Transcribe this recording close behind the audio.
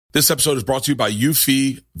This episode is brought to you by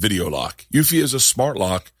Eufy Video Lock. Eufy is a smart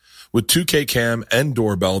lock with 2K cam and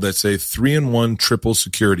doorbell that's a 3-in-1 triple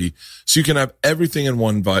security, so you can have everything in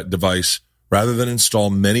one device rather than install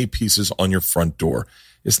many pieces on your front door.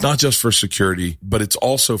 It's not just for security, but it's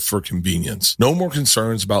also for convenience. No more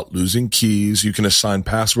concerns about losing keys. You can assign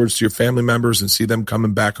passwords to your family members and see them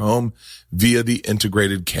coming back home via the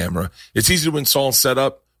integrated camera. It's easy to install and set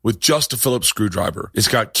up with just a Phillips screwdriver. It's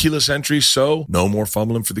got keyless entry, so no more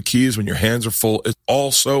fumbling for the keys when your hands are full. It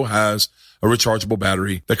also has a rechargeable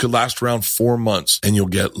battery that could last around 4 months, and you'll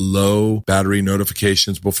get low battery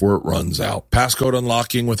notifications before it runs out. Passcode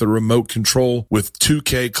unlocking with a remote control with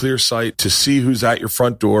 2K clear sight to see who's at your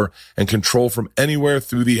front door and control from anywhere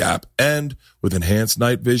through the app. And with enhanced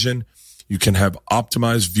night vision, you can have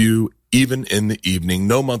optimized view even in the evening.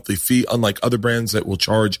 No monthly fee, unlike other brands that will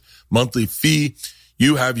charge monthly fee.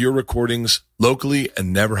 You have your recordings locally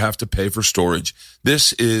and never have to pay for storage.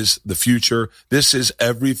 This is the future. This is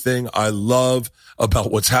everything I love about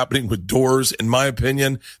what's happening with doors. In my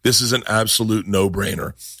opinion, this is an absolute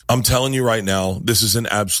no-brainer. I'm telling you right now, this is an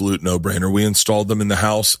absolute no-brainer. We installed them in the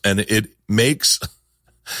house, and it makes,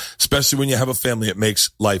 especially when you have a family, it makes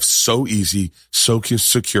life so easy, so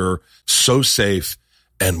secure, so safe,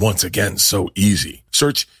 and once again, so easy.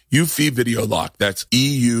 Search Eufy Video Lock. That's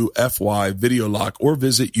EUFY Video Lock, or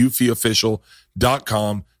visit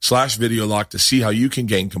eufyofficial.com/video lock to see how you can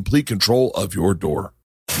gain complete control of your door.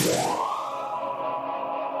 Thank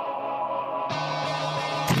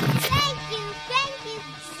you,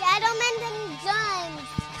 gentlemen and guns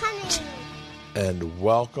coming. And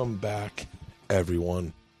welcome back,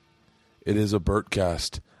 everyone. It is a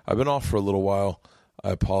Bertcast. I've been off for a little while. I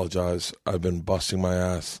apologize. I've been busting my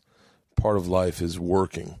ass. Part of life is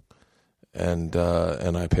working, and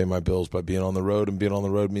I pay my bills by being on the road, and being on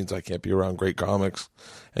the road means I can't be around great comics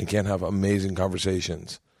and can't have amazing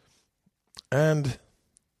conversations. And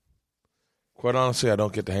quite honestly, I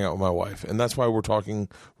don't get to hang out with my wife, and that's why we're talking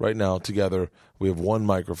right now together. We have one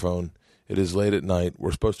microphone. It is late at night.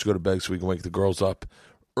 We're supposed to go to bed so we can wake the girls up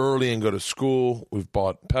early and go to school. We've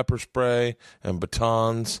bought pepper spray and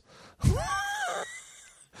batons.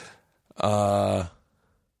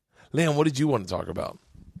 Liam, what did you want to talk about?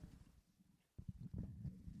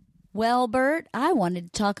 Well, Bert, I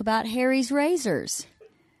wanted to talk about Harry's Razors.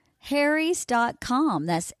 Harry's.com.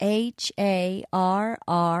 That's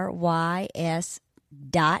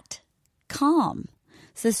HARRYS.com.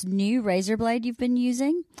 It's this new razor blade you've been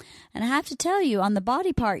using. And I have to tell you, on the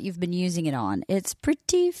body part you've been using it on, it's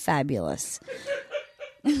pretty fabulous.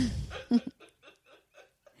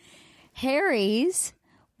 Harry's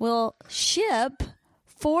will ship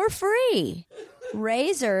for free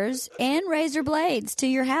razors and razor blades to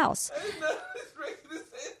your house. I did not expect you to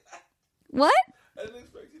say that. What? I didn't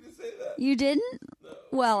expect you to say that. You didn't? No.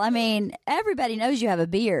 Well, I mean, everybody knows you have a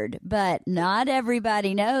beard, but not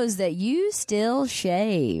everybody knows that you still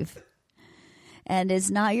shave. And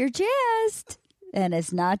it's not your chest, and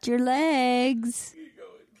it's not your legs. Keep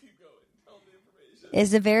going. Tell me the information.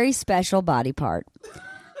 It's a very special body part.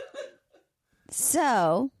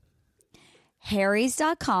 So,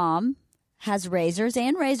 Harry's.com has razors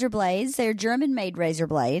and razor blades. They're German-made razor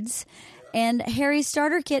blades. And Harry's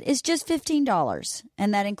starter kit is just $15.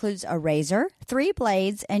 And that includes a razor, 3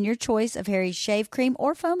 blades, and your choice of Harry's shave cream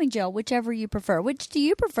or foaming gel, whichever you prefer. Which do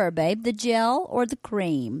you prefer, babe, the gel or the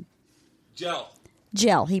cream? Gel.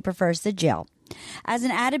 Gel. He prefers the gel. As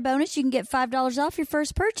an added bonus, you can get $5 off your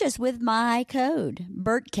first purchase with my code,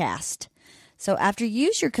 BERTCAST. So after you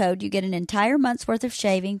use your code, you get an entire month's worth of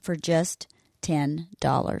shaving for just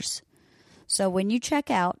 $10. So when you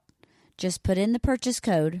check out, just put in the purchase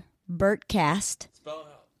code, BERTCAST. Spell it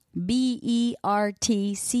out.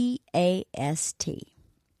 BERTCAST.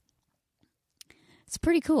 It's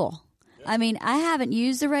pretty cool. I mean, I haven't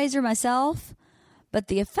used the razor myself, but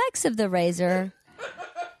the effects of the razor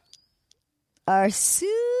are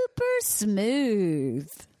super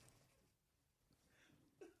smooth.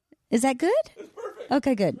 Is that good? It's perfect.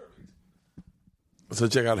 Okay, good. So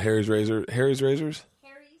check out Harry's Razor. Harry's Razors?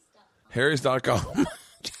 Harry's.com.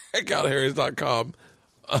 Check out Harry's.com.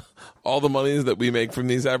 All the monies that we make from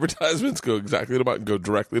these advertisements go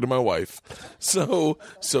directly to my wife. So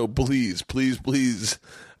please use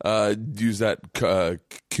that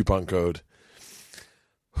coupon code.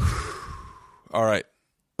 All right,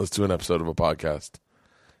 let's do an episode of a podcast.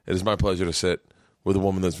 It is my pleasure to sit with a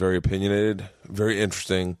woman that's very opinionated, very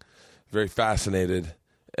interesting, very fascinated,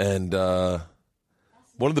 and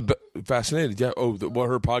one of the fascinated. Yeah. What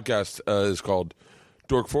her podcast is called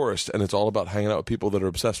Dork Forest, and it's all about hanging out with people that are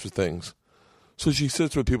obsessed with things. So she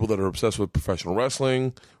sits with people that are obsessed with professional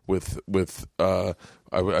wrestling, with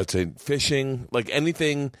I'd say fishing, like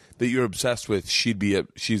anything that you're obsessed with.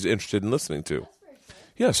 She's interested in listening to.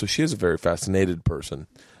 Yeah, so she is a very fascinated person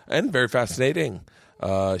and very fascinating.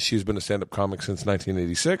 She's been a stand-up comic since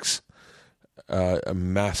 1986. A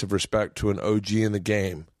massive respect to an OG in the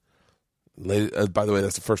game. By the way,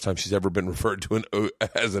 that's the first time she's ever been referred to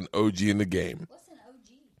as an OG in the game. What's an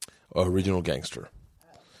OG? Original gangster.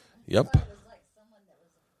 Yep. It was like someone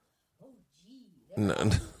that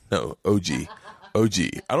was No, OG.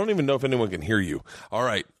 OG. I don't even know if anyone can hear you. All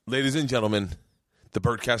right, ladies and gentlemen, the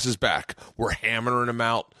Birdcast is back. We're hammering them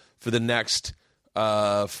out for the next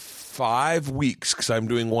 5 weeks because I'm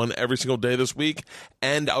doing one every single day this week,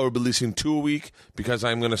 and I will be releasing 2 a week because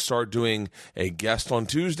I'm going to start doing a guest on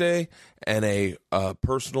Tuesday and a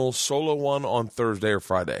personal solo one on Thursday or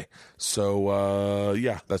Friday. So,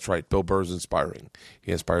 yeah, that's right. Bill Burr's inspiring.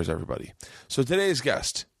 He inspires everybody. So today's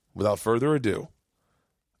guest, without further ado,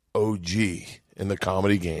 OG in the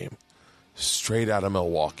comedy game, straight out of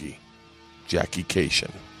Milwaukee, Jackie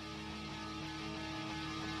Kashian.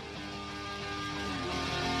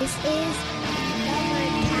 This is the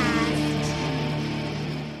Birdcast.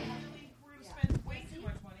 We're going to spend way too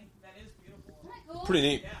much money. That is beautiful. Isn't that cool? Pretty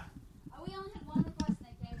neat. Yeah. We only had one request, and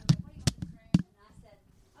they came and was like, what do you want in this room? And I said,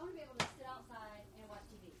 I want to be able to sit outside and watch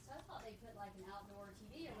TV. So I thought they put like an outdoor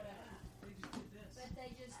TV or whatever. They just did this. But they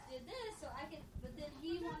just did this, so I could. But then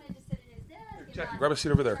he wanted to sit at his desk. and Jackie, not grab a seat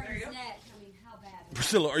over there. turn his neck. I mean, how bad?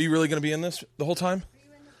 Priscilla, are you really going to be in this the whole time? Are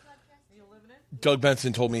you in this podcast? Are you living it? Doug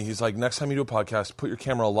Benson told me, he's like, next time you do a podcast, put your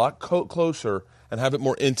camera a lot closer and have it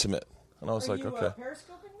more intimate. And I was like, okay.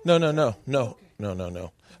 Periscoping? No.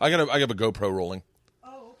 I got a GoPro rolling.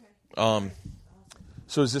 Oh, okay.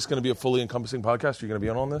 So is this going to be a fully encompassing podcast? Are you going to be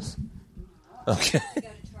on this? Okay. Go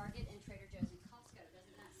to Target and Trader Joe's and Costco.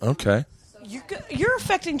 Doesn't that Okay. You're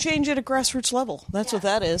affecting change at a grassroots level. That's what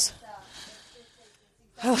that is.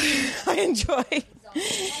 I enjoy.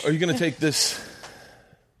 Are you going to take this?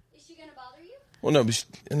 Is she going to bother you? Well,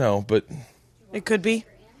 no, but It could be.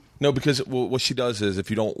 no, because what she does is if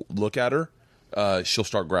you don't look at her, she'll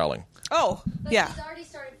start growling. Oh, But yeah. she's already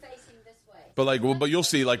started facing this way. But you'll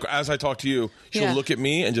see, like as I talk to you, she'll Yeah. look at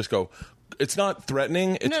me and just go. It's not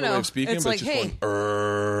threatening. It's her way No. of speaking, It's but like, it's just hey, going.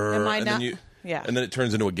 "Err," am I and not- Then Yeah. And then it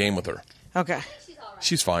turns into a game with her. Okay. She's all right.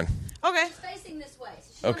 She's fine. Okay. She's facing this way,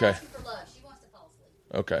 so she's Okay. not asking for love. She wants to fall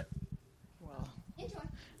asleep. Okay. Enjoy.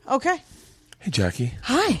 Okay. Hey, Jackie.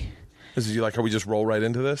 Hi. Is you like how we just roll right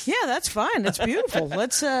into this? Yeah, that's fine. That's beautiful.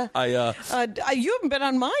 Let's. I You haven't been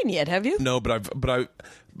on mine yet, have you? no, but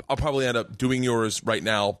I'll probably end up doing yours right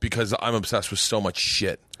now because I'm obsessed with so much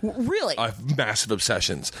shit. Really? I have massive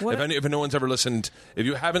obsessions. What- If no one's ever listened, if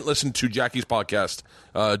you haven't listened to Jackie's podcast,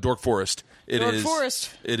 Dork Forest, Dork Forest.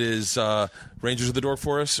 It is Rangers of the Dork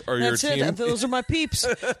Forest are That's your team. it. Those are my peeps.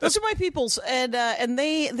 Those are my peoples, and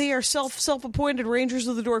they are self-appointed Rangers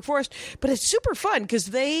of the Dork Forest. But it's super fun because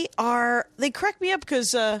they crack me up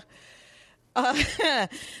because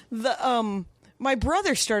my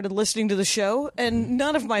brother started listening to the show, and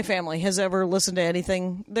none of my family has ever listened to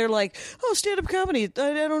anything. They're like, "Oh, stand-up comedy. I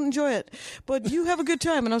don't enjoy it, but you have a good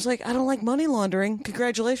time." And I was like, "I don't like money laundering.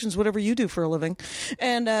 Congratulations, whatever you do for a living."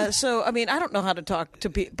 And so, I mean, I don't know how to talk to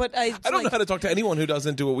people, but I don't know how to talk to anyone who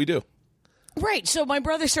doesn't do what we do. Right. So my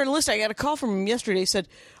brother started listening. I got a call from him yesterday. He said,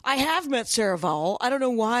 I have met Sarah Vowell. I don't know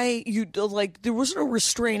why you, like, there wasn't a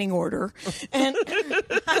restraining order. And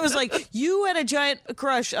I was like, you had a giant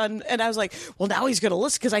crush on, and I was like, well, now he's going to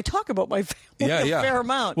listen because I talk about my family a fair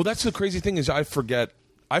amount. Well, that's the crazy thing is I forget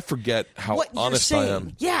how What you're honest I saying.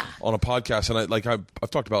 am. Yeah. On a podcast, and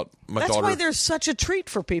I've talked about my That's daughter. why there's such a treat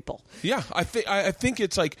for people. Yeah, I think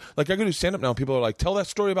it's like I go to stand up now. People are like, tell that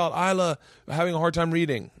story about Isla having a hard time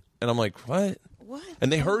reading, and I'm like, what? What?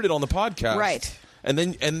 And they heard it on the podcast, Right. And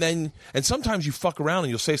then sometimes you fuck around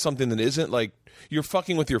and you'll say something that isn't like you're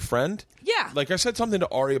fucking with your friend. Yeah. Like I said something to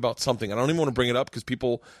Ari about something. I don't even want to bring it up because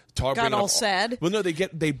people Got bring it all up. sad? Well, no,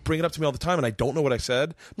 they bring it up to me all the time, and I don't know what I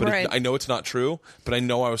said, but Right. I know it's not true. But I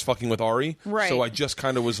know I was fucking with Ari, Right. So I just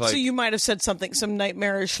kind of was like, So you might have said something, some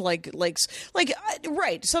nightmarish,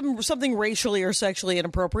 right, something racially or sexually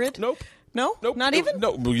inappropriate. Nope. No, Nope. not even.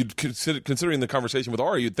 No, well, you'd considering the conversation with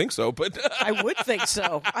Ari, you'd think so, but I would think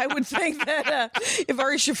so. I would think that if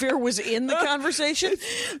Ari Shafir was in the conversation,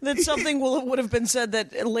 that something would have been said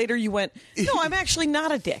that later you went, no, I'm actually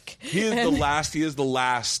not a dick. He is the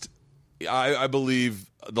last. I believe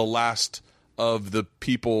the last of the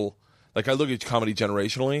people. Like I look at comedy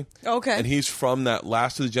generationally, Okay. and he's from that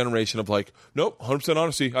last of the generation of like, nope, 100%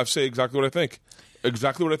 honesty. I say exactly what I think,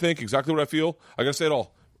 exactly what I feel. I gotta say it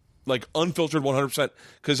all, like unfiltered 100%.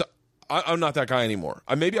 Because I'm not that guy anymore.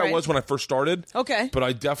 Maybe I Right. was when I first started. Okay. But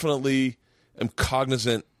I definitely am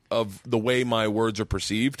cognizant of the way my words are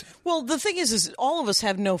perceived. Well, the thing is all of us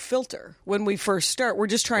have no filter when we first start. We're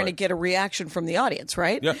just trying to Right. get a reaction from the audience,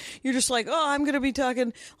 right? Yeah. You're just like, oh, I'm going to be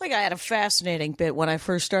talking. Like, I had a fascinating bit when I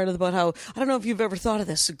first started about how, I don't know if you've ever thought of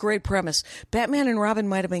this, a great premise. Batman and Robin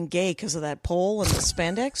might have been gay because of that pole and the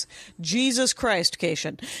spandex. Jesus Christ,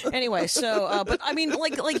 Kashian. Anyway, so, but I mean,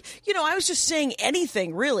 like, I was just saying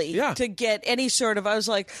anything really to get any sort of, I was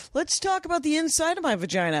like, let's talk about the inside of my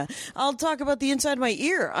vagina. I'll talk about the inside of my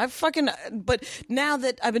ear. But now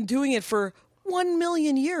that I've been doing it for 1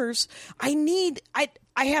 million years, I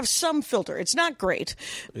have some filter. It's not great,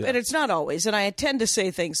 and it's not always, and I tend to say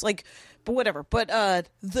things like, but whatever. But I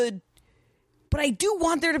do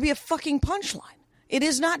want there to be a fucking punchline. It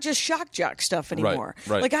is not just shock jock stuff anymore.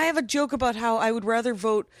 Right. Like, I have a joke about how I would rather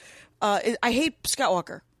vote. I hate Scott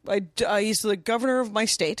Walker. He's the governor of my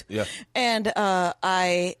state, and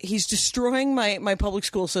he's destroying my public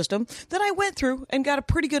school system that I went through and got a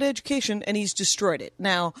pretty good education, and he's destroyed it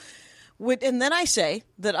now. And then I say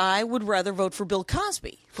that I would rather vote for Bill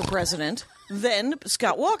Cosby for president than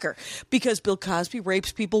Scott Walker, because Bill Cosby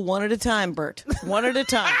rapes people one at a time, Bert. One at a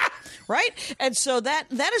time. Right? And so that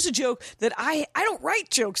is a joke that I don't write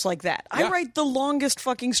jokes like that. I write the longest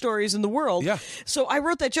fucking stories in the world. Yeah. So I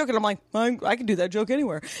wrote that joke, and I'm like, I can do that joke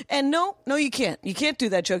anywhere. And no, you can't. You can't do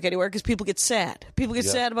that joke anywhere because people get sad. People get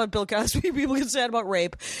sad about Bill Cosby. People get sad about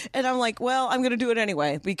rape. And I'm like, well, I'm going to do it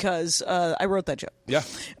anyway because I wrote that joke. Yeah.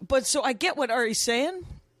 But so I get what Ari's saying,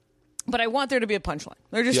 but I want there to be a punchline.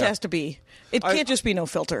 There just has to be. It can't just be no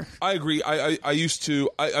filter. I agree. I used to.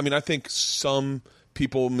 I mean, I think some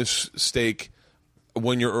people mistake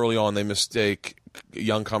when you're early on. They mistake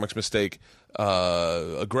young comics mistake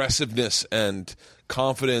aggressiveness and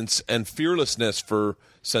confidence and fearlessness for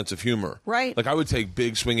sense of humor. Right. Like I would take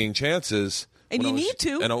big swinging chances, and you need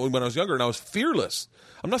to. And when I was younger, and I was fearless.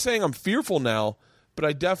 I'm not saying I'm fearful now, but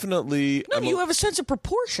I definitely. You have a sense of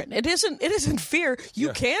proportion. It isn't fear. You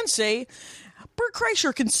can say. Bert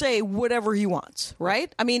Kreischer can say whatever he wants,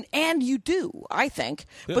 right? I mean, and you do, I think.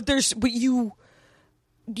 Yeah. But there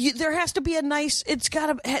has to be a nice. It's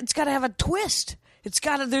got to have a twist. There's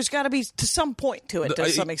got to be to some point to it to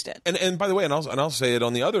some extent. And by the way, and I'll say it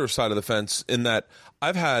on the other side of the fence in that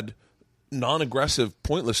I've had non-aggressive,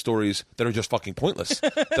 pointless stories that are just fucking pointless.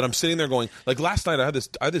 That I'm sitting there going, like last night I had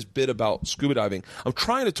this bit about scuba diving. I'm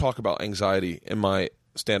trying to talk about anxiety in my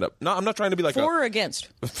stand-up. No, I'm not trying to be like for or against.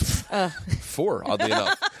 For, oddly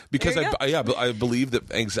enough, because I believe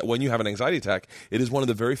that when you have an anxiety attack, it is one of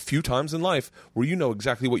the very few times in life where you know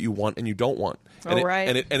exactly what you want and you don't want. And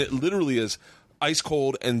it literally is ice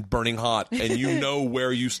cold and burning hot, and you know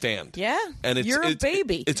where you stand. Yeah, and you're a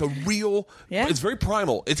baby. It's a real. Yeah. It's very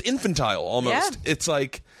primal. It's infantile almost. Yeah. It's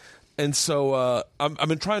like. And so I've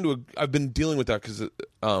been dealing with that because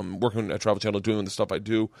working at Travel Channel, doing the stuff I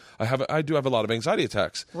do, I do have a lot of anxiety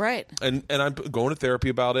attacks. Right. And I'm going to therapy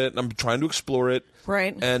about it, and I'm trying to explore it.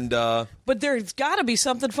 Right. And but there's got to be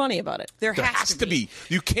something funny about it. There has to be.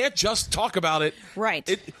 You can't just talk about it.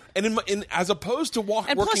 Right. And as opposed to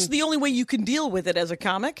working. Plus, the only way you can deal with it as a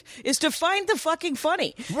comic is to find the fucking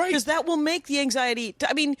funny. Right. Because that will make the anxiety.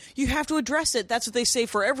 I mean, you have to address it. That's what they say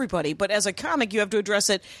for everybody. But as a comic, you have to address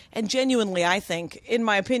it. And genuinely, I think, in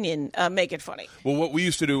my opinion, make it funny. Well, what we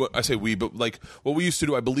used to do, I say we, but like what we used to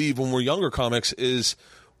do, I believe, when we're younger comics is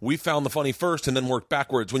we found the funny first and then worked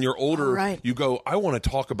backwards. When you're older, you go, I want to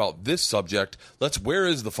talk about this subject. Where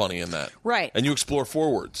is the funny in that? Right. And you explore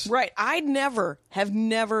forwards. Right. I have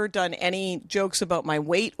never done any jokes about my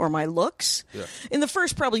weight or my looks in the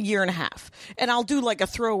first probably year and a half. And I'll do like a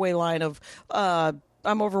throwaway line of, I'm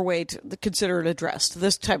overweight, consider it addressed,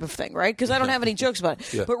 this type of thing, right? Because I don't have any jokes about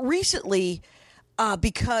it. Yeah. But recently,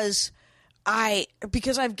 because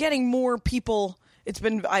I'm getting more people.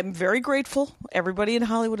 I'm very grateful. Everybody in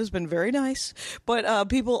Hollywood has been very nice. But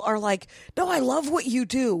people are like, no, I love what you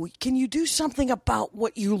do. Can you do something about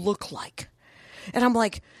what you look like? And I'm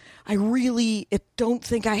like, I really don't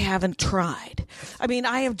think I haven't tried. I mean,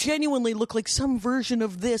 I have genuinely looked like some version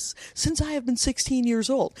of this since I have been 16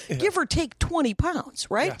 years old. Yeah. Give or take 20 pounds,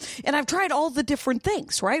 right? Yeah. And I've tried all the different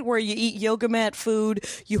things, right? Where you eat yoga mat food,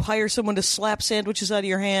 you hire someone to slap sandwiches out of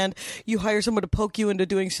your hand, you hire someone to poke you into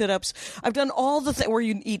doing sit-ups. I've done all the things where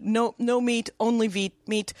you eat no meat, only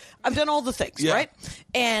meat. I've done all the things, right?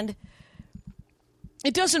 And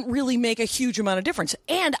it doesn't really make a huge amount of difference.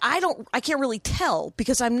 And I can't really tell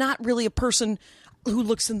because I'm not really a person who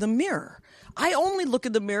looks in the mirror. I only look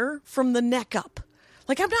in the mirror from the neck up.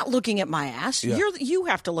 Like, I'm not looking at my ass. Yeah. You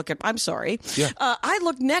have to look at. I'm sorry. Yeah. I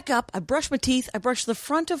look neck up. I brush my teeth. I brush the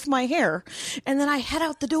front of my hair, and then I head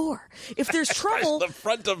out the door. If there's trouble, the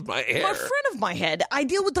front of my hair. my front of my head, I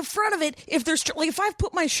deal with the front of it. If there's like, if I've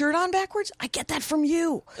put my shirt on backwards, I get that from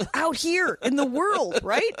you out here in the world,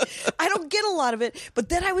 right? I don't get a lot of it, but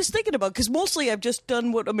then I was thinking about, because mostly I've just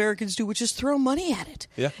done what Americans do, which is throw money at it.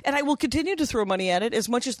 Yeah. And I will continue to throw money at it as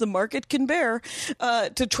much as the market can bear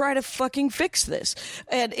to try to fucking fix this.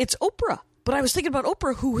 And it's Oprah. But I was thinking about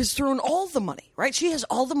Oprah, who has thrown all the money, right? She has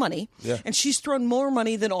all the money, and she's thrown more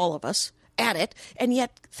money than all of us at it. And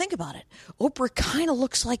yet, think about it. Oprah kind of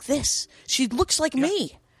looks like this. She looks like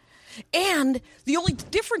me. And the only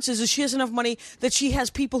difference is she has enough money that she has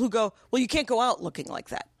people who go, well, you can't go out looking like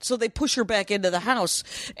that. So they push her back into the house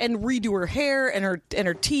and redo her hair and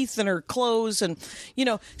her teeth and her clothes. And, you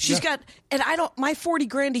know, she's got, and my 40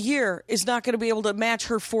 grand a year is not going to be able to match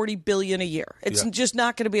her 40 billion a year. It's just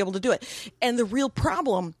not going to be able to do it. And the real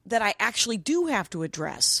problem that I actually do have to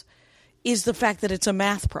address is the fact that it's a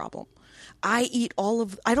math problem. I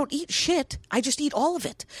don't eat shit. I just eat all of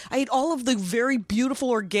it. I eat all of the very beautiful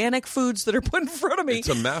organic foods that are put in front of me. It's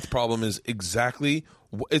a math problem is exactly,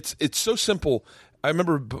 it's so simple. I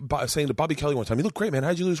remember saying to Bobby Kelly one time, you look great, man.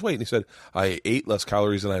 How'd you lose weight? And he said, I ate less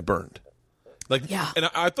calories than I burned. Like, yeah. And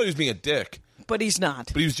I thought he was being a dick. But he's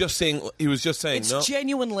not. But he was just saying, it's no.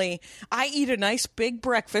 Genuinely, I eat a nice big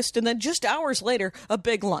breakfast and then just hours later, a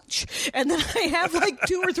big lunch. And then I have like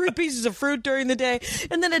 2 or 3 pieces of fruit during the day.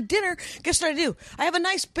 And then at dinner, guess what I do? I have a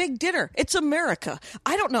nice big dinner. It's America.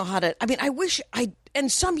 I don't know how to, I wish and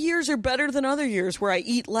some years are better than other years where I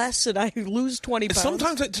eat less and I lose 20 pounds.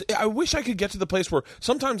 Sometimes I wish I could get to the place where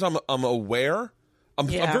sometimes I'm aware. I'm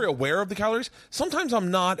very aware of the calories. Sometimes I'm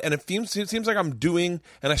not, and it seems like I'm doing,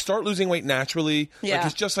 and I start losing weight naturally. Yeah. Like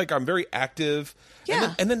it's just like I'm very active.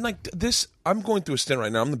 Yeah. And then like this, I'm going through a stint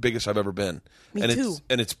right now. I'm the biggest I've ever been. Me and too.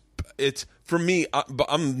 It's for me, but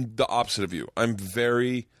I'm the opposite of you. I'm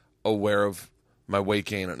very aware of my weight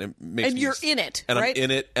gain, and it makes and me, you're in it, and right? I'm in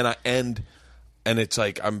it, and it's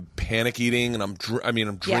like I'm panic eating, and I'm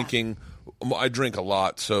drinking. I drink a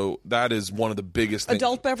lot, so that is one of the biggest things.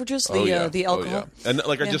 Adult beverages, the alcohol. Oh, yeah. And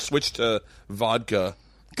like I just switched to vodka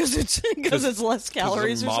because it's less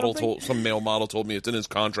calories. Some male model told me it's in his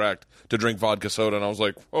contract to drink vodka soda, and I was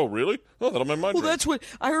like, oh really? Oh, that'll make my drink. That's what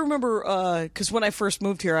I remember. Because when I first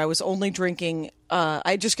moved here, I was only drinking. I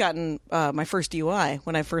had just gotten my first DUI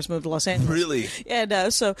when I first moved to Los Angeles. Really?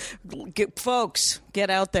 And so, folks, get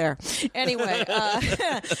out there. Anyway,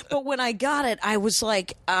 but when I got it, I was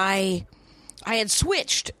like, I had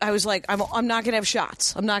switched. I was like, I'm not going to have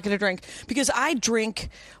shots. I'm not going to drink because I drink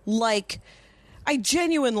like. I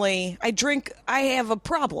have a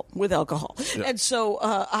problem with alcohol. Yeah. And so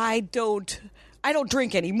I don't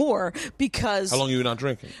drink anymore because... How long have you not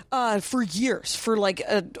drinking? For years, for like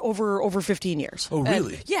over 15 years. Oh,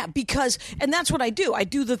 really? And that's what I do. I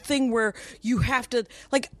do the thing where you have to,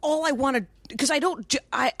 like, all I want to, because I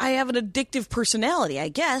have an addictive personality, I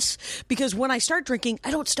guess, because when I start drinking,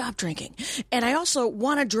 I don't stop drinking. And I also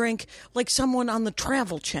want to drink like someone on the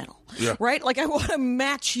Travel Channel. Yeah. Right? Like I want to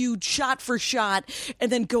match you shot for shot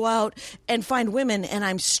and then go out and find women and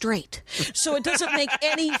I'm straight. So it doesn't make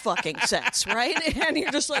any fucking sense, right? And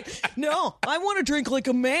you're just like, no, I want to drink like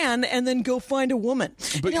a man and then go find a woman.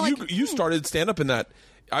 But you started stand up in that,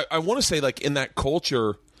 I want to say like in that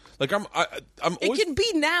culture, like I'm always, it can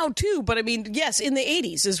be now too, but I mean, yes, in the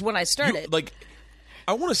 80s is when I started.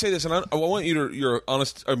 I want to say this, and I want you to your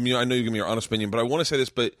honest. I mean, I know you give me your honest opinion, but I want to say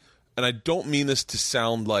this, and I don't mean this to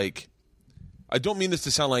sound like,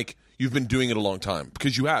 you've been doing it a long time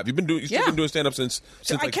because you have. You've been doing stand up since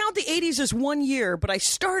I count the 80s as 1 year, but I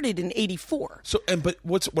started in 84. So but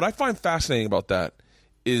what I find fascinating about that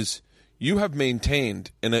is you have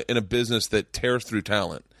maintained in a business that tears through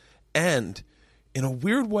talent, and in a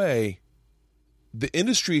weird way, the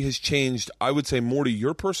industry has changed, I would say, more to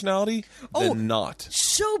your personality than not.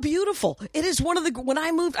 So beautiful. It is one of the... When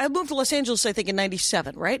I moved to Los Angeles, I think, in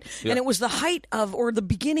 97, right? Yeah. And it was the height of, or the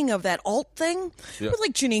beginning of that alt thing with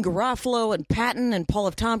like Janine Garofalo and Patton and Paul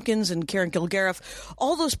F. Tompkins and Karen Kilgariff.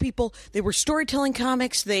 All those people, they were storytelling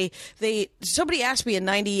comics. Somebody asked me in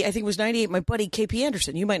 90, I think it was 98, my buddy KP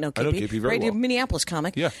Anderson. You might know KP. I know KP very well. A Minneapolis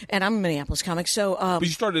comic. Yeah. And I'm a Minneapolis comic. So, but you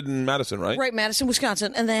started in Madison, right? Right, Madison,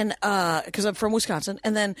 Wisconsin. And then, because I'm from Wisconsin,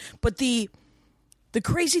 and then, but the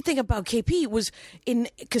crazy thing about KP was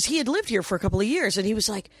because he had lived here for a couple of years, and he was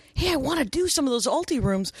like, "Hey, I want to do some of those alti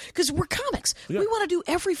rooms because we're comics. Yeah. We want to do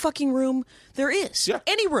every fucking room there is,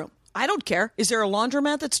 any room. I don't care. Is there a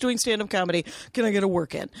laundromat that's doing stand up comedy? Can I get a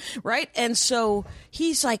work in? Right?" And so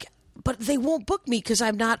he's like, but they won't book me because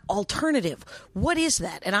I'm not alternative. What is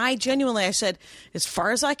that? And I said, as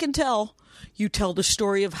far as I can tell, you tell the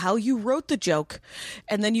story of how you wrote the joke,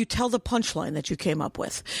 and then you tell the punchline that you came up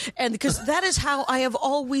with. And because that is how I have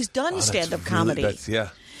always done stand-up comedy.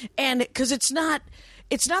 And because it's not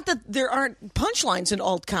that there aren't punchlines in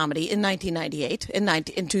alt comedy in 1998,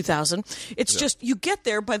 in 2000. It's just you get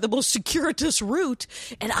there by the most circuitous route.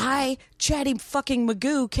 And I, Chatty fucking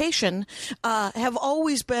Magoo Kashian, have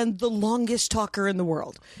always been the longest talker in the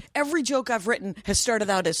world. Every joke I've written has started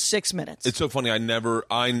out as 6 minutes. It's so funny. I never,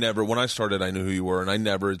 when I started, I knew who you were, and I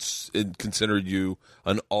never considered you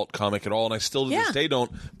an alt comic at all, and I still to this day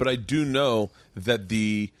don't. But I do know that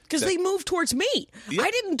because they moved towards me. Yeah. I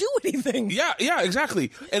didn't do anything. Yeah,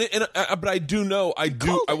 exactly. But I do know, I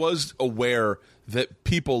was aware that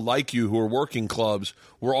people like you who are working clubs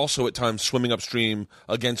were also at times swimming upstream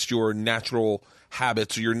against your natural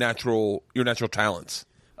habits or your natural talents.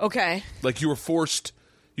 Okay. Like you were forced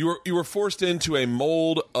into a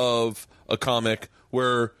mold of a comic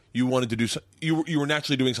where you wanted to do you were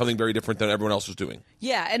naturally doing something very different than everyone else was doing.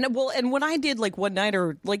 Yeah, and when I did like one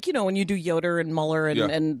nighter, like when you do Yoder and Muller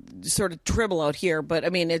and sort of Tribble out here, but I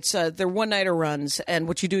mean it's they're one nighter runs, and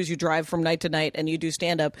what you do is you drive from night to night and you do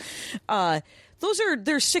stand up.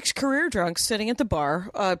 There's 6 career drunks sitting at the bar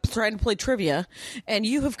trying to play trivia, and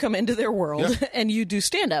you have come into their world and you do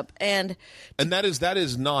stand up, and that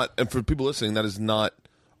is not, and for people listening, that is not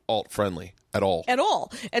alt friendly. At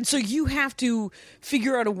all. And so you have to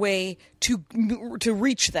figure out a way to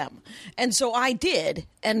reach them. And so I did.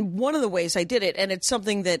 And one of the ways I did it, and it's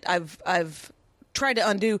something that I've tried to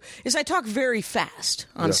undo, is I talk very fast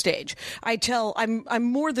on stage. I'm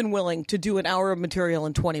more than willing to do an hour of material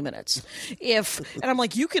in 20 minutes. And I'm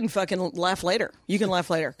like, you can fucking laugh later. You can laugh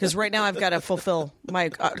later. Because right now I've got to fulfill my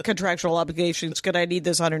contractual obligations because I need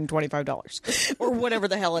this $125 or whatever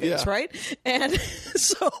the hell it is, right? And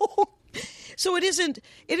so it isn't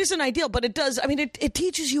ideal, but it does. I mean, it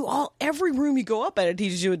teaches you every room you go up at, it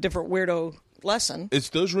teaches you a different weirdo lesson.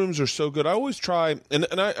 Those rooms are so good. I always try, and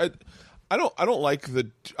I don't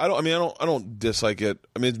dislike it.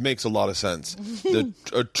 I mean, it makes a lot of sense.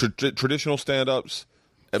 The traditional stand-ups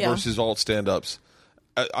versus alt stand-ups.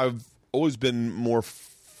 I've always been more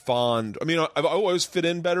fond. I mean, I've always fit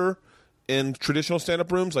in better in traditional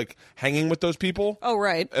stand-up rooms, like hanging with those people. Oh,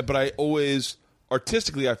 right. But I always,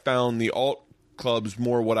 artistically, I found the alt clubs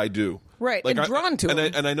more what I do. Right, like and drawn to them.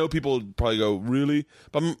 And I know people would probably go, really?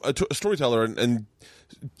 But I'm a storyteller, and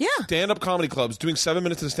stand-up comedy clubs, doing 7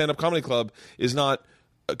 minutes in a stand-up comedy club is not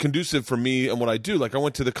conducive for me and what I do. Like, I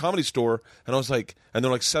went to the Comedy Store, and I was like, and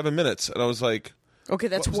they're like 7 minutes, and I was like... Okay,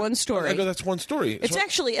 that's one story. I go, that's one story. It's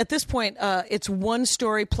actually, at this point, it's one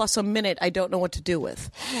story plus a minute I don't know what to do with,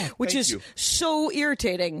 which is so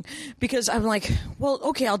irritating because I'm like, well,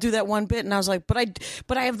 okay, I'll do that one bit. And I was like, but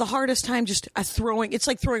I have the hardest time just it's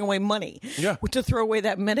like throwing away money to throw away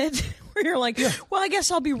that minute where you're like, well, I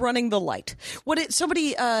guess I'll be running the light.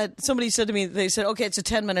 Somebody said to me, they said, okay, it's a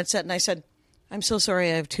 10-minute set. And I said, I'm so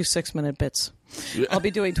sorry, I have 2 6-minute bits. I'll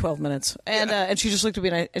be doing 12 minutes. And she just looked at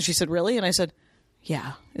me and she said, really? And I said,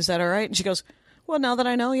 yeah, is that all right? And she goes, well, now that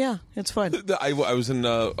I know, yeah, it's fine. I was in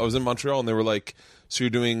Montreal, and they were like, so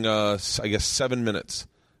you're doing, I guess, 7 minutes.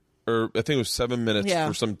 Or I think it was 7 minutes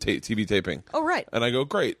for some TV taping. Oh, right. And I go,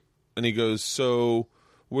 great. And he goes, so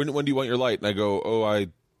when do you want your light? And I go,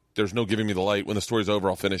 there's no giving me the light. When the story's over,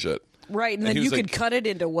 I'll finish it. Right, and then you can cut it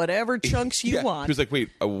into whatever chunks you want. He was like,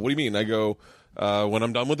 wait, what do you mean? I go, when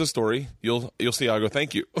I'm done with the story, you'll see. I go,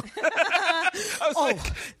 thank you. I was like...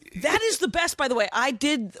 That is the best, by the way. I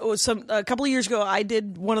did a couple of years ago. I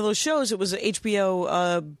did one of those shows. It was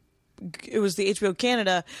HBO. It was the HBO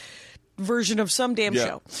Canada version of some damn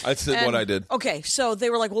show. That's what I did. Okay, so they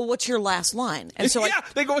were like, "Well, what's your last line?" And so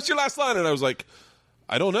they go, "What's your last line?" And I was like,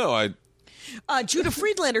 "I don't know." Judah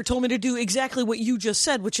Friedlander told me to do exactly what you just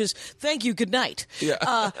said, which is "Thank you, good night."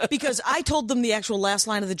 Yeah. Because I told them the actual last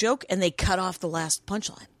line of the joke, and they cut off the last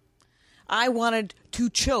punchline. I wanted to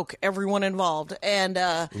choke everyone involved, and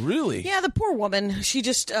really, yeah, the poor woman. She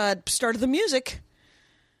just started the music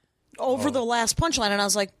over the last punchline, and I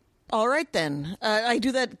was like, "All right, then." I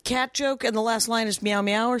do that cat joke, and the last line is "meow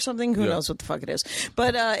meow" or something. Who knows what the fuck it is?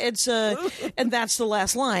 But it's and that's the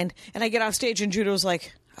last line. And I get off stage, and Judah was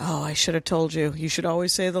like, "Oh, I should have told you. You should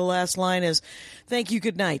always say the last line is "Thank you,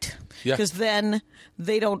 good night," because then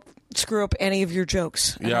they don't screw up any of your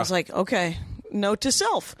jokes." And I was like, "Okay." Note to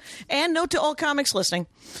self, and note to all comics listening,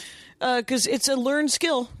 because it's a learned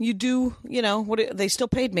skill. You do, they still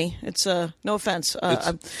paid me. It's no offense.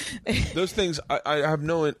 Those things I have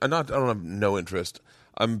I don't have no interest.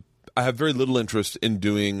 I'm I have very little interest in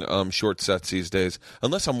doing short sets these days,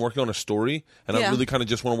 unless I'm working on a story and I really kind of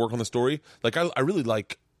just want to work on the story. Like I really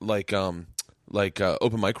like open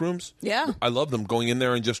mic rooms. Yeah. I love them, going in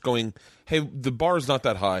there and just going, hey, the bar is not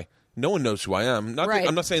that high. No one knows who I am. Right.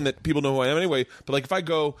 I'm not saying that people know who I am anyway, but like if I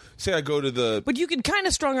go to the... But you can kind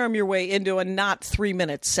of strong arm your way into a not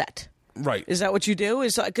 3-minute set. Right. Is that what you do?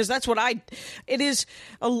 Because that's what it is.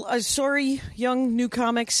 Sorry, young new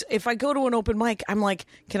comics. If I go to an open mic, I'm like,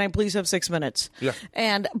 can I please have 6 minutes? Yeah.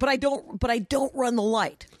 But I don't run the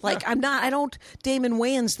light. Like I don't Damon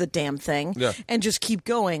Wayans the damn thing. Yeah. And just keep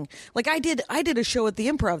going. Like I did a show at the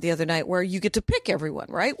Improv the other night where you get to pick everyone,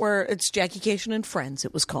 right? Where it's Jackie Kashian and Friends,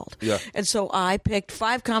 it was called. Yeah. And so I picked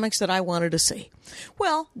 5 comics that I wanted to see.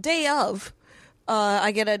 Well, day of.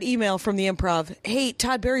 I get an email from the Improv. Hey,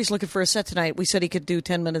 Todd Barry's looking for a set tonight. We said he could do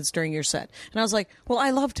 10 minutes during your set. And I was like, well, I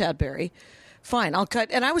love Todd Barry. Fine, I'll cut.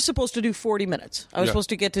 And I was supposed to do 40 minutes. I was supposed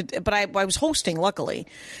to get to, but I was hosting, luckily.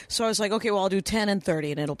 So I was like, okay, well, I'll do 10 and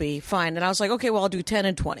 30 and it'll be fine. And I was like, okay, well, I'll do 10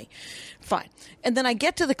 and 20. Fine. And then I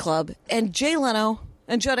get to the club and Jay Leno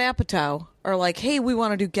and Judd Apatow are like, hey, we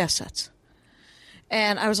want to do guest sets.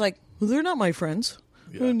 And I was like, well, they're not my friends.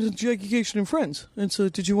 Yeah. And Jackie Kashian and Friends. And so,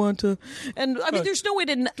 did you want to? And I mean, there's no way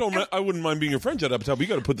to. I wouldn't mind being your friend, Judd Apatow, but you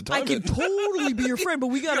got to put the time in. I can totally be your friend, but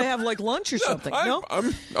we got to have like lunch or something. No,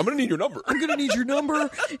 I'm going to need your number. I'm going to need your number,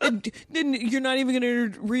 and then you're not even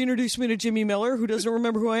going to reintroduce me to Jimmy Miller, who doesn't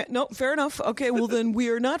remember who I am. No, fair enough. Okay, well then we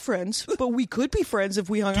are not friends, but we could be friends if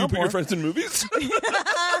we hung Do you out put more. your friends in movies?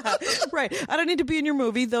 Right. I don't need to be in your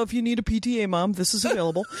movie, though. If you need a PTA mom, this is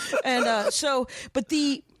available. And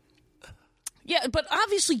yeah, but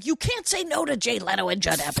obviously you can't say no to Jay Leno and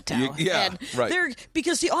Judd Apatow. Yeah, and right.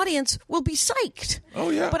 Because the audience will be psyched.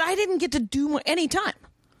 Oh, yeah. But I didn't get to do any time.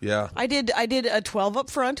 Yeah. I did a 12 up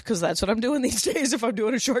front because that's what I'm doing these days. If I'm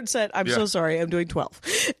doing a short set, I'm so sorry. I'm doing 12.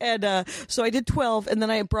 And so I did 12, and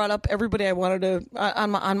then I brought up everybody I wanted to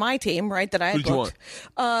on my team, right, that I had Who did you booked.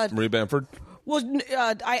 want? Marie Bamford? Well,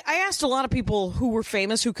 I asked a lot of people who were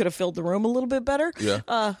famous who could have filled the room a little bit better.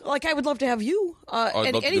 Yeah. Like I would love to have you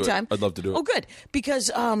anytime. I'd love to do it. Oh, good.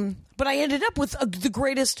 Because, but I ended up with the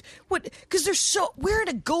greatest. Because we're in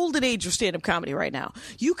a golden age of stand-up comedy right now.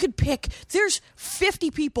 You could pick. There's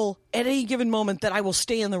 50 people at any given moment that I will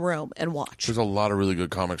stay in the room and watch. There's a lot of really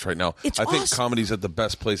good comics right now. It's I think awesome. comedy's at the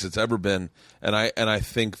best place it's ever been, and I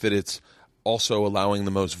think that it's also allowing the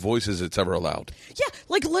most voices it's ever allowed. Yeah,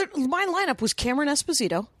 like my lineup was Cameron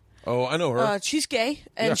Esposito. Oh, I know her. She's gay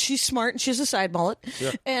and she's smart and she has a side mullet.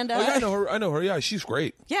 Yeah. And yeah, I know her. Yeah, she's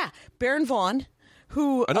great. Yeah, Baron Vaughn,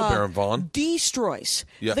 who I know Baron Vaughn destroys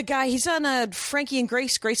the guy. He's on Frankie and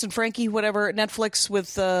Grace and Frankie, whatever, Netflix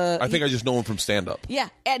with. I think I just know him from stand up. Yeah,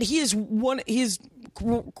 and he is one. He's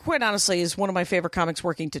quite honestly is one of my favorite comics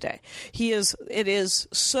working today. It's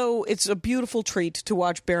a beautiful treat to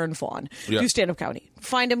watch Baron Vaughn do stand up comedy.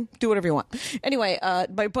 Find him, do whatever you want. Anyway,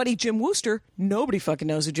 my buddy Jim Wooster, nobody fucking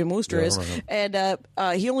knows who Jim Wooster is, and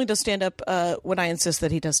he only does stand up when I insist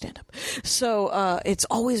that he does stand up. So it's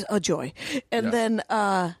always a joy. And then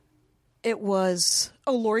it was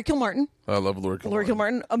Laurie Kilmartin. I love Laurie Kilmartin. Laurie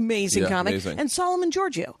Kilmartin, amazing comic. Amazing. And Solomon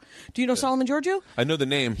Giorgio. Do you know Solomon Giorgio? I know the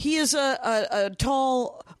name. He is a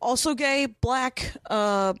tall, also gay, black.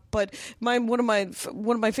 But one of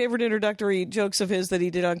my favorite introductory jokes of his that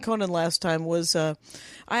he did on Conan last time was, "I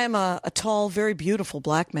am a tall, very beautiful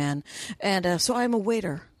black man, and so I am a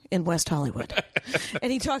waiter in West Hollywood."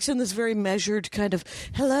 And he talks in this very measured kind of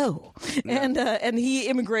hello. Yeah. And he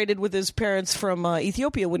immigrated with his parents from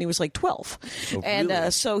Ethiopia when he was like 12. Oh, and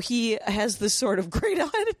really? so he has this sort of great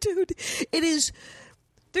attitude.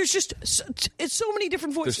 There's so many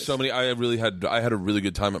different voices. There's so many. I had a really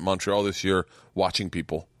good time at Montreal this year watching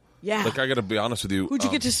people. Yeah. Like, I got to be honest with you. Who'd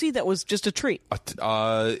you get to see that was just a treat?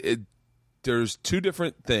 There's two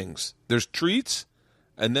different things. There's treats,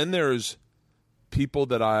 and then there's people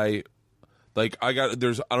that I like. I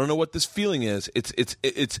don't know what this feeling is.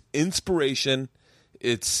 It's inspiration.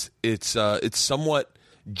 It's somewhat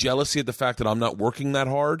jealousy at the fact that I'm not working that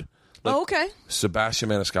hard. Like, okay. Sebastian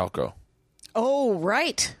Maniscalco. Oh,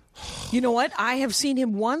 right. You know what? I have seen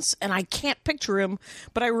him once, and I can't picture him,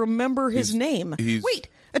 but I remember his name. Wait,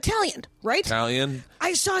 Italian, right? Italian.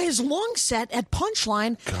 I saw his long set at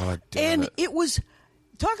Punchline. God damn it. It was,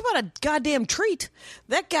 talk about a goddamn treat.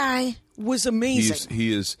 That guy was amazing.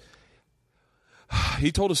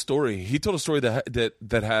 He told a story. He told a story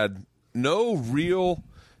that had no real,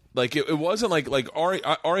 like, it wasn't like Ari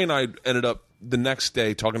and I ended up the next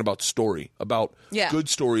day talking about good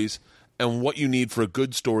stories and what you need for a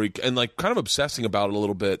good story, and like kind of obsessing about it a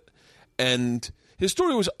little bit. And his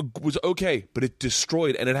story was okay, but it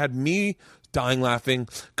destroyed, and it had me dying laughing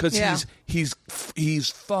because he's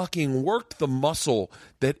fucking worked the muscle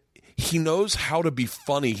that he knows how to be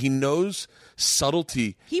funny. He knows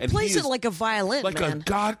subtlety. He plays it like a violin, like man. a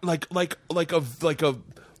god, like a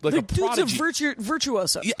the dude's a prodigy.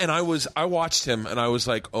 virtuoso. Yeah, and I watched him, and I was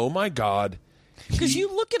like, oh my god. Because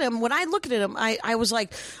you look at him, when I looked at him, I was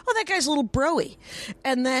like, oh, that guy's a little broy.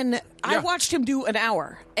 And then I watched him do an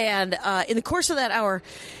hour. And in the course of that hour,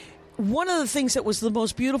 one of the things that was the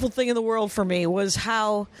most beautiful thing in the world for me was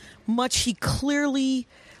how much he clearly,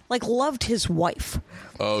 loved his wife.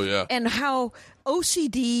 Oh, yeah. And how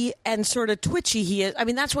OCD and sort of twitchy he is. I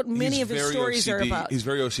mean, that's what many of his stories are about. He's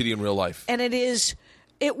very OCD in real life. And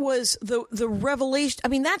it was the revelation. I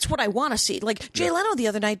mean, that's what I want to see. Like Jay Leno the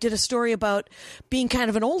other night did a story about being kind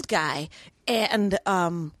of an old guy, and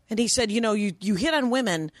he said, you hit on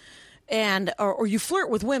women, or you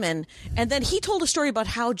flirt with women, and then he told a story about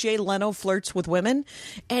how Jay Leno flirts with women,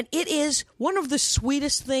 and it is one of the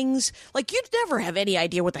sweetest things. Like, you'd never have any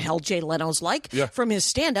idea what the hell Jay Leno's like from his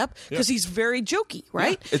stand-up because he's very jokey,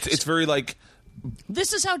 right? Yeah. It's very like.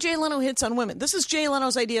 This is how Jay Leno hits on women. This is Jay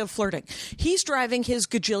Leno's idea of flirting. He's driving his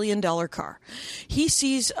gajillion-dollar car. He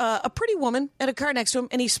sees a pretty woman at a car next to him,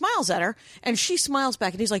 and he smiles at her, and she smiles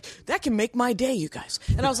back, and he's like, that can make my day, you guys.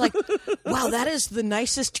 And I was like, wow, that is the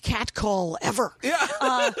nicest cat call ever.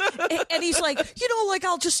 Yeah. And he's like,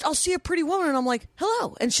 I'll see a pretty woman, and I'm like,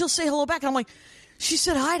 hello. And she'll say hello back, and I'm like, she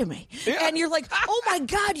said hi to me. Yeah. And you're like, oh my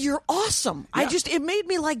God, you're awesome. Yeah. It made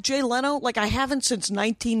me like Jay Leno like I haven't since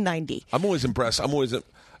 1990. I'm always impressed. I'm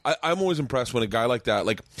always impressed when a guy like that,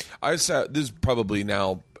 like I said, this is probably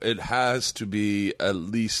now, it has to be at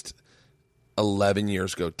least 11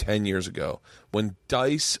 years ago, 10 years ago, when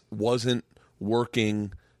Dice wasn't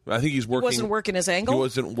working. I think he's working. He wasn't working his angle? He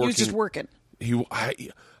wasn't working. He was just working.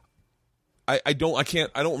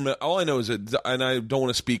 All I know is that, and I don't want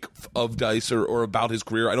to speak of Dice or about his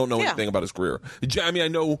career. I don't know anything about his career. I mean, I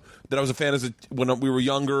know that I was a fan when we were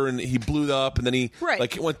younger, and he blew up, and then he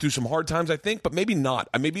went through some hard times, I think, but maybe not.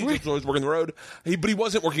 Maybe he just was working the road, but he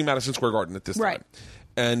wasn't working Madison Square Garden at this time.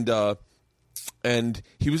 And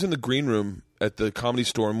he was in the green room at the Comedy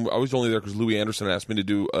Store, and I was only there because Louis Anderson asked me to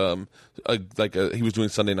do he was doing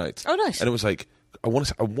Sunday nights. Oh, nice. And it was like, I want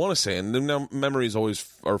to say, and now memories always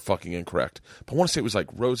are fucking incorrect, but I want to say it was like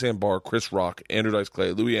Roseanne Barr, Chris Rock, Andrew Dice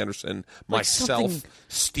Clay, Louis Anderson, myself,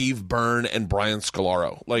 Steve Byrne, and Brian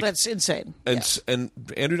Scalaro. Like, that's insane. And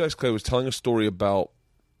Andrew Dice Clay was telling a story about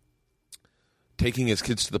taking his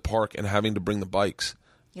kids to the park and having to bring the bikes,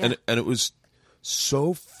 and it was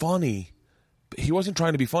so funny. He wasn't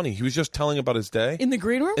trying to be funny. He was just telling about his day in the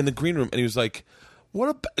green room. And he was like,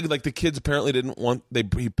 like the kids apparently didn't want.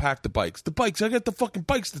 He packed the bikes. I got the fucking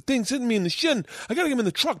bikes. The thing's hitting me in the shin. I got to get them in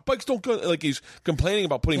the truck. Bikes don't go. Like, he's complaining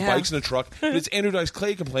about putting bikes in the truck, but it's Andrew Dice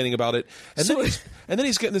Clay complaining about it. And then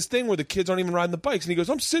he's getting this thing where the kids aren't even riding the bikes, and he goes,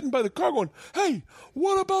 "I'm sitting by the car going, hey,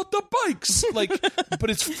 what about the bikes?" Like,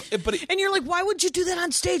 and you're like, why would you do that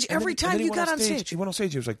on stage every time you got on stage? He went on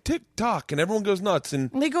stage. He was like, tick tock, and everyone goes nuts, and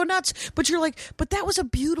they go nuts. But you're like, but that was a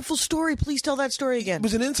beautiful story. Please tell that story again. It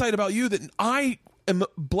was an insight about you that I am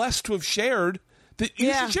blessed to have shared, that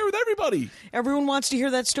you should share with everybody. Everyone wants to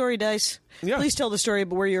hear that story, Dice. Yeah. Please tell the story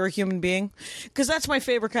about where you're a human being, because that's my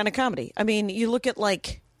favorite kind of comedy. I mean, you look at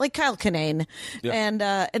like Kyle Kinane and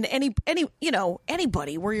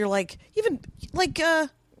anybody where you're like,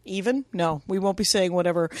 even no, we won't be saying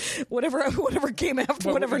whatever came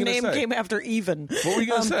after whatever name came after even. What were you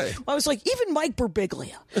going to say? I was like, even Mike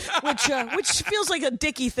Birbiglia, which feels like a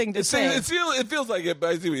dicky thing to say. It feels like it, but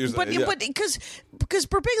I see what you're saying. But because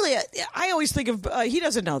Birbiglia, I always think of he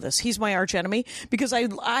doesn't know this. He's my arch enemy because I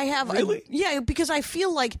have really because I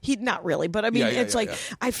feel like he not really, but I mean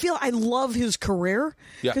I feel I love his career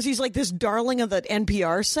because he's like this darling of the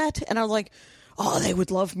NPR set, and I was like, oh, they would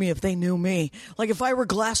love me if they knew me. Like, if Ira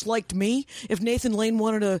Glass liked me, if Nathan Lane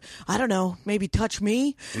wanted to, I don't know, maybe touch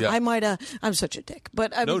me, I might have. I'm such a dick.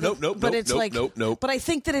 But But I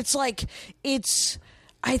think that it's like,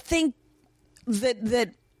 I think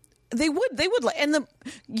that they would, and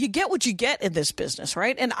you get what you get in this business,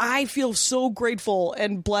 right? And I feel so grateful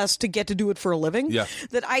and blessed to get to do it for a living. Yeah.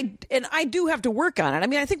 That I do have to work on it. I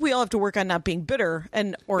mean, I think we all have to work on not being bitter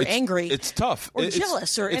or angry. It's tough. Or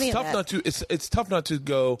jealous or any of that. It's tough not to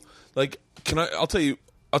go like. I'll tell you.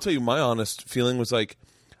 My honest feeling was like,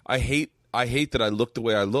 I hate that I look the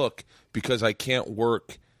way I look because I can't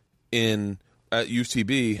work at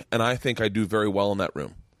UCB, and I think I do very well in that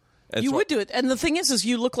room. And you would do it, and the thing is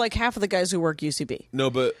you look like half of the guys who work UCB. No,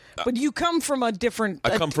 but you come from a different.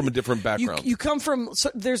 I come from a different background. You come from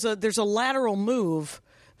there's a lateral move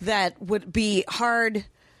that would be hard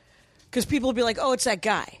because people would be like, oh, it's that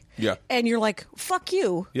guy. Yeah. And you're like, fuck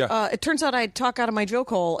you. Yeah. It turns out I'd talk out of my joke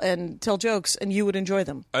hole and tell jokes, and you would enjoy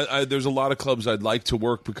them. There's a lot of clubs I'd like to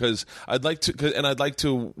work because I'd like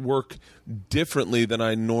to work differently than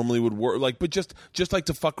I normally would work. Like, but just like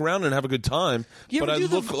to fuck around and have a good time. But I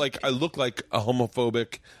look like a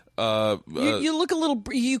homophobic. You look a little.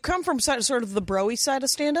 You come from sort of the bro-y side of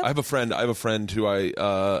stand-up. I have a friend who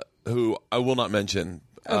I will not mention.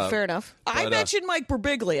 Oh, fair enough. I mentioned Mike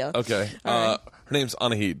Birbiglia. Okay. Right. Her name's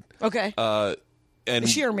Anahid. Okay. And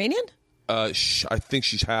is she Armenian? I think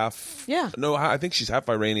she's half. Yeah. No, I think she's half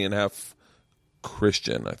Iranian, half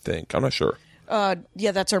Christian. I think. I'm not sure.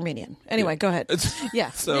 Yeah, that's Armenian. Anyway, go ahead.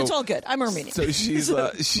 Yeah, so, it's all good. I'm Armenian. So she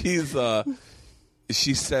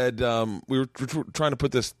said we were trying to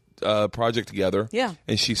put this project together. Yeah.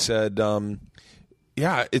 And she said,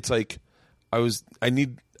 yeah, it's like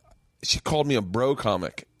she called me a bro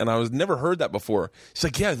comic, and I was never heard that before. She's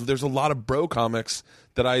like, yeah, there's a lot of bro comics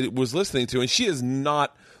that I was listening to, and she is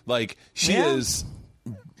not like is.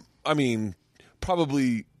 I mean,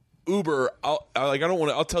 probably uber.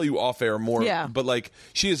 I'll tell you off air more. Yeah. But like,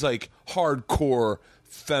 she is like hardcore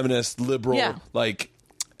feminist, liberal, like,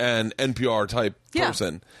 and NPR type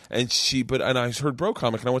person. And and I heard bro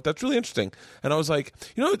comic, and I went, that's really interesting. And I was like,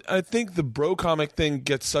 I think the bro comic thing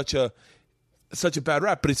gets such a bad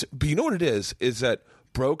rap, but you know what it is that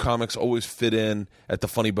bro comics always fit in at the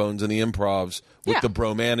Funny Bones and the Improvs with the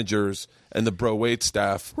bro managers and the bro wait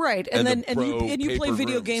staff, right? And you play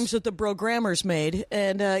video rooms. games that the bro grammars made,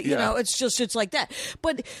 and you know it's like that.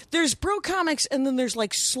 But there's bro comics, and then there's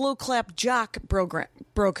like slow clap jock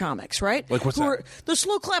bro comics, right? Like what's that? The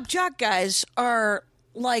slow clap jock guys are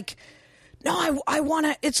like, no, I want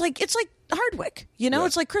to. It's like Hardwick,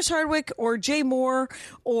 It's like Chris Hardwick or Jay Moore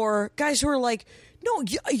or guys who are like, no,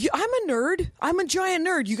 I'm a nerd. I'm a giant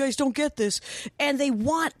nerd. You guys don't get this. And they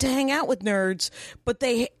want to hang out with nerds, but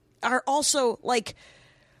they are also like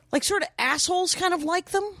sort of assholes kind of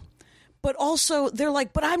like them. But also they're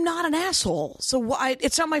like, but I'm not an asshole. So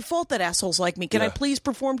it's not my fault that assholes like me. Can I please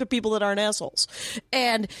perform to people that aren't assholes?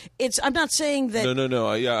 And I'm not saying that.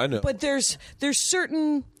 No. Yeah, I know. But there's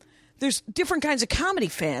different kinds of comedy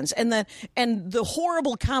fans, and the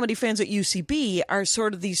horrible comedy fans at UCB are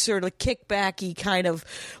sort of these sort of kickbacky kind of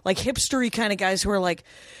like hipstery kind of guys who are like,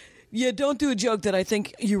 yeah, don't do a joke that I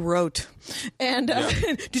think you wrote. And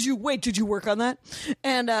did you work on that?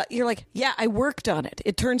 And you're like, yeah, I worked on it.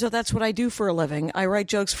 It turns out that's what I do for a living. I write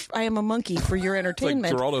jokes. I am a monkey for your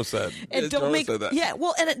entertainment. It's like Geraldo said. And said that. Yeah,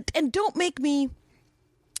 well, and don't make me.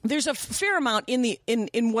 There's a fair amount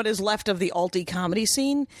in what is left of the alty comedy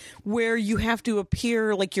scene where you have to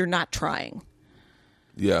appear like you're not trying.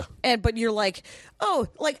 Yeah. But you're like, oh,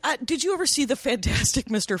 like, did you ever see The Fantastic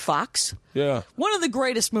Mr. Fox? Yeah. One of the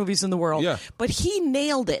greatest movies in the world. Yeah. But he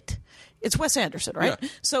nailed it. It's Wes Anderson, right? Yeah.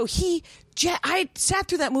 So I sat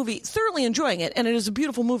through that movie thoroughly enjoying it, and it is a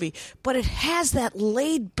beautiful movie, but it has that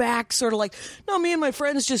laid back sort of like, no, me and my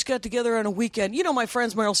friends just got together on a weekend. My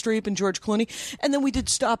friends Meryl Streep and George Clooney, and then we did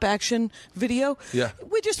stop action video. Yeah.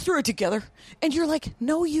 We just threw it together. And you're like,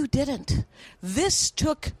 no, you didn't. This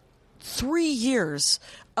took 3 years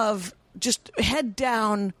of just head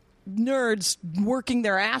down nerds working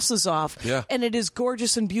their asses off, and it is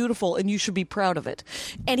gorgeous and beautiful, and you should be proud of it.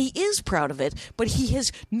 And he is proud of it, but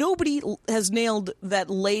nobody has nailed that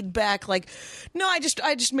laid back, like, no, I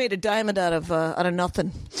just made a diamond out of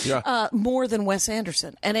nothing, more than Wes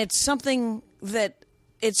Anderson. And it's something that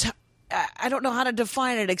I don't know how to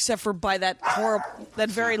define it except for by that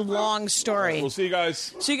very long story. We'll see you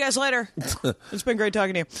guys. See you guys later. It's been great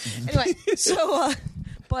talking to you. Anyway, so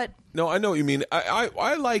but no, I know what you mean.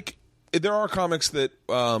 I like, there are comics that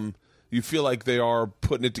you feel like they are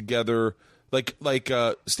putting it together. Like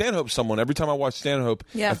Stanhope's someone. Every time I watch Stanhope,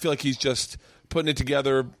 I feel like he's just putting it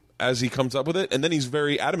together as he comes up with it, and then he's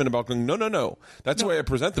very adamant about going, no. That's the way I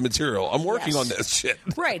present the material. I'm working on this shit.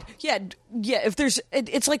 Right. Yeah. If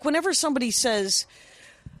it's like whenever somebody says.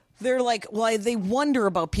 They're like, well, they wonder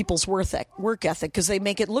about people's work ethic because they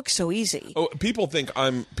make it look so easy. Oh, people think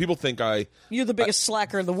you're the biggest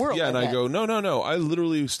slacker in the world. Yeah, and I go, no. I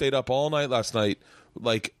literally stayed up all night last night.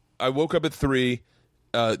 Like, I woke up at 3,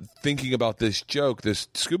 thinking about this joke, this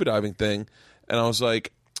scuba diving thing, and I was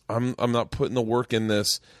like, I'm not putting the work in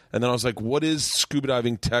this. And then I was like, what is scuba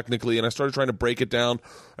diving technically? And I started trying to break it down.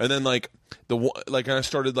 And then I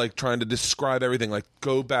started like trying to describe everything, like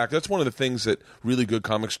go back. That's one of the things that really good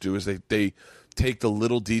comics do is they take the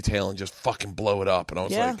little detail and just fucking blow it up. And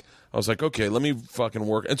I was like, okay, let me fucking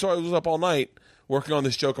work. And so I was up all night working on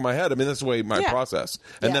this joke in my head. I mean, that's the way my process.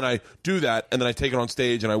 And then I do that, and then I take it on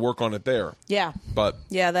stage and I work on it there. Yeah. But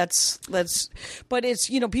that's but it's,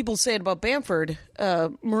 people say it about Bamford.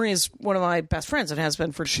 Maria's one of my best friends and has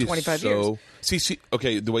been for 25 years. See,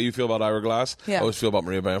 okay, the way you feel about Ira Glass, I always feel about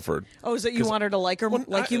Maria Bamford. Oh, is that you want her to like her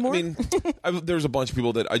you more? I mean, there's a bunch of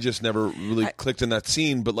people that I just never really clicked in that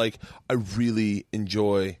scene, but like I really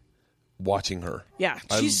enjoy watching her. Yeah,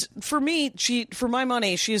 she's for my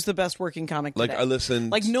money, she's the best working comic today. Like I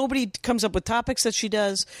listen, like nobody comes up with topics that she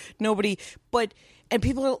does. Nobody, and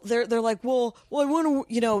people they're like, well, I want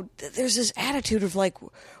to, there's this attitude of like,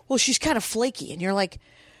 well, she's kind of flaky, and you're like,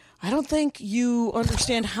 I don't think you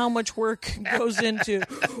understand how much work goes into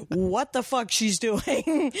what the fuck she's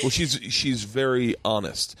doing. Well, she's very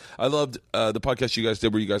honest. I loved the podcast you guys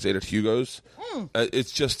did where you guys ate at Hugo's.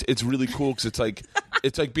 It's really cool because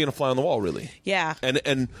it's like being a fly on the wall, really. Yeah.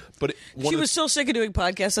 But she was so sick of doing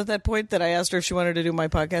podcasts at that point that I asked her if she wanted to do my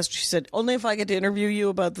podcast. She said, only if I get to interview you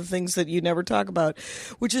about the things that you never talk about,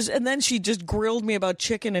 and then she just grilled me about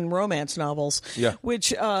chicken and romance novels. Yeah.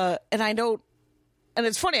 Which, and I don't. And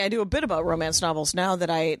it's funny, I do a bit about romance novels now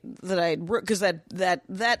because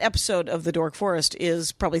that episode of The Dork Forest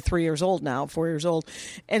is probably 4 years old.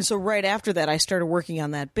 And so right after that, I started working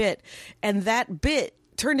on that bit. And that bit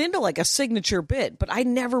turned into like a signature bit, but I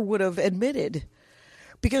never would have admitted,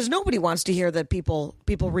 because nobody wants to hear that people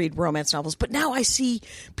read romance novels. But now I see,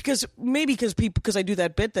 because I do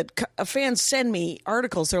that bit, that fans send me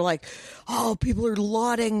articles. They're like, oh, people are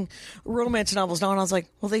lauding romance novels now. And I was like,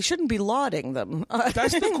 well, they shouldn't be lauding them.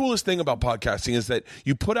 That's the coolest thing about podcasting, is that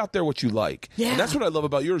you put out there what you like. Yeah. And that's what I love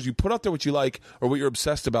about yours. You put out there what you like or what you're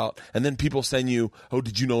obsessed about, and then people send you, oh,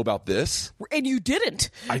 did you know about this? And you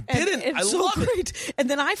didn't. I didn't. And I so love great. it.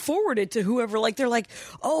 And then I forward it to whoever, like, they're like,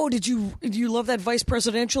 oh, did you love that vice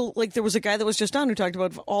presidential? Like, there was a guy that was just on who talked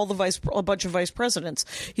about a bunch of vice presidents.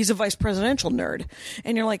 He's a vice presidential nerd.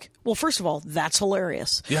 And you're like, well, first of all, that's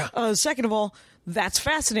hilarious. Yeah. Second of all, that's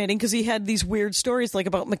fascinating, because he had these weird stories like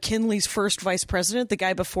about McKinley's first vice president, the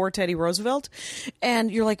guy before Teddy Roosevelt.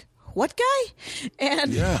 And you're like, what guy?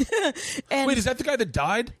 And yeah. and wait, is that the guy that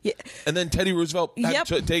died? Yeah. And then Teddy Roosevelt had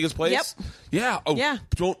to take his place? Yep. Yeah. Oh, yeah.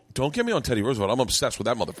 Don't get me on Teddy Roosevelt. I'm obsessed with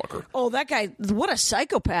that motherfucker. Oh, that guy! What a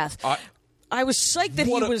psychopath! I was psyched that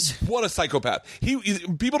he was. What a psychopath!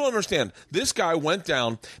 People don't understand. This guy went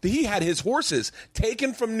down. He had his horses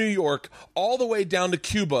taken from New York all the way down to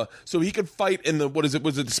Cuba so he could fight in the Was it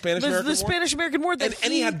the Spanish American War? The Spanish American War that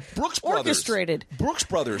and he had Brooks Brothers orchestrated. Brooks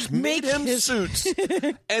Brothers made him suits,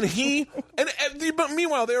 but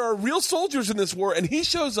meanwhile there are real soldiers in this war, and he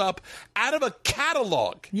shows up out of a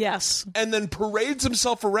catalog. Yes, and then parades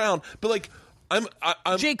himself around, but like. I'm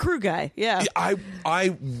J. Crew guy. Yeah.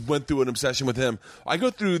 I went through an obsession with him. I go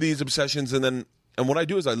through these obsessions, and what I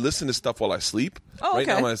do is I listen to stuff while I sleep. Oh, okay. Right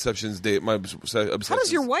now my obsessions. How does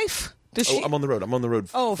your wife? Does she? I'm on the road. I'm on the road.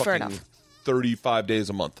 Oh, fair enough. 35 days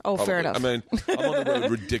a month. Oh, probably. fair enough. I mean, I'm on the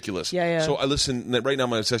road. Ridiculous. Yeah. So I listen. Right now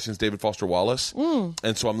my obsession is David Foster Wallace,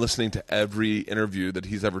 and so I'm listening to every interview that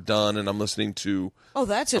he's ever done, and I'm listening to. Oh,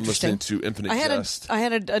 that's interesting. I'm listening to Infinite Jest. I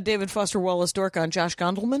had a David Foster Wallace dork on Josh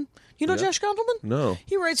Gondelman. You know Josh Gondelman? No.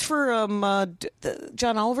 He writes for the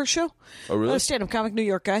John Oliver show. Oh, really? A stand-up comic, New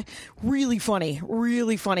York guy. Really funny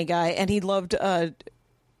guy, and he loved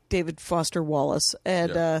David Foster Wallace.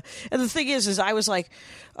 And the thing is I was like,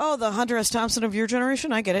 oh, the Hunter S. Thompson of your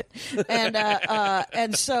generation, I get it.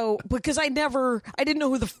 And so because I didn't know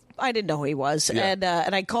who he was, and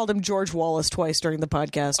I called him George Wallace twice during the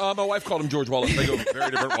podcast. My wife called him George Wallace. They go, very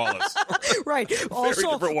different Wallace. Right.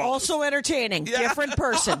 Different Wallace. Also entertaining. Yeah. Different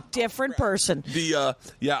person. I'm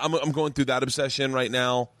going through that obsession right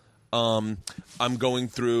now. I'm going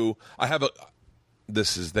through. My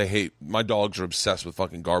dogs are obsessed with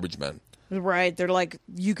fucking Garbage Men. Right, they're like,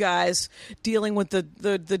 you guys dealing with the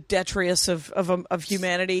detritus of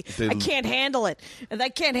humanity. I can't handle it, and I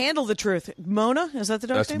can't handle the truth. Mona, is that the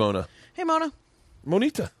dog's name? That's Mona. Hey, Mona.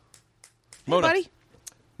 Monita. Hey, buddy.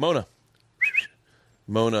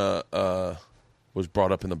 Mona was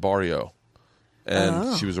brought up in the barrio,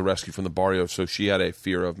 and she was a rescue from the barrio, so she had a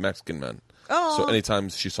fear of Mexican men. Oh. So anytime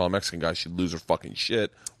she saw a Mexican guy, she'd lose her fucking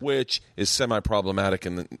shit, which is semi-problematic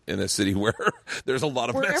in a city where there's a lot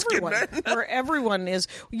of Mexican men. Where everyone is.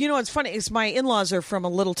 You know, what's funny is my in-laws are from a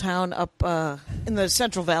little town up in the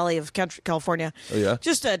Central Valley of California. Oh, yeah?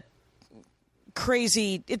 Just a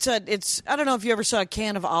crazy. It's I don't know if you ever saw a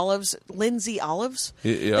can of olives, Lindsay olives.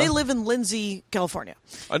 Yeah. They live in Lindsay, California.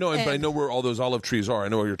 I know, but I know where all those olive trees are. I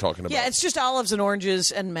know what you're talking about. Yeah, it's just olives and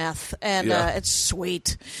oranges and meth, and it's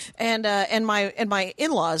sweet. And my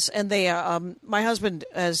in-laws, and they my husband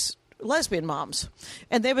has lesbian moms,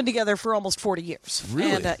 and they've been together for almost 40 years.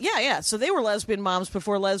 Really? And, yeah. So they were lesbian moms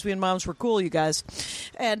before lesbian moms were cool, you guys.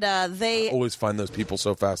 And they I always find those people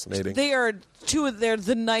so fascinating. they are they're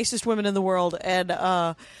the nicest women in the world. And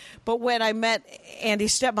but when I met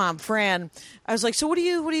Andy's stepmom, Fran, I was like, so what do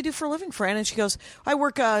you do for a living, Fran? And she goes, I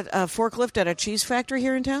work a forklift at a cheese factory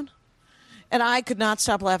here in town. And I could not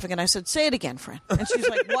stop laughing, and I said, say it again, Fran. And she's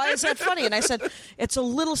like, why is that funny? And I said, it's a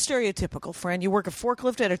little stereotypical, Fran. You work a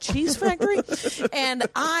forklift at a cheese factory? And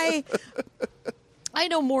I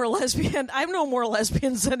know more lesbian. I know more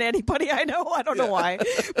lesbians than anybody I know. I don't know why.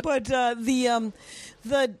 But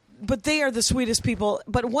but they are the sweetest people.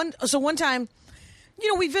 But one time,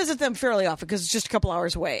 we visit them fairly often because it's just a couple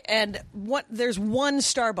hours away. And there's one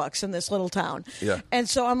Starbucks in this little town. Yeah. And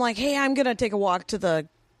so I'm like, hey, I'm going to take a walk to the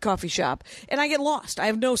coffee shop, and I get lost. I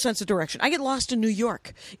have no sense of direction. I get lost in New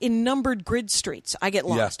York in numbered grid streets. I get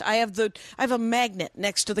lost. Yeah. I have a magnet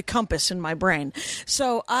next to the compass in my brain.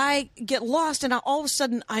 So I get lost, and all of a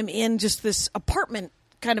sudden I'm in just this apartment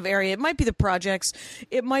kind of area. It might be the projects.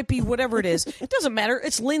 It might be whatever it is. It doesn't matter.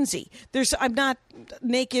 It's Lindsay. I'm not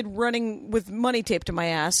naked running with money taped to my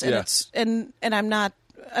ass, and and I'm not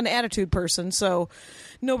an attitude person, so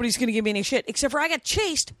nobody's going to give me any shit. Except for I got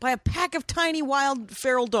chased by a pack of tiny wild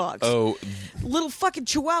feral dogs. Oh, little fucking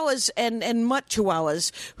chihuahuas and mutt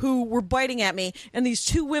chihuahuas who were biting at me, and these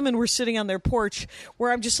two women were sitting on their porch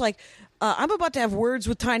where I'm just like, I'm about to have words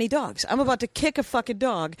with tiny dogs. I'm about to kick a fucking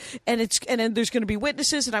dog, and then there's going to be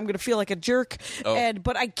witnesses, and I'm going to feel like a jerk. Oh.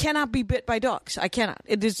 But I cannot be bit by dogs. I cannot.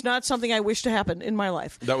 It is not something I wish to happen in my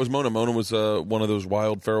life. that was Mona. Mona was one of those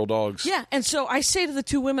wild feral dogs. Yeah, and so I say to the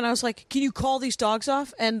two women, I was like, can you call these dogs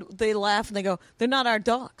off? And they laugh, and they go, they're not our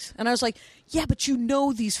dogs. And I was like, yeah, but you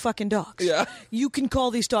know these fucking dogs. Yeah. You can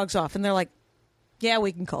call these dogs off. And they're like, yeah,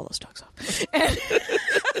 we can call those dogs off. And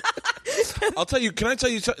I'll tell you. Can I tell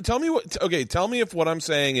you? Tell me what. Okay, tell me if what I'm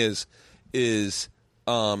saying is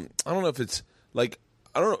I don't know if it's like,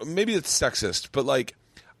 I don't know. Maybe it's sexist, but like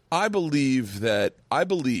I believe. Let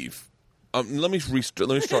me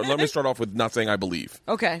start off with not saying I believe.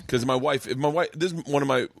 Okay. Because this is one of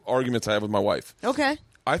my arguments I have with my wife. Okay.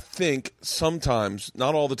 I think sometimes,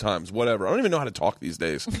 not all the times, whatever. I don't even know how to talk these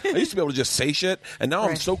days. I used to be able to just say shit, and now I'm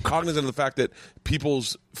Right. so cognizant of the fact that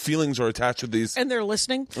people's feelings are attached to these. And they're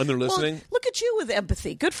listening. And they're listening. Well, look at you with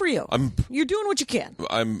empathy. Good for you. You're doing what you can.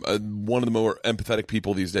 I'm one of the more empathetic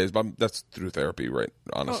people these days, but that's through therapy, right?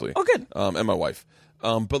 Honestly. Oh, good. And my wife.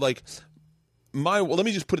 But like, let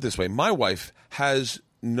me just put it this way. My wife has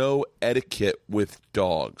no etiquette with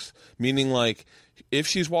dogs, meaning like, if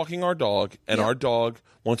she's walking our dog and our dog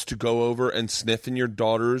wants to go over and sniff in your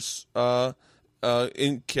daughter's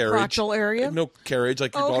in carriage, Crotchal area? no carriage,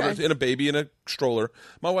 like your Okay. daughter's in a baby in a stroller,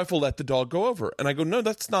 my wife will let the dog go over, and I go, no,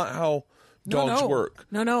 that's not how dogs No. work.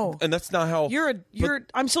 No. And that's not how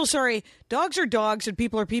I'm so sorry. Dogs are dogs and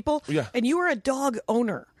people are people. Yeah. And you are a dog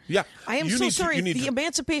owner. Yeah. I am You so need to- sorry. you need The to-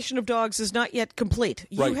 emancipation of dogs is not yet complete.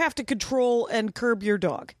 You Right. have to control and curb your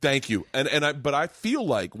dog. Thank you. But I feel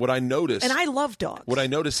like what I notice, And I love dogs. what I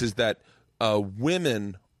notice is that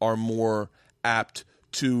women are more apt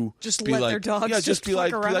to Just be let like, their dogs yeah, just be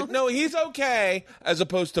fuck like, around? no, he's okay, as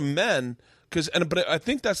opposed to men. But I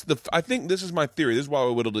think I think this is my theory. This is why I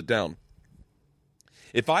whittled it down.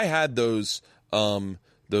 If I had those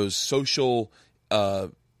social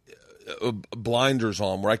blinders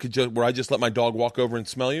on, where I just let my dog walk over and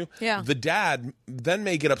smell you, Yeah. the dad then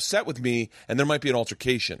may get upset with me, and there might be an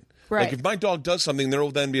altercation. Right. Like if my dog does something, there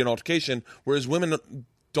will then be an altercation, whereas women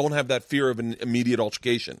don't have that fear of an immediate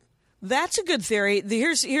altercation. That's a good theory.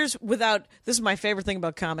 Here's this is my favorite thing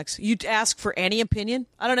about comics. You ask for any opinion.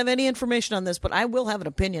 I don't have any information on this, but I will have an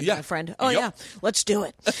opinion, Yeah. my friend. Oh Yep. yeah, let's do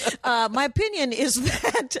it. My opinion is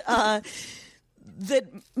that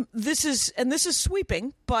this is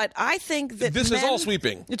sweeping, but I think that This is men- all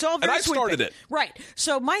sweeping. It's all And very I started sweeping. it. Right.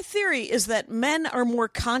 So my theory is that men are more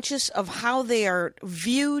conscious of how they are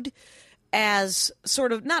viewed as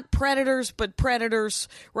sort of not predators, but predators,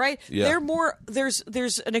 right? Yeah. They're more there's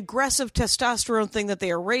an aggressive testosterone thing that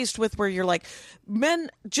they are raised with, where you're like, men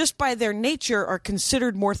just by their nature are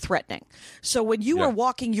considered more threatening. So when you Yeah. are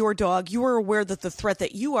walking your dog, you are aware that the threat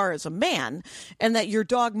that you are as a man and that your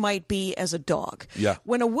dog might be as a dog. Yeah.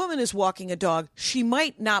 When a woman is walking a dog, she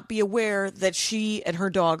might not be aware that she and her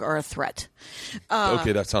dog are a threat.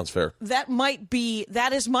 Okay, that sounds fair. That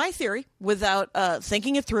is my theory without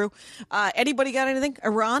thinking it through. Anybody got anything?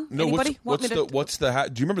 Iran? No, Anybody? do you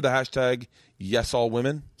remember the hashtag Yes All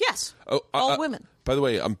Women? Yes. Oh, all women. By the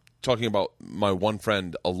way, I'm talking about my one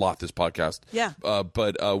friend a lot this podcast. Yeah.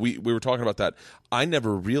 But we were talking about that. I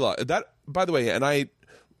never realized that, by the way, and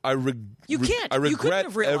You can't. I You couldn't regret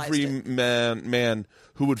have realized every it. man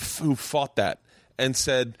who fought that and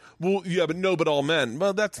said, "Well, yeah, but all men."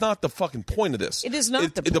 Well, that's not the fucking point of this. It is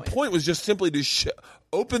not the point. The point was just simply to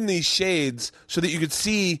open these shades so that you could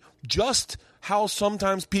see just how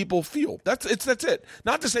sometimes people feel. That's it.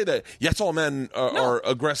 Not to say that yes, all men are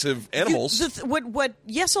aggressive animals. What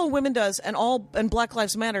Yes All Women does and Black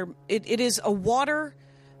Lives Matter, it is a water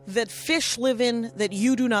that fish live in that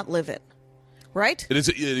you do not live in. Right? That is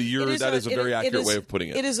a very accurate way of putting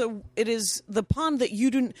it. It is the pond that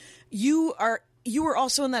you are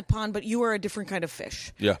also in that pond, but you are a different kind of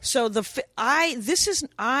fish. Yeah. So Jackie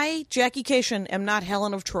Kashian, am not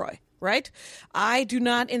Helen of Troy. Right? I do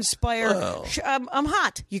not inspire. Oh. I'm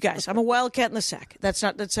hot, you guys. I'm a wildcat in the sack. That's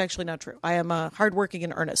actually not true. I am hardworking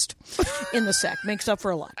and earnest in the sack. Makes up for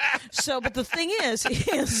a lot. So, but the thing is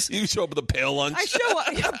you show up with a pale lunch. I show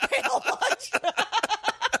up with a pale lunch.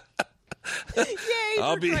 Yay!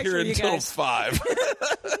 I'll be here until 5.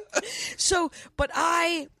 So, but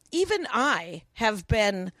I have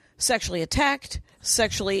been sexually attacked. I've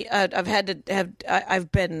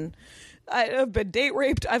been date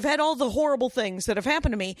raped. I've had all the horrible things that have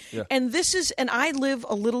happened to me. Yeah. And I live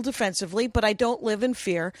a little defensively, but I don't live in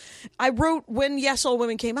fear. I wrote, when Yes All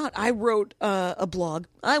Women came out, I wrote a blog.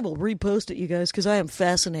 I will repost it, you guys, because I am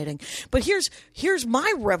fascinating. But here's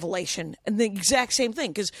my revelation, and the exact same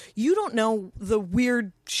thing, because you don't know the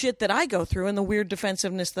weird shit that I go through and the weird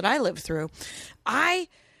defensiveness that I live through. I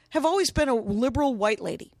have always been a liberal white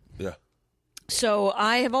lady. Yeah. So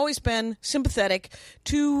I have always been sympathetic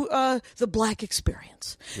to the black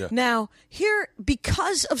experience. Yeah. Now, here,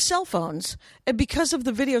 because of cell phones and because of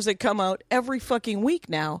the videos that come out every fucking week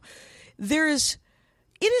now, it is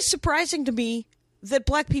surprising to me that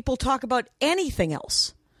black people talk about anything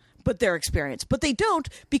else but their experience. But they don't,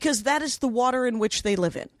 because that is the water in which they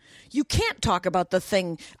live in. You can't talk about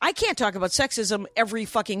I can't talk about sexism every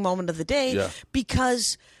fucking moment of the day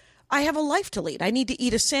because I have a life to lead. I need to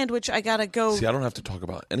eat a sandwich. I got to go. See, I don't have to talk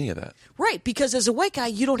about any of that. Right, because as a white guy,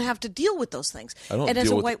 you don't have to deal with those things. I don't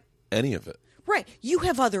deal with any of it. Right. You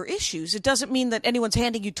have other issues. It doesn't mean that anyone's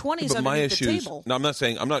handing you 20s underneath the table. No, I'm not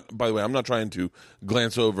saying, by the way, I'm not trying to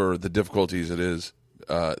glance over the difficulties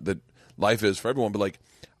that life is for everyone, but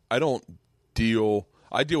I deal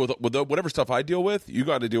with whatever stuff I deal with, you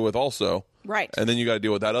got to deal with also. Right. And then you got to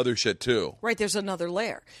deal with that other shit too. Right, there's another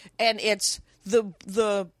layer. And it's the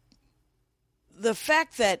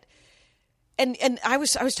fact that, and I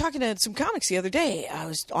was talking to some comics the other day. I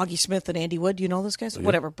was Augie Smith and Andy Wood. You know those guys?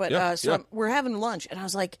 Whatever. But we're having lunch, and I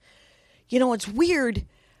was like, it's weird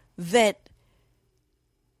that.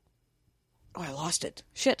 Oh, I lost it.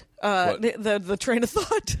 Shit. The train of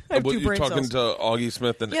thought. I have 2 brain cells. You're talking to Augie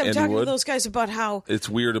Smith and I'm Andy talking Wood? to those guys about how it's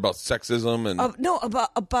weird about sexism and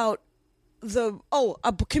about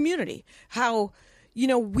a community. How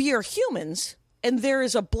we are humans, and there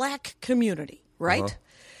is a black community, right? Uh-huh.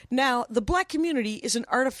 Now, the black community is an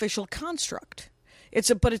artificial construct.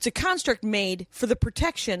 But it's a construct made for the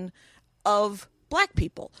protection of black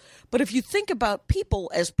people. But if you think about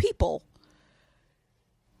people as people,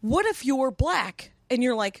 what if you're black and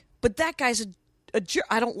you're like, but that guy's a jerk.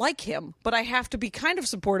 I don't like him, but I have to be kind of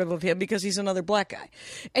supportive of him because he's another black guy.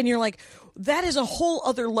 And you're like, that is a whole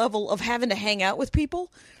other level of having to hang out with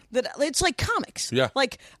people. That it's like comics. Yeah.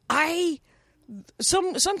 Like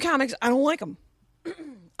some comics, I don't like them.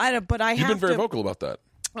 You've been very vocal about that.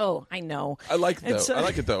 Oh, I know. I like it though. I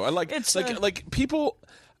like it though. I like it's like people.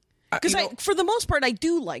 Because for the most part, I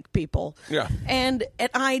do like people. Yeah. And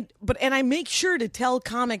I make sure to tell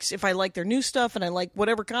comics if I like their new stuff and I like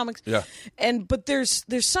whatever comics. Yeah. But there's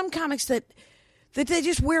some comics that they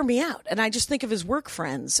just wear me out, and I just think of as work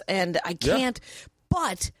friends, and I can't. Yeah.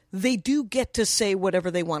 But they do get to say whatever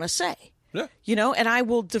they want to say. Yeah. And I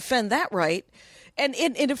will defend that right. And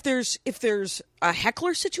if there's a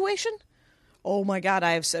heckler situation. Oh my God,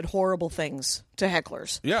 I have said horrible things to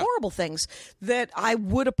hecklers. Yeah. Horrible things that I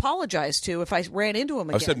would apologize to if I ran into them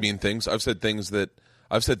again. I've said mean things. I've said things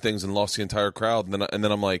and lost the entire crowd, and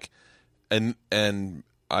then I'm like, and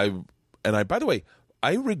I by the way,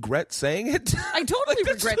 I regret saying it. I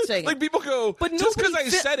totally regret saying it. Like people go, but just because I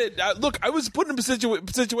said it. Look, I was put in a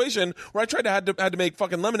situation where I had to make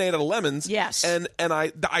fucking lemonade out of lemons. Yes. And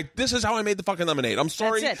I this is how I made the fucking lemonade. I'm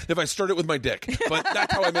sorry if I stirred it with my dick, but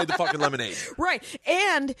that's how I made the fucking lemonade. Right.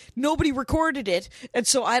 And nobody recorded it, and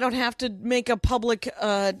so I don't have to make a public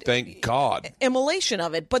thank God immolation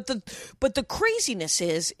of it. But the craziness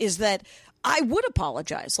is that I would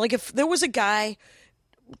apologize. Like if there was a guy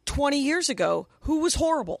 20 years ago who was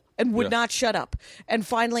horrible and would not shut up, and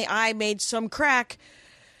finally I made some crack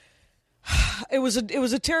It was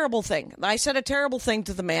a terrible thing. I said a terrible thing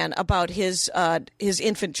to the man about his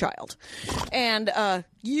infant child, and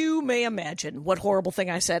you may imagine what horrible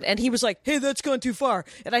thing I said. And he was like, "Hey, that's gone too far."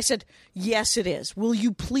 And I said, "Yes, it is. Will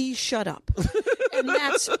you please shut up?" And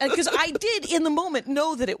that's because I did in the moment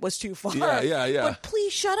know that it was too far. Yeah. But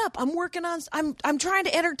please shut up. I'm working on. I'm trying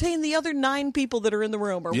to entertain the other 9 people that are in the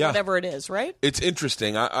room or whatever it is. Right? It's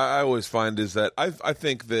interesting. I always find is that I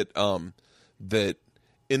think that that.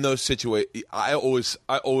 In those situations, I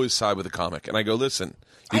always side with the comic, and I go, listen,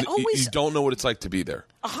 you don't know what it's like to be there.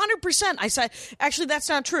 100%. I said, actually, that's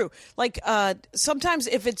not true. Like sometimes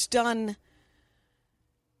if it's done,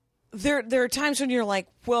 there are times when you're like,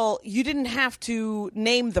 well, you didn't have to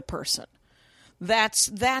name the person.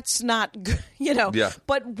 That's not good, Yeah.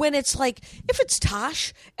 But when it's like, if it's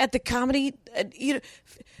Tosh at the comedy,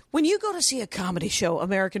 when you go to see a comedy show,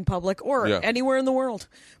 American public or anywhere in the world,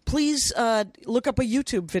 please look up a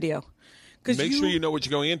YouTube video. Make sure you know what you're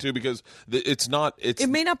going into because it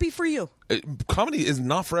may not be for you. Comedy is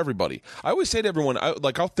not for everybody. I always say to everyone,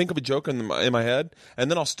 I'll think of a joke in my head, and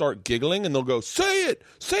then I'll start giggling, and they'll go, "Say it,"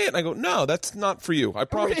 and I go, "No, that's not for you. I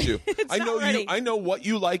promise you. I know you. I know what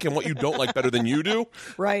you like and what you don't like better than you do.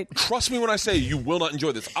 Right? Trust me when I say you will not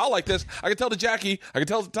enjoy this. I'll like this. I can tell to Jackie. I can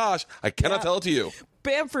tell to Tosh. I cannot tell it to you."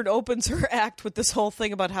 Bamford opens her act with this whole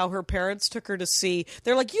thing about how her parents took her to see.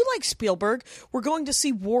 They're like, "You like Spielberg? We're going to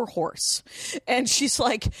see War Horse," and she's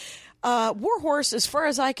like. War Horse, as far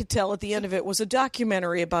as I could tell at the end of it, was a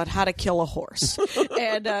documentary about how to kill a horse.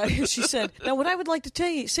 And she said, now what I would like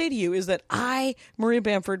to say to you is that I, Maria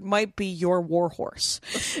Bamford, might be your war horse.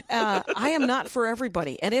 I am not for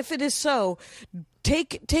everybody. And if it is so,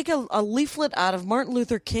 take a leaflet out of Martin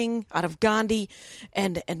Luther King, out of Gandhi,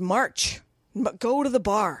 and march. Go to the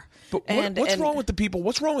bar. But what's wrong with the people?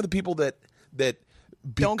 What's wrong with the people that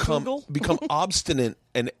become obstinate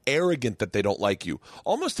and arrogant that they don't like you?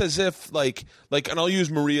 Almost as if like and I'll use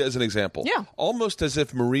Maria as an example. Yeah. Almost as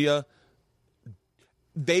if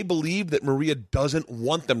they believe that Maria doesn't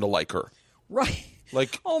want them to like her. Right.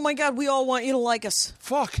 Like, oh my God, we all want you to like us.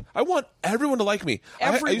 Fuck, I want everyone to like me.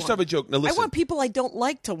 I used to have a joke. Now listen, I want people I don't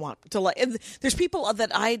like to want to like. And there's people that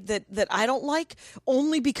I don't like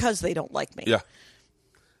only because they don't like me. Yeah.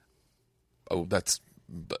 Oh, that's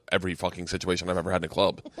every fucking situation I've ever had in a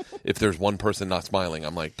club. If there's one person not smiling,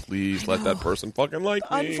 I'm like, please let that person fucking like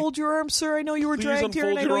me. Unfold your arms, sir. I know you were dragged here,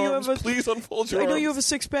 and I know you have please unfold your arms. I know you have a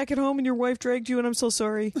 6-pack at home, and your wife dragged you, and I'm so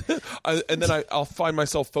sorry. And then I'll find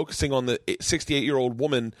myself focusing on the 68-year-old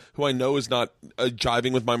woman who I know is not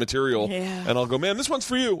jiving with my material, and I'll go, man, this one's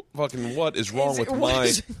for you. Fucking, what is wrong with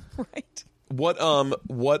my right?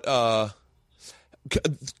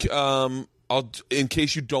 In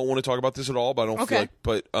case you don't want to talk about this at all, but I don't feel like,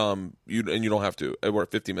 but you don't have to. We're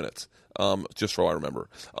at 50 minutes. Just so I remember.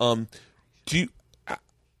 Do you?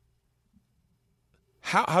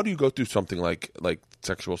 How do you go through something like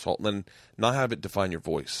sexual assault and then not have it define your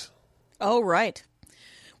voice? Oh, right.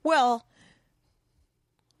 Well,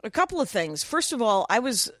 a couple of things. First of all, I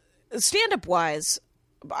was stand-up wise.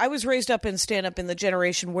 I was raised up in stand-up in the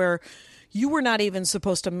generation where you were not even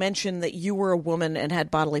supposed to mention that you were a woman and had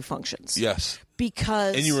bodily functions. Yes,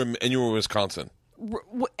 because and you were in Wisconsin,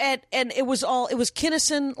 and it was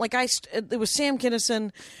Kinnison. It was Sam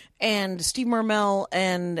Kinnison and Steve Marmel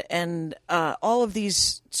and all of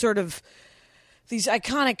these sort of these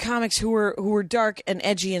iconic comics who were dark and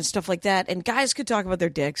edgy and stuff like that. And guys could talk about their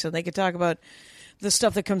dicks and they could talk about the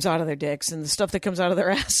stuff that comes out of their dicks and the stuff that comes out of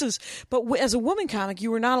their asses. But as a woman comic,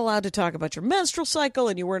 you were not allowed to talk about your menstrual cycle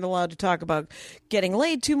and you weren't allowed to talk about getting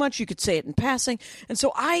laid too much. You could say it in passing. And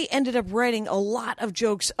so I ended up writing a lot of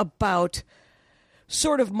jokes about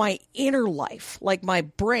sort of my inner life, like my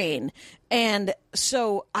brain. And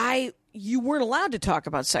so you weren't allowed to talk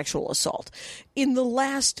about sexual assault. In the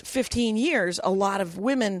last 15 years, a lot of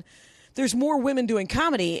women... There's more women doing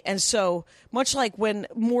comedy, and so much like when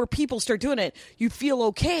more people start doing it, you feel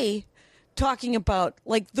okay talking about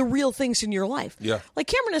like the real things in your life. Yeah. Like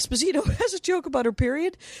Cameron Esposito has a joke about her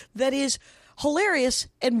period that is hilarious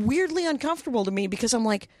and weirdly uncomfortable to me because I'm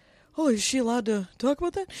like, oh, is she allowed to talk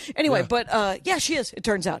about that? Anyway, but yeah, she is, it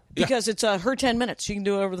turns out. Because it's her 10 minutes. She can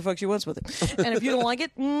do whatever the fuck she wants with it. And if you don't like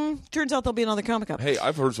it, turns out there'll be another comic up. Hey,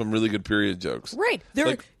 I've heard some really good period jokes. Right.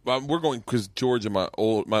 We're going, because George and my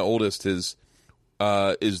oldest is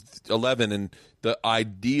 11, and the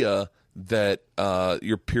idea that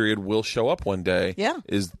your period will show up one day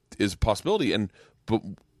is a possibility. But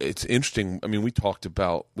it's interesting. I mean, we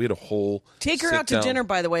had a whole take her out to dinner,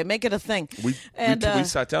 by the way, make it a thing. We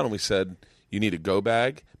sat down and we said, you need a go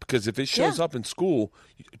bag, because if it shows up in school,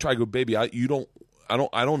 you try to go, baby, I don't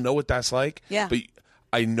know what that's like. Yeah. But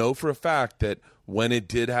I know for a fact that when it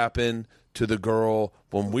did happen to the girl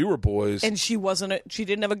when we were boys, And she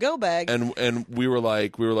didn't have a go bag. and we were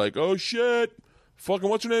like, oh shit, fucking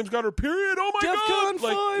what's her name's got her period? Oh my god, DEFCON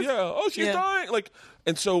like 5. yeah, oh she's Yeah. dying, like.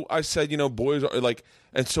 And so I said, boys are like,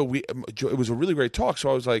 and so it was a really great talk. So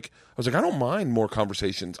I was like, I don't mind more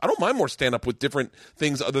conversations. I don't mind more stand up with different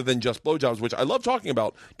things other than just blowjobs, which I love talking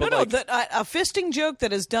about. But a fisting joke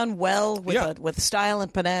that is done well with style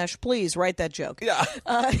and panache. Please write that joke. Yeah.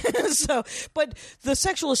 But the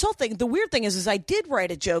sexual assault thing, the weird thing is I did write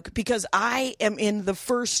a joke because I am in the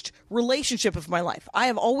first relationship of my life. I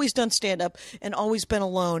have always done stand up and always been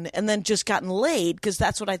alone, and then just gotten laid because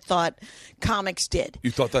that's what I thought comics did.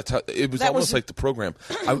 You thought that's how it was, almost like the program.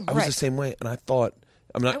 I was Right. the same way, and I thought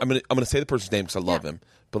I'm gonna say the person's name because I love him,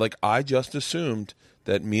 but like I just assumed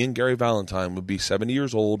that me and Gary Valentine would be 70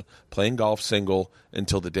 years old playing golf single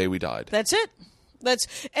until the day we died. That's it.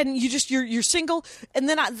 You're single, and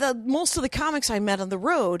then most of the comics I met on the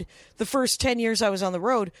road, the first 10 years I was on the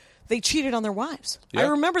road, they cheated on their wives. Yeah. I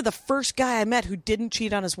remember the first guy I met who didn't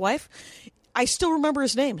cheat on his wife. I still remember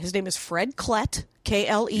his name. His name is Fred Klett,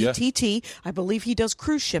 Klett. I believe he does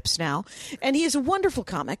cruise ships now, and he is a wonderful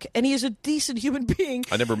comic, and he is a decent human being.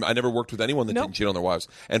 I never worked with anyone that didn't cheat on their wives.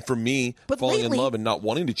 And for me, falling in love and not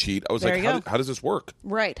wanting to cheat, I was like, how does this work?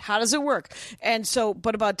 Right. How does it work? And so,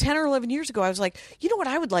 but about 10 or 11 years ago, I was like, you know what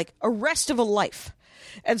I would like? A rest of a life.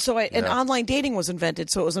 And so and online dating was invented,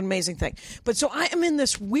 so it was an amazing thing. But so I am in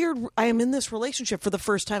this relationship for the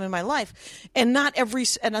first time in my life, and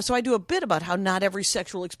so I do a bit about how not every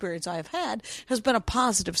sexual experience I have had has been a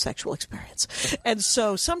positive sexual experience. And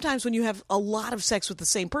so sometimes when you have a lot of sex with the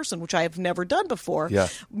same person, which I have never done before,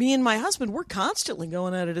 me and my husband, we're constantly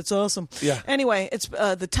going at it. It's awesome. Yeah. Anyway, it's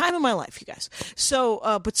the time of my life, you guys. So,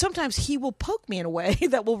 but sometimes he will poke me in a way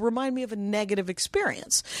that will remind me of a negative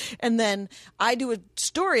experience. And then I do a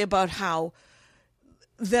story about how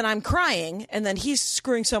then I'm crying, and then he's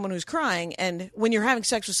screwing someone who's crying. And when you're having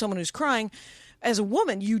sex with someone who's crying, as a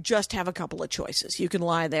woman, you just have a couple of choices. You can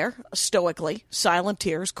lie there stoically, silent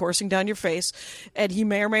tears coursing down your face, and he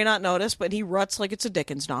may or may not notice, but he ruts like it's a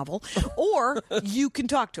Dickens novel. Or you can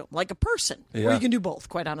talk to him like a person, or you can do both,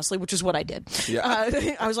 quite honestly, which is what I did.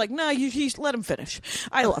 Yeah. I was like, no, let him finish.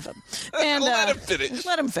 I love him. And, Let him finish.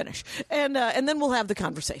 Let him finish. And then we'll have the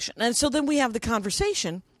conversation. And so then we have the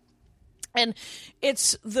conversation. And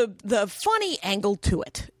it's the funny angle to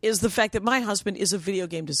it is the fact that my husband is a video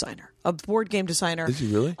game designer, a board game designer. Is he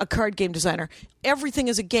really? A card game designer. Everything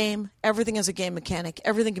is a game. Everything is a game mechanic.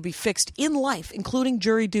 Everything can be fixed in life, including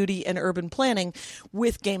jury duty and urban planning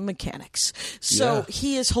with game mechanics. So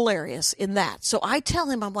he is hilarious in that. So I tell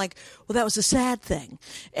him, I'm like, well, that was a sad thing.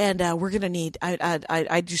 And we're going to need,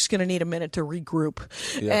 I just going to need a minute to regroup.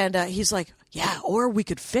 Yeah. And he's like, yeah, or we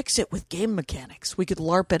could fix it with game mechanics. We could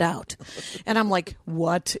LARP it out. And I'm like,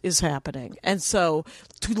 what is happening? And so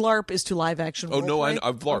to LARP is to live action. Oh, no, I've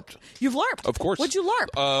LARPed. You've LARPed? Of course. What'd you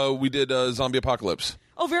LARP? We did Zombie Apocalypse.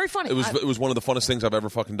 Oh, very funny. It was one of the funnest things I've ever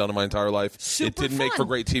fucking done in my entire life. It didn't make for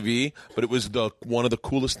great TV, but it was one of the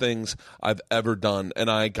coolest things I've ever done.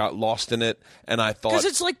 And I got lost in it, and I thought... Because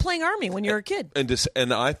it's like playing Army when you're a kid.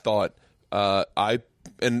 And I thought, I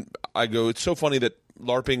go, it's so funny that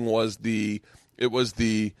LARPing was the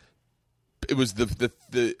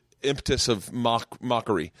impetus of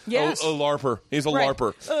mockery. Yes. A LARPer. He's a right.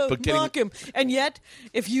 LARPer. But mock him. And yet,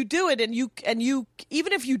 if you do it, and you,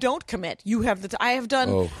 even if you don't commit, you have I have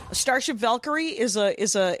done. Starship Valkyrie is a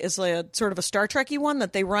sort of a Star Trek-y one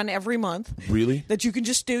that they run every month. Really? That you can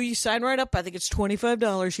just do. You sign right up. I think it's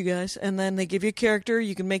 $25, you guys, and then they give you a character.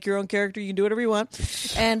 You can make your own character. You can do whatever you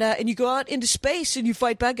want, and you go out into space and you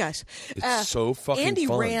fight bad guys. It's so fucking Andy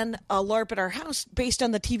fun. ran a LARP at our house based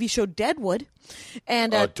on the TV show Deadwood,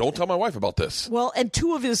 and don't tell my wife about this. well, and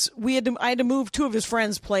I had to move. Two of his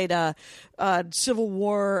friends played Civil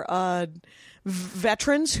War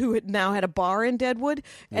veterans who now had a bar in Deadwood,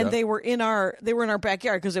 and they were in our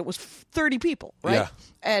backyard because it was 30 people, right? Yeah.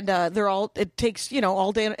 And it takes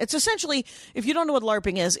all day. It's essentially, if you don't know what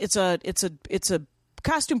LARPing is, it's a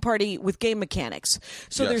costume party with game mechanics.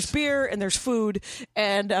 So there's beer and there's food,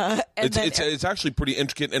 and it's actually pretty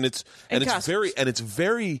intricate, and it's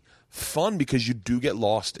very fun because you do get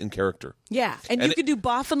lost in character. Yeah, and you can do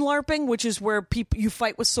boffin LARPing, which is where you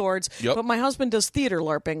fight with swords. Yep. But my husband does theater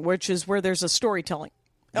LARPing, which is where there's a storytelling.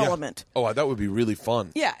 element. Oh, that would be really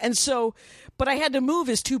fun. Yeah, and so, but I had to move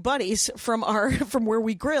his two buddies from where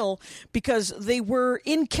we grill because they were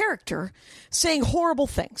in character saying horrible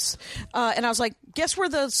things, and I was like, "Guess where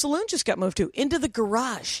the saloon just got moved to? Into the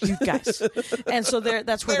garage, you guys." And so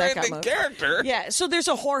that's where that got moved. Character. Yeah, so there's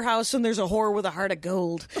a whorehouse and there's a whore with a heart of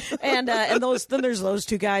gold, and then there's those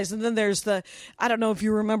two guys, and then there's I don't know if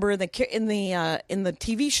you remember in the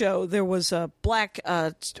TV show there was a black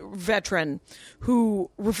veteran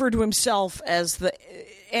who referred to himself as the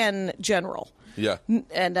N General. Yeah.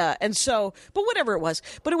 And so, but whatever it was,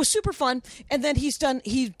 but it was super fun. And then he's done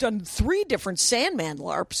 3 different Sandman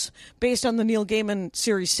LARPs based on the Neil Gaiman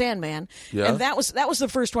series Sandman. Yeah. And that was the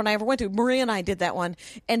first one I ever went to. Maria and I did that one.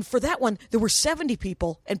 And for that one, there were 70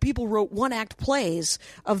 people, and people wrote 1-act plays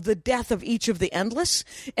of the death of each of the Endless.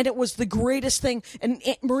 And it was the greatest thing. And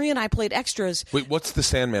Maria and I played extras. Wait, what's the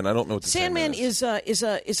Sandman? I don't know what the Sandman is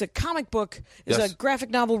a comic book, is Yes. a graphic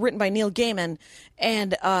novel written by Neil Gaiman,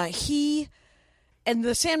 and and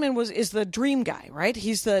the Sandman is the dream guy, right?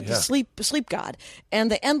 He's the sleep god,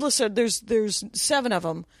 and the Endless there's 7 of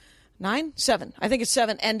them, 9, 7, I think it's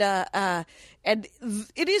 7, and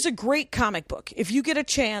it is a great comic book. If you get a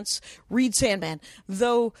chance, read Sandman.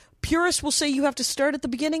 Though purists will say you have to start at the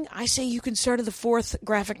beginning, I say you can start at the 4th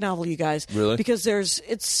graphic novel, you guys. Really? Because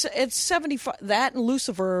it's 75. That and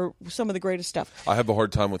Lucifer are some of the greatest stuff. I have a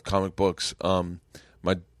hard time with comic books.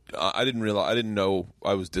 I didn't know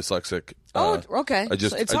I was dyslexic. Oh, okay.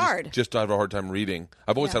 It's hard. Just I have a hard time reading.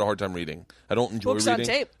 I've always had a hard time reading. I don't enjoy Books on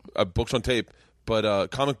reading. tape. Books on tape.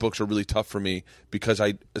 But comic books are really tough for me because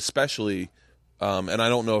I especially, and I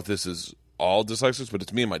don't know if this is all dyslexics, but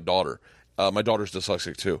it's me and my daughter. My daughter's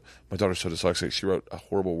dyslexic too. My daughter's so dyslexic. She wrote a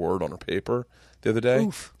horrible word on her paper the other day.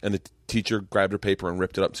 Oof. And the teacher grabbed her paper and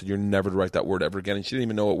ripped it up and said, "You're never to write that word ever again." And she didn't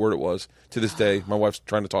even know what word it was. To this day, my wife's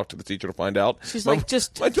trying to talk to the teacher to find out. She's my, like,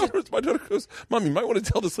 my daughter goes, "Mom, you might want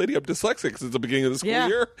to tell this lady I'm dyslexic since the beginning of the school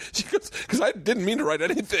year." She goes, "Because I didn't mean to write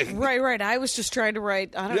anything." Right. I was just trying to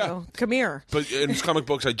write, I don't know, come here. But in comic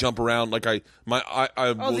books, I jump around like your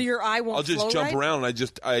eye won't I'll just flow jump right? around.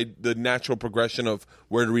 And the natural progression of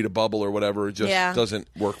where to read a bubble or whatever just doesn't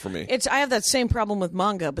work for me. I have that same problem with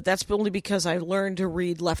manga, but that's only because I learned to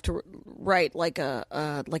read left to right like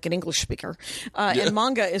an English speaker. And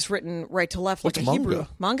manga is written right to left What's like a manga? Hebrew.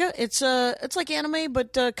 Manga, it's like anime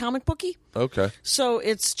but comic booky. Okay. So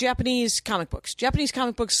it's Japanese comic books. Japanese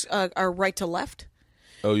comic books are right to left.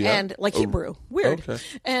 Oh yeah. And like Hebrew. Weird. Okay.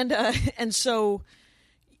 And so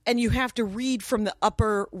you have to read from the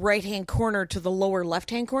upper right-hand corner to the lower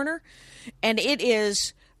left-hand corner, and it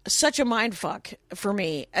is such a mind fuck for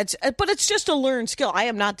me. But it's just a learned skill. I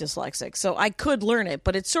am not dyslexic, so I could learn it,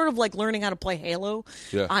 but it's sort of like learning how to play Halo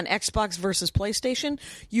on Xbox versus PlayStation.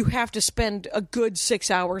 You have to spend a good 6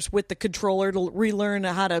 hours with the controller to relearn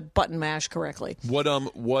how to button mash correctly.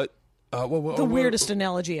 The weirdest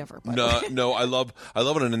analogy ever. No, I love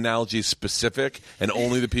when an analogy is specific and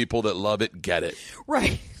only the people that love it get it.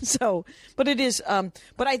 Right. So, but it is.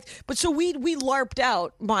 So we LARPed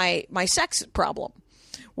out my sex problem,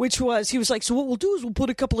 which was he was like, so what we'll do is we'll put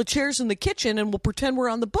a couple of chairs in the kitchen and we'll pretend we're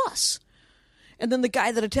on the bus, and then the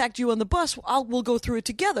guy that attacked you on the bus, we'll go through it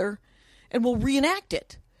together, and we'll reenact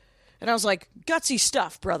it. And I was like, gutsy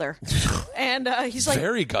stuff, brother. And he's like,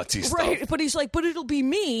 very gutsy stuff. Right, but he's like, but it'll be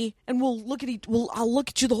me, and I'll look at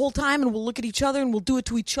you the whole time, and we'll look at each other, and we'll do it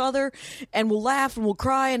to each other, and we'll laugh, and we'll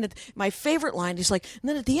cry. And my favorite line is like, and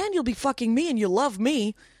then at the end, you'll be fucking me, and you'll love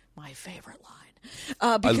me. My favorite line.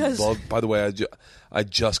 Because by the way, I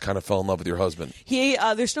just kind of fell in love with your husband.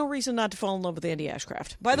 There's no reason not to fall in love with Andy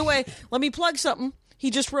Ashcraft. By the way, let me plug something. He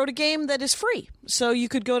just wrote a game that is free, so you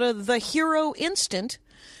could go to The Hero Instant.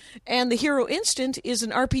 And The Hero Instant is an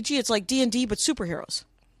RPG. It's like D&D, but superheroes.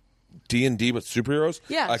 D&D with superheroes?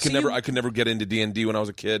 Yeah. I could never get into D&D when I was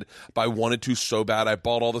a kid, but I wanted to so bad. I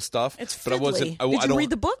bought all the stuff. It's but I wasn't. Did you read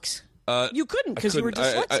the books? You couldn't because you were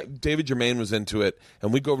dyslexic. David Germain was into it,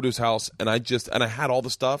 and we'd go over to his house, and I had all the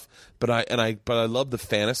stuff, but I love the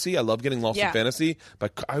fantasy. I love getting lost in fantasy,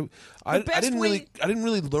 but I didn't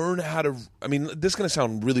really learn how to. I mean, this is going to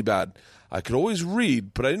sound really bad. I could always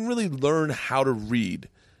read, but I didn't really learn how to read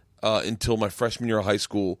until my freshman year of high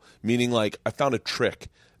school. Meaning, like, I found a trick.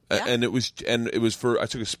 Yeah. And it was for I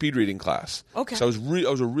took a speed reading class. Okay. So I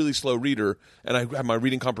was a really slow reader, and my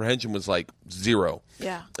reading comprehension was like 0.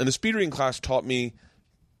 Yeah. And the speed reading class taught me.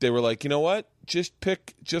 They were like, you know what? Just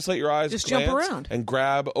let your eyes just glance jump around and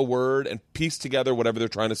grab a word and piece together whatever they're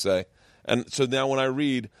trying to say. And so now when I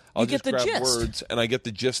read, I'll just grab words and I get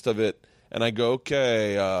the gist of it. and I go,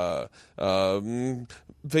 okay,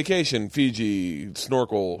 vacation, Fiji,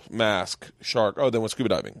 snorkel, mask, shark. Oh, then what's scuba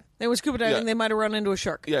diving? They were scuba diving. Yeah. They might have run into a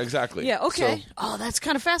shark. Yeah, exactly. Yeah, okay. So, That's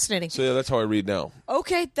kind of fascinating. yeah, that's how I read now.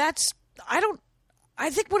 Okay, I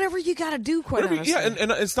think whatever you got to do, quite honestly. Yeah,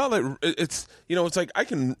 and it's not like it's it's like I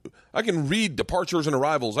can read departures and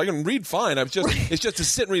arrivals. I can read fine. It's just to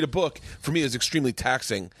sit and read a book for me is extremely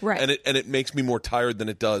taxing. Right. And it makes me more tired than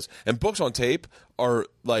it does. And books on tape are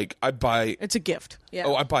like I buy. It's a gift. Yeah.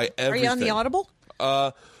 Oh, I buy everything. Are you on the Audible?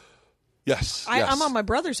 Yes. I'm on my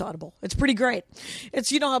brother's Audible. It's pretty great.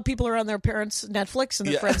 It's how people are on their parents' Netflix and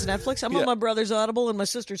their friends' Netflix. I'm on my brother's Audible and my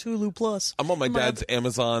sister's Hulu Plus. I'm on my dad's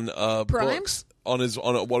Amazon Prime? books. On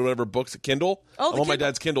whatever books, Kindle. Oh, I'm on my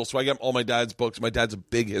dad's Kindle, so I get all my dad's books. My dad's a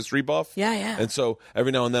big history buff. Yeah. And so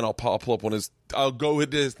every now and then I'll pull up I'll go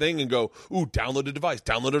into his thing and go, ooh, download a device,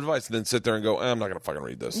 and then sit there and go, I'm not going to fucking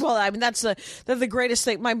read this. Well, I mean, that's the greatest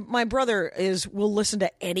thing. My brother will listen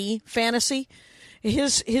to any fantasy.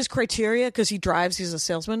 His criteria, because he drives, he's a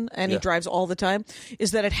salesman, and he drives all the time,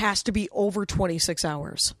 is that it has to be over 26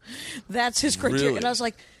 hours. That's his criteria. Really? And I was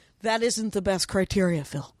like, that isn't the best criteria,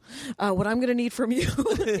 Phil. What I'm going to need from you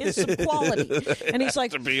is some quality. And he's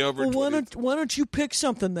like, to be over why don't you pick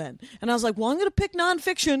something then? And I was like, well, I'm going to pick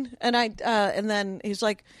nonfiction. And then he's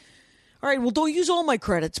like, all right, well, don't use all my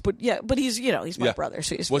credits, but he's my brother,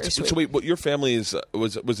 so he's very sweet. So wait, what your family is?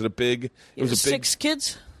 Was it a big? It was a big 6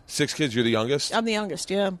 kids. 6 kids. You're the youngest. I'm the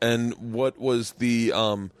youngest. Yeah. And what was the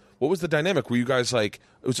dynamic? Were you guys like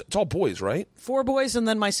it's all boys, right? 4 boys, and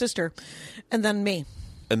then my sister, and then me.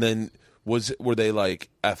 And then were they like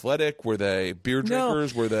athletic? Were they beer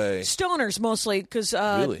drinkers? No. Were they stoners mostly? Because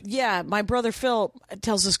really? Yeah, my brother Phil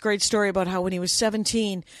tells this great story about how when he was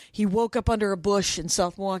 17, he woke up under a bush in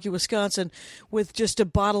South Milwaukee, Wisconsin, with just a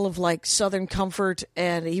bottle of like Southern Comfort,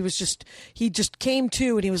 and he just came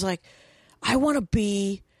to, and he was like, I want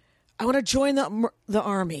to join the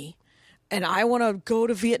army, and I want to go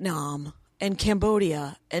to Vietnam and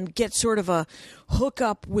Cambodia and get sort of a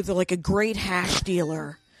hookup with like a great hash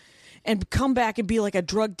dealer and come back and be like a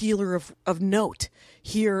drug dealer of note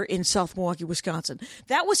here in South Milwaukee, Wisconsin.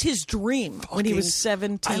 That was his dream when he was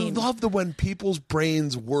 17. I love when people's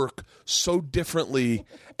brains work so differently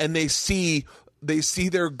and they see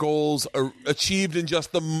their goals are achieved in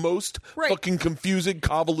just the most fucking confusing,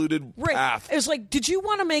 convoluted path. It was like, did you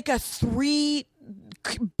want to make a 3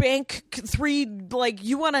 bank 3 like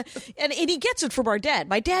you want to, and he gets it from our dad.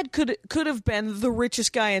 My dad could have been the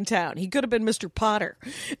richest guy in town. He could have been Mr. Potter,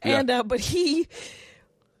 and but he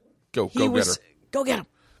go get her. Go get him.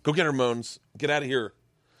 Go get her, Moans. Get out of here.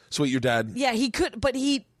 Sweet, your dad. Yeah, he could, but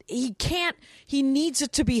he can't. He needs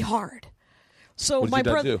it to be hard. So what my did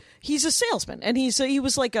your dad brother, do? he's a salesman, and he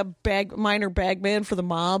was like a minor bagman for the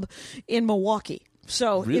mob in Milwaukee.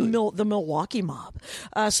 So really? in the Milwaukee mob.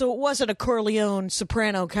 So it wasn't a Corleone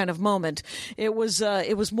Soprano kind of moment. It was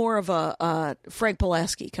more of a Frank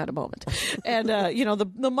Pulaski kind of moment. And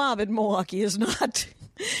the mob in Milwaukee is not.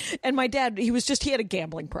 And my dad, he had a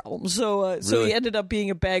gambling problem. So Really? he ended up being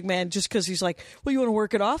a bagman just because he's like, well, you want to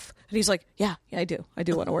work it off? And he's like, yeah, I do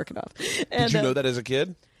want to work it off. And, Did you know that as a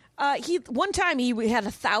kid? One time he had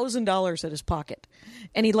 $1,000 in his pocket,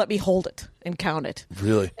 and he let me hold it and count it.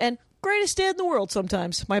 Really? And greatest dad in the world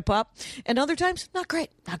sometimes, my pop, and other times not great.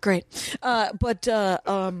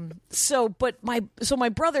 So my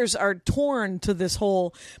brothers are torn to this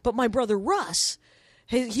whole. But my brother Russ,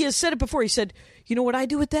 he has said it before. He said, "You know what I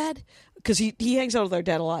do with Dad?" Because he hangs out with our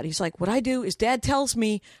dad a lot. He's like, "What I do is Dad tells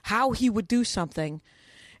me how he would do something."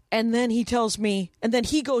 And then he tells me, and then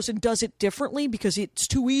he goes and does it differently because it's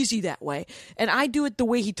too easy that way. And I do it the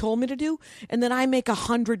way he told me to do. And then I make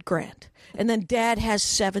 $100,000. And then Dad has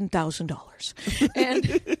 $7,000.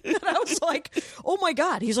 And I was like, oh my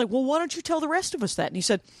God. He's like, well, why don't you tell the rest of us that? And he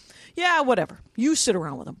said, yeah, whatever. You sit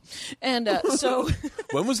around with him. And so.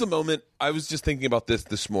 When was the moment? I was just thinking about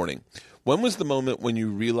this morning. When was the moment when you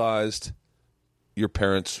realized your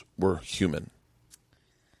parents were human?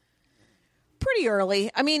 Pretty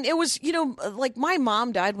early. I mean, it was, like my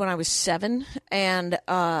mom died when I was 7, and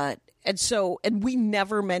we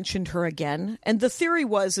never mentioned her again. And the theory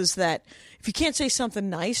is that if you can't say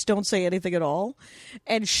something nice, don't say anything at all.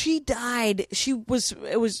 And she died. It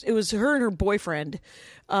was her and her boyfriend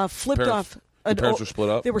flipped off. Your parents were split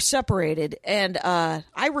up? They were separated. And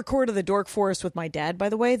I recorded The Dork Forest with my dad, by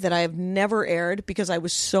the way, that I have never aired because I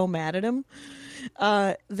was so mad at him.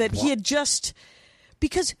 He had just,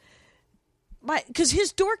 because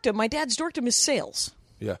his dorkdom, my dad's dorkdom is sales.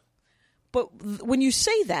 Yeah. But when you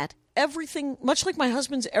say that, everything, much like my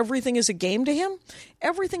husband's, everything is a game to him.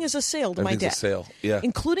 Everything is a sale to my dad. Everything's a sale, yeah.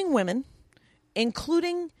 Including women,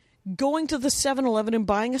 including going to the 7-Eleven and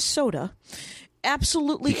buying a soda.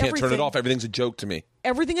 Absolutely He can't everything. turn it off. Everything's a joke to me.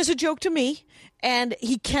 Everything is a joke to me, and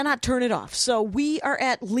he cannot turn it off. So we are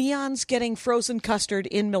at Leon's getting frozen custard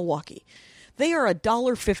in Milwaukee. They are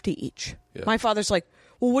 $1.50 each. Yeah. My father's like,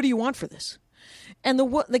 well, what do you want for this? And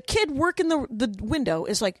the kid working the window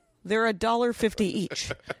is like, they're $1.50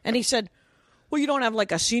 each. And he said, well, you don't have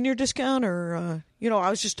like a senior discount or,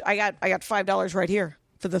 I got $5 right here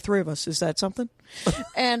for the three of us. Is that something?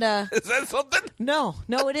 And Is that something? no,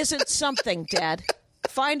 it isn't something, Dad.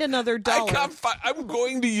 Find another dollar. I'm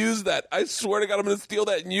going to use that. I swear to God, I'm going to steal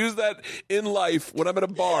that and use that in life when I'm at a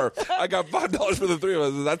bar. I got $5 for the three of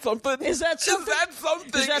us. Is that something? Is that something? Is that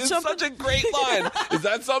something? Is that It's something? such a great line. Is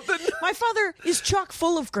that something? My father is chock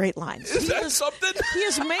full of great lines. Is that something? He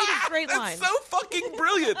is made of great That's lines. so fucking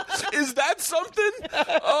brilliant. Is that something?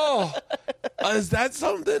 Oh, is that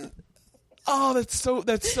something? Oh, that's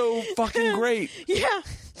so fucking great. Yeah.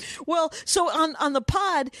 Well, so on the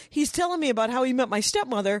pod, he's telling me about how he met my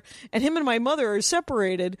stepmother, and him and my mother are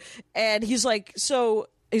separated. And he's like, so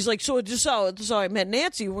just how I met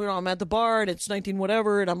Nancy. I'm at the bar, and it's 19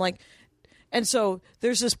 whatever, and I'm like, and so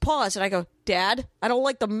there's this pause, and I go, Dad, I don't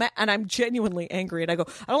like the math, and I'm genuinely angry, and I go,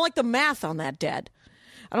 I don't like the math on that, Dad.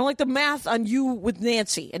 I don't like the math on you with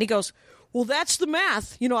Nancy. And he goes, well, that's the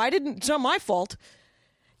math. It's not my fault.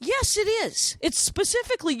 Yes, it is. It's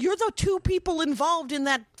specifically, you're the two people involved in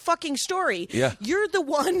that fucking story. Yeah. You're the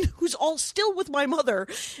one who's all still with my mother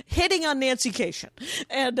hitting on Nancy Kashian.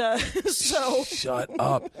 And so... Shut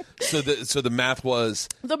up. So the math was...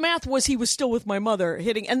 The math was he was still with my mother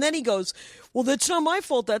hitting. And then he goes, well, that's not my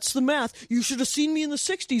fault. That's the math. You should have seen me in the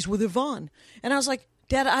 60s with Yvonne. And I was like,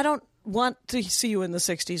 Dad, I don't want to see you in the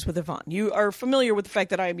 60s with Yvonne. You are familiar with the fact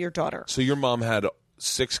that I am your daughter. So your mom had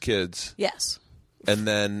 6 kids. Yes. And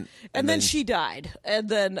then she died, and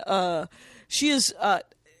then she is.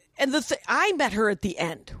 And I met her at the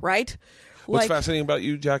end, right? What's fascinating about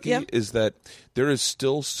you, Jackie, Yeah. is that there is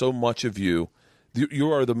still so much of you.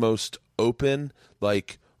 You are the most open,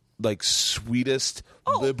 like sweetest,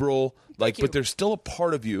 liberal, but there's still a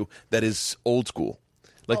part of you that is old school.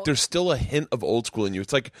 There's still a hint of old school in you.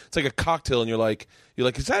 It's like a cocktail, and you're like,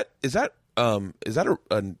 is that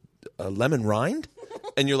a lemon rind?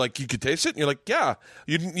 And you're like, you could taste it, and you're like, yeah,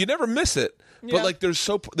 you never miss it. Yeah. But there's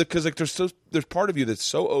part of you that's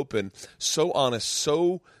so open, so honest,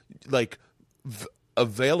 so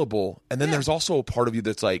available, and then there's also a part of you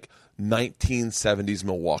that's like 1970s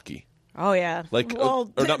Milwaukee. Oh yeah, or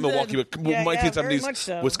not Milwaukee, but 1970s very much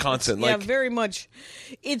so. Wisconsin. Very much.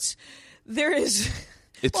 Thank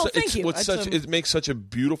you. It makes such a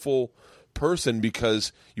beautiful person,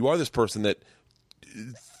 because you are this person that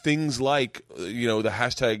things like the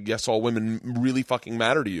hashtag yes all women really fucking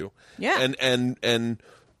matter to you. Yeah. And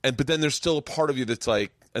but then there's still a part of you that's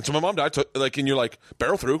like, and so my mom died, and you're like,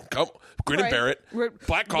 barrel through, come, grin and bear it,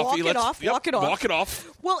 black coffee, walk it off.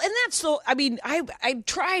 Well, and that's I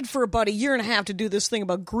tried for about a year and a half to do this thing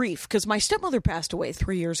about grief, because my stepmother passed away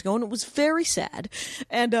 3 years ago, and it was very sad,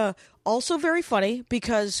 and also very funny,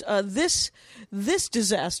 because this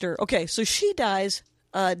disaster. Okay, so she dies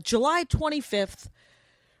July 25th.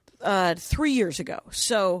 3 years ago.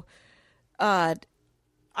 So, I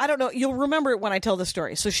don't know. You'll remember it when I tell the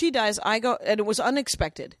story. So she dies. I go, and it was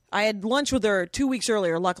unexpected. I had lunch with her 2 weeks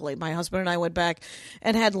earlier. Luckily, my husband and I went back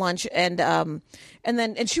and had lunch, and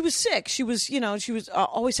she was sick. She was, she was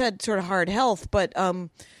always had sort of hard health, but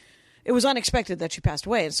it was unexpected that she passed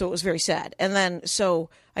away, and so it was very sad. And then, so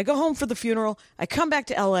I go home for the funeral. I come back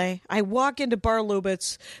to L.A. I walk into Bar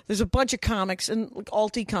Lubitz. There's a bunch of comics, and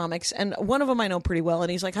alty comics, and one of them I know pretty well. And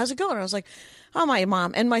he's like, how's it going? And I was like, oh, my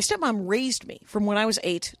mom. And my stepmom raised me from when I was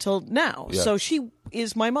 8 till now. Yeah. So she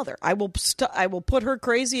is my mother. I will put her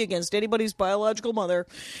crazy against anybody's biological mother,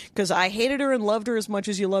 because I hated her and loved her as much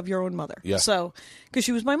as you love your own mother. Yeah. So, because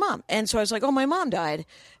she was my mom. And so I was like, oh, my mom died.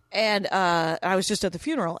 And I was just at the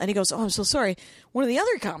funeral, and he goes, oh, I'm so sorry. One of the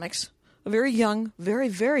other comics, a very young, very,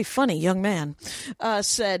 very funny young man,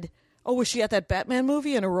 said, oh, was she at that Batman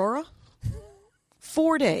movie in Aurora?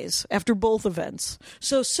 4 days after both events.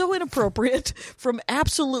 So inappropriate from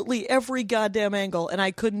absolutely every goddamn angle, and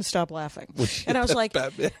I couldn't stop laughing. And I was like,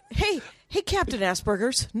 hey, Captain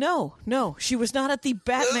Asperger's. No, she was not at the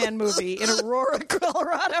Batman movie in Aurora,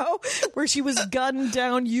 Colorado, where she was gunned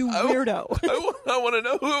down, you weirdo. I want to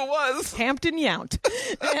know who it was. Hampton Yount.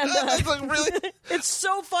 And Really? it's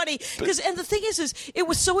so funny. And the thing is it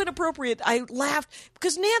was so inappropriate. I laughed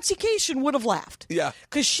because Nancy Kashian would have laughed. Yeah.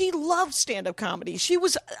 Because she loved stand-up comedy.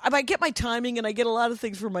 I get my timing, and I get a lot of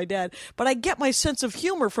things from my dad, but I get my sense of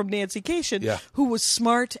humor from Nancy Kashian, who was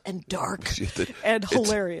smart and dark and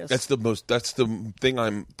hilarious. That's the most the thing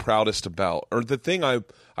I'm proudest about, or the thing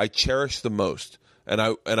I cherish the most, and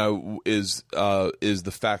I is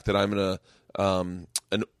the fact that I'm in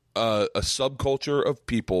a subculture of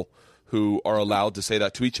people who are allowed to say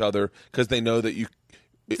that to each other because they know that you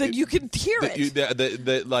can hear it.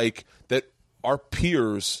 That our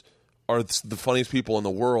peers are the funniest people in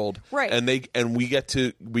the world, right? And we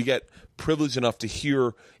get privileged enough to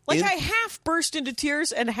hear. I half burst into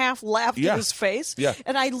tears and half laughed in his face. Yeah.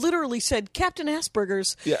 And I literally said, Captain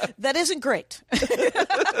Asperger's, that isn't great.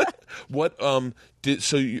 What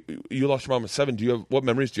so you lost your mom at 7. What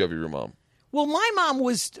memories do you have of your mom? Well, my mom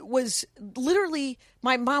was literally,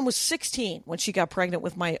 my mom was 16 when she got pregnant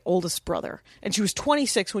with my oldest brother, and she was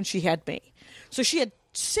 26 when she had me. So she had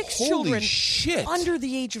 6 children under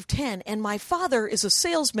the age of 10, and my father is a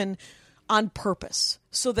salesman on purpose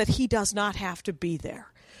so that he does not have to be there.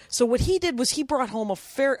 So what he did was he brought home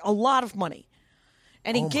a lot of money,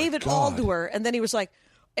 and he gave it all to her, and then he was like,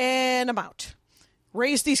 and I'm out.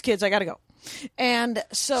 Raise these kids, I got to go. And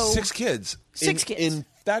so 6 kids. 6 kids.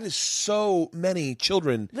 That is so many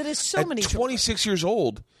children. That is so many children. 26 years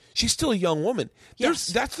old. She's still a young woman. Yes.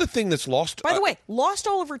 That's the thing that's lost. By the way, lost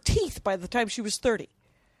all of her teeth by the time she was 30.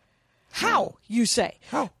 How, you say?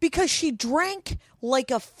 How? Because she drank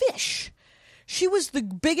like a fish. She was the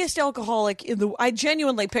biggest alcoholic in the... I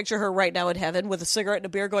genuinely picture her right now in heaven with a cigarette and a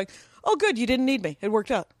beer going, oh, good, you didn't need me. It worked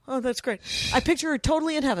out. Oh, that's great. I picture her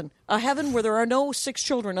totally in heaven. A heaven where there are no 6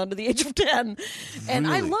 children under the age of 10. And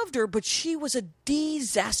I loved her, but she was a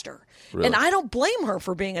disaster. Really? And I don't blame her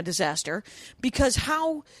for being a disaster because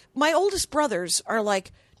how... My oldest brothers are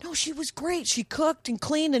like... No, she was great. She cooked and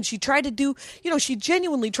cleaned, and she tried to do... she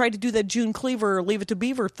genuinely tried to do that June Cleaver or Leave It to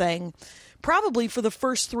Beaver thing probably for the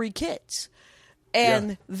first 3 kids.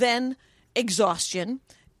 And then exhaustion,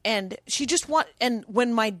 and she just and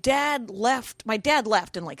when my dad left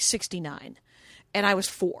in like 69, and I was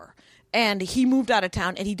 4, and he moved out of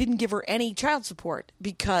town, and he didn't give her any child support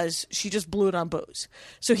because she just blew it on booze.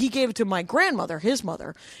 So he gave it to my grandmother, his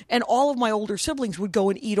mother, and all of my older siblings would go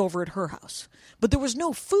and eat over at her house. But there was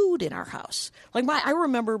no food in our house. Like I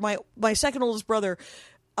remember my second oldest brother,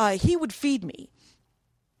 he would feed me.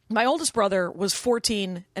 My oldest brother was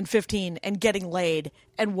 14 and 15 and getting laid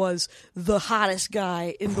and was the hottest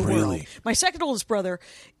guy in the world. My second oldest brother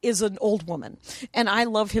is an old woman, and I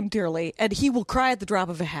love him dearly, and he will cry at the drop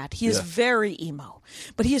of a hat. He is very emo.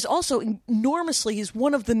 But he is also he's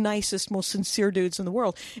one of the nicest, most sincere dudes in the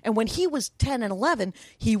world. And when he was 10 and 11,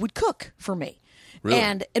 he would cook for me. Really?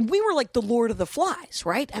 And we were like the Lord of the Flies,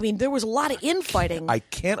 right? I mean, there was a lot of infighting. I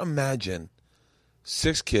can't imagine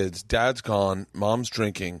 6 kids, dad's gone, mom's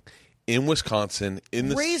drinking, in Wisconsin,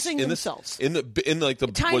 raising themselves in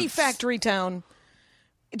the tiny factory town.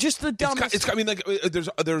 Just the dumbest. There's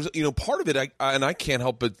part of it, and I can't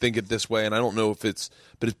help but think it this way, and I don't know if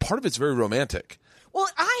but part of it's very romantic. Well,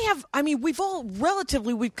 we've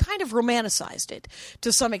kind of romanticized it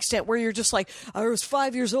to some extent where you're just like, I was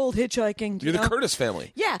 5 years old hitchhiking. You're the Curtis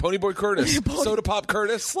family. Yeah. Ponyboy Curtis. Soda Pop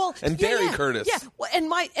Curtis. And Dairy Curtis. Yeah. Well,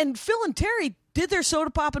 and Phil and Terry did their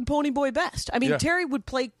Soda Pop and Ponyboy best. I mean, Terry would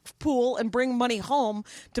play pool and bring money home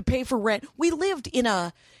to pay for rent. We lived in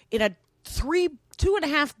a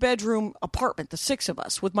 2.5 bedroom apartment, the 6 of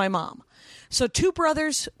us, with my mom. So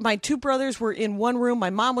my 2 brothers were in one room. My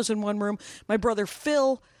mom was in one room. My brother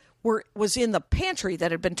Phil was in the pantry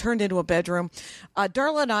that had been turned into a bedroom.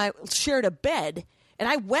 Darla and I shared a bed, and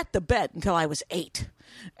I wet the bed until I was 8.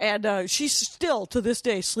 And she still, to this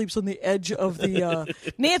day, sleeps on the edge of the...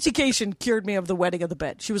 Nancy Cation cured me of the wetting of the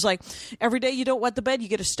bed. She was like, every day you don't wet the bed, you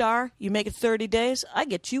get a star. You make it 30 days, I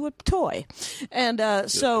get you a toy. And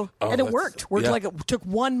and it worked. Like it took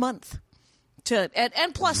 1 month.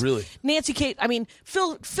 And plus, really? Nancy Kate,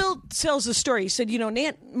 Phil tells the story. He said,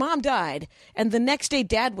 Mom died, and the next day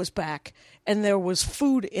Dad was back, and there was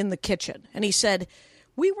food in the kitchen. And he said,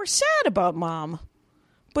 we were sad about Mom,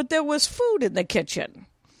 but there was food in the kitchen.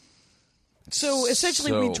 So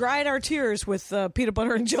essentially, we dried our tears with peanut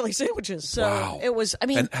butter and jelly sandwiches. So it was,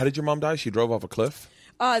 And how did your mom die? She drove off a cliff?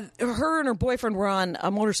 Her and her boyfriend were on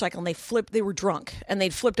a motorcycle, and they were drunk, and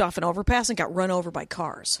they'd flipped off an overpass and got run over by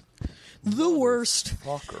cars. The worst.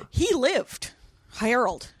 Fucker. He lived.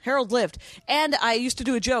 Harold lived. And I used to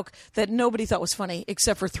do a joke that nobody thought was funny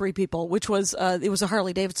except for 3 people, which was it was a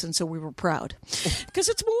Harley Davidson, so we were proud. Because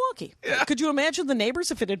it's Milwaukee. Yeah. Could you imagine the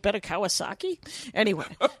neighbors if it had been a Kawasaki? Anyway.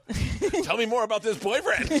 Tell me more about this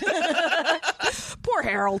boyfriend. Poor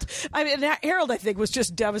Harold. Harold, I think, was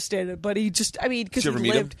just devastated, but because he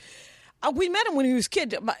lived. We met him when he was a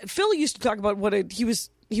kid. Phil used to talk about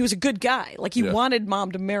he was a good guy. Like, he wanted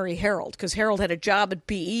Mom to marry Harold because Harold had a job at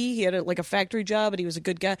BE. He had a factory job, and he was a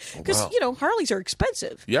good guy. Because, Harleys are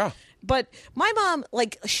expensive. Yeah. But my mom,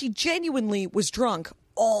 like, she genuinely was drunk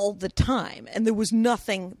all the time. And there was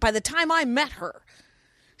nothing. By the time I met her,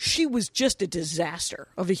 she was just a disaster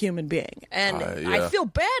of a human being. And I feel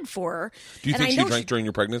bad for her. Do you think she drank during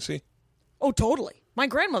your pregnancy? Oh, totally. My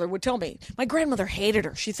grandmother would tell me. My grandmother hated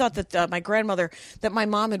her. She thought that my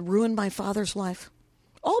mom had ruined my father's life.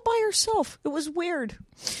 All by herself. It was weird.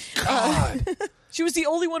 God. She was the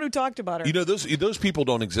only one who talked about her. Those people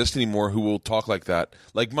don't exist anymore who will talk like that.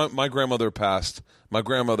 Like my grandmother passed. My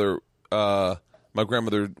grandmother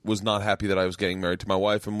was not happy that I was getting married to my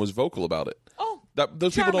wife and was vocal about it. Oh,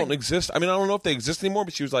 those charming. people don't exist. I mean, I don't know if they exist anymore,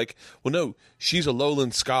 but she was like, well, no, she's a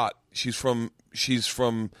lowland Scot. She's from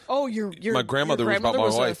Oh, your my grandmother was about my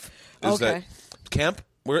wife. Is that camp?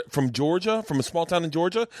 We're from Georgia, from a small town in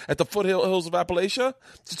Georgia, at the foothills of Appalachia.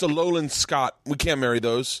 It's just a lowland Scot. We can't marry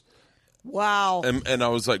those. Wow. And I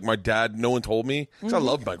was like, my dad, no one told me. Because I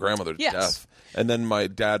loved my grandmother to death. And then my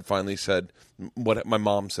dad finally said, what my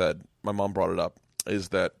mom said, my mom brought it up, is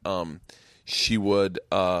that she would,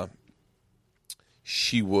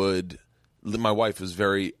 my wife was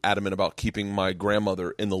very adamant about keeping my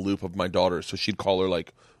grandmother in the loop of my daughter. So she'd call her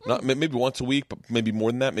like, not maybe once a week, but maybe more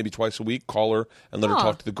than that, maybe twice a week, call her and let her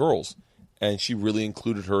talk to the girls. And she really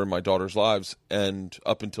included her in my daughter's lives, and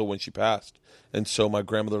up until when she passed. And so my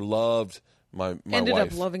grandmother loved my Ended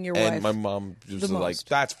wife. up loving your and wife. my mom was like,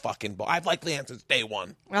 that's fucking I've liked Leanne since day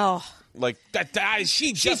one. Oh. Like,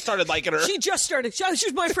 she just started liking her. She just started. She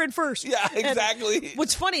was my friend first. Yeah, exactly. And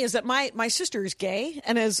what's funny is that my sister is gay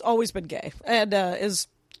and has always been gay and is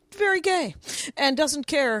very gay and doesn't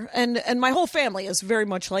care. And my whole family is very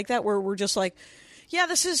much like that, where we're just like, yeah,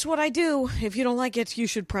 this is what I do. If you don't like it, you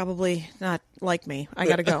should probably not like me. I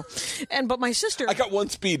gotta go. But my sister, I got one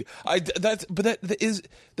speed. That's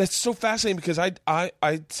so fascinating because I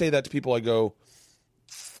say that to people. I go,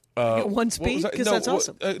 one speed, because that's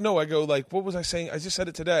awesome. No, I go like, what was I saying? I just said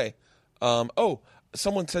it today.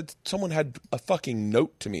 Someone had a fucking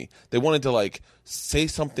note to me. They wanted to like say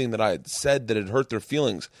something that I had said that had hurt their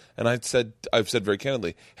feelings, and I've said very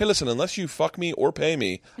candidly, hey, listen, unless you fuck me or pay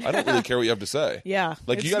me, I don't really care what you have to say. Yeah,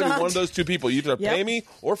 like you got to be one of those two people. You either pay me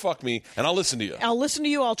or fuck me, and I'll listen to you.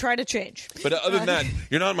 I'll try to change. But other than that,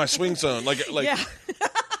 you're not in my swing zone. Like yeah.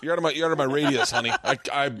 You're out of my radius, honey.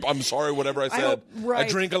 I'm sorry, whatever I said. Right. I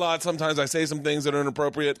drink a lot. Sometimes I say some things that are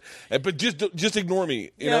inappropriate, but just ignore me.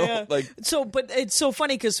 You know, yeah. like But it's so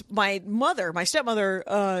funny because my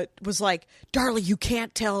stepmother, was like, "Darling, you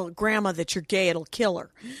can't tell Grandma that you're gay; it'll kill her."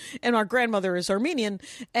 And our grandmother is Armenian,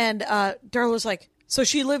 and Darla was like, "So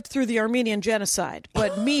she lived through the Armenian genocide,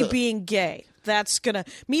 but me being gay." That's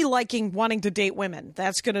me wanting to date women.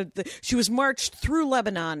 She was marched through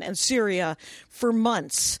Lebanon and Syria for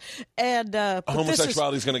months. And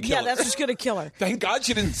homosexuality is going to kill her. Yeah, that's what's going to kill her. Thank God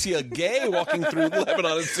she didn't see a gay walking through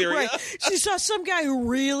Lebanon and Syria. Right. She saw some guy who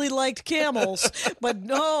really liked camels, but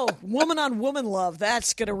no, woman on woman love.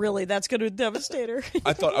 That's going to devastate her.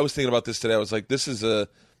 I was thinking about this today. I was like,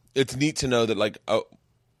 it's neat to know that like,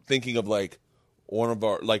 thinking of like one of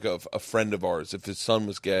our, like a friend of ours, if his son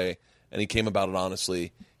was gay, and he came about it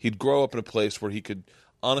honestly, he'd grow up in a place where he could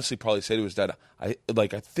honestly probably say to his dad, I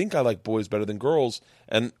think I like boys better than girls.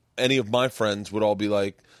 And any of my friends would all be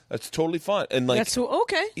like, that's totally fine. And like, that's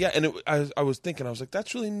okay. Yeah. And I was thinking, I was like,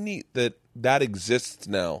 that's really neat that exists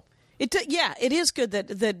now. It is good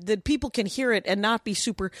that people can hear it and not be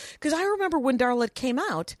super. Because I remember when Darla came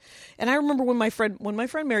out, and I remember when my friend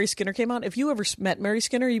Mary Skinner came out. If you ever met Mary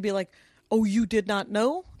Skinner, you'd be like, oh, you did not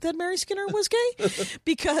know that Mary Skinner was gay?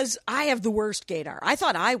 Because I have the worst gaydar. I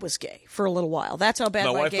thought I was gay for a little while. That's how bad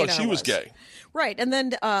my wife gaydar thought she was gay. Right. And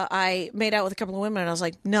then I made out with a couple of women, and I was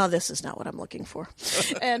like, no, this is not what I'm looking for.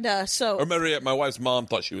 And so... Or my wife's mom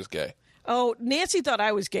thought she was gay. Oh, Nancy thought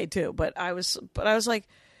I was gay, too. But I was like...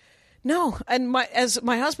 No, and my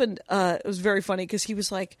husband, it was very funny because he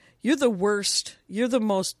was like, you're the worst, you're the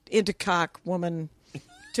most into cock woman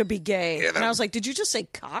to be gay. And I was like, did you just say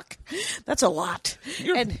cock? That's a lot.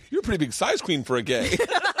 You're a pretty big size queen for a gay.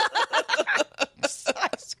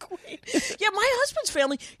 Size queen. Yeah, my husband's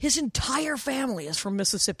family, his entire family is from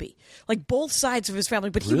Mississippi. Like both sides of his family.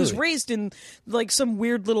 But he was raised in like some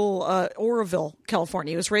weird little Oroville,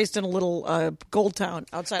 California. He was raised in a little gold town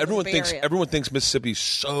outside of the Bay Area. Everyone thinks Mississippi's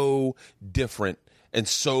so different and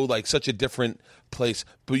so like such a different place.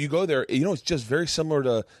 But you go there, it's just very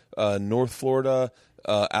similar to North Florida,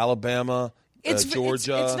 Alabama,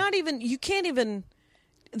 Georgia. It's not even, you can't even,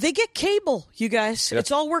 They get cable, you guys. Yep.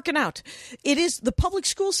 It's all working out. The public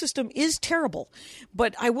school system is terrible.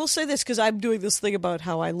 But I will say this, because I'm doing this thing about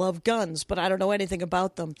how I love guns, but I don't know anything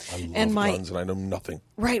about them. I love guns and I know nothing.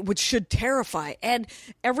 Right, which should terrify. And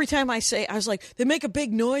every time I was like, they make a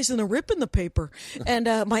big noise and they're ripping the paper. And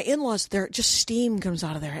my in-laws, just steam comes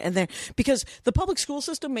out of there. And because the public school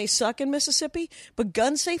system may suck in Mississippi, but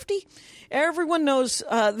gun safety, everyone knows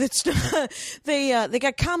they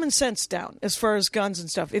got common sense down as far as guns and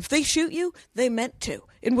stuff. If they shoot you, they meant to.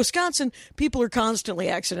 In Wisconsin, people are constantly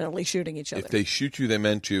accidentally shooting each other. If they shoot you, they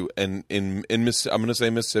meant to. And in I'm going to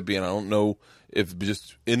say Mississippi, and I don't know if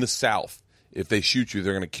just in the South, if they shoot you,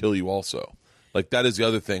 they're going to kill you also. Like, that is the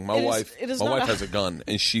other thing. My wife has a gun,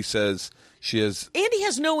 and she says she has. Andy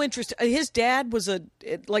has no interest. His dad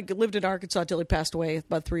lived in Arkansas till he passed away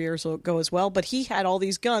about 3 years ago as well. But he had all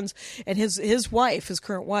these guns, and his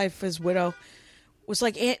current wife, his widow, was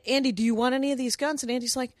like, Andy, do you want any of these guns? And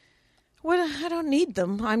Andy's like, well, I don't need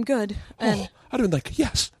them. I'm good. And I'd have been like,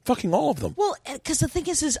 yes, fucking all of them. Well, because the thing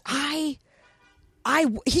is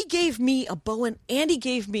he gave me a bow, and Andy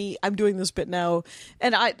gave me. I'm doing this bit now,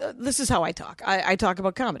 and this is how I talk. I talk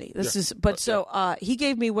about comedy. He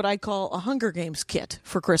gave me what I call a Hunger Games kit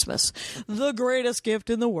for Christmas, the greatest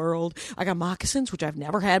gift in the world. I got moccasins, which I've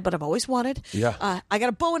never had, but I've always wanted. Yeah. I got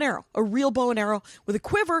a bow and arrow, a real bow and arrow with a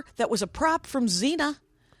quiver that was a prop from Xena.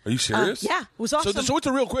 Are you serious? Yeah, it was awesome. So it's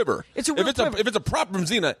a real quiver. It's a real quiver. If it's a prop from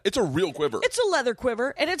Xena, it's a real quiver. It's a leather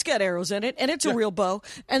quiver, and it's got arrows in it, and it's a real bow.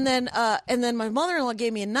 And then my mother-in-law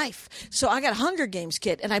gave me a knife. So I got a Hunger Games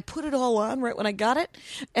kit, and I put it all on right when I got it,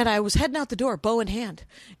 and I was heading out the door, bow in hand.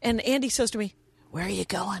 And Andy says to me, "Where are you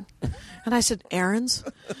going?" And I said, "Errands."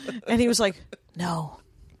 And he was like, "No.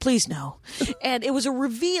 Please no." And it was a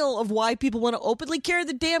reveal of why people want to openly carry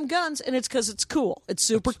the damn guns, and it's because it's cool. It's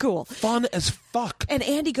super cool. Fun as fuck. And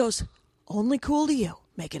Andy goes, "Only cool to you,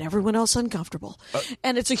 making everyone else uncomfortable."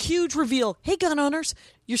 And it's a huge reveal. Hey, gun owners,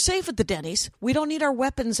 you're safe at the Denny's. We don't need our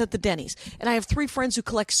weapons at the Denny's. And I have 3 friends who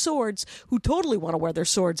collect swords who totally want to wear their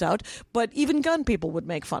swords out, but even gun people would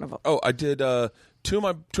make fun of them. Oh, I did two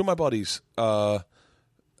of my buddies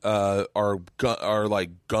are like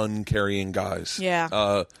gun carrying guys.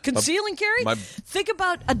 Yeah. Conceal and carry? Think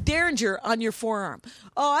about a Derringer on your forearm.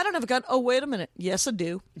 Oh, I don't have a gun. Oh, wait a minute. Yes, I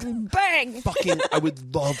do. Bang! Fucking, I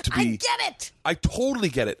would love to be. I get it. I totally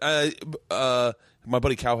get it. My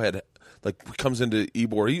buddy Cowhead comes into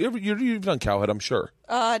Ybor. You've done Cowhead, I'm sure.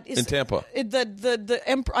 In Tampa. I've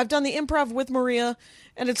done the improv with Maria,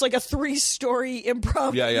 and it's like a 3-story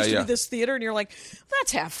improv. Yeah. Used to be this theater, and you're like,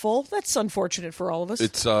 that's half full. That's unfortunate for all of us.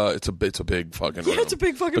 It's a big fucking room. Yeah, it's a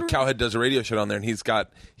big fucking room. But Cowhead does a radio show down there, and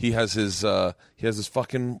he has his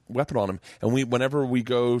fucking weapon on him. And whenever we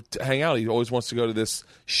go to hang out, he always wants to go to this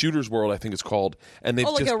Shooter's World, I think it's called. And they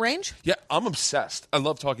a range? Yeah, I'm obsessed. I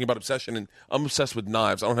love talking about obsession, and I'm obsessed with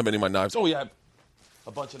knives. I don't have any of my knives. Oh yeah, I have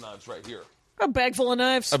a bunch of knives right here. A bag full of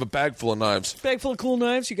knives. I have a bag full of knives. Bag full of cool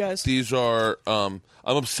knives, you guys. These are, I'm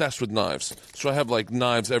obsessed with knives. So I have,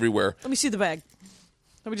 knives everywhere. Let me see the bag.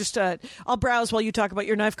 Let me just, I'll browse while you talk about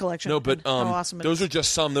your knife collection. No, but how awesome it those is. are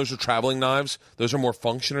just some. Those are traveling knives. Those are more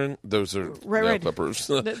functioning. Those are nail clippers.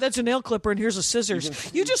 That's a nail clipper, and here's a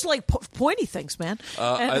scissors. You just like pointy things, man.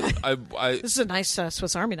 This is a nice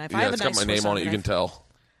Swiss Army knife. Yeah, I have it's a nice got my Swiss name on Army it. You knife. can tell.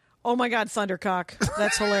 Oh my God, Thundercock!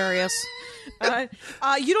 That's hilarious.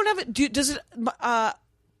 You don't have it? Does it?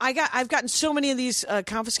 I've gotten so many of these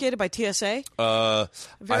confiscated by TSA. I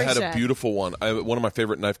had sad. a beautiful one. One of my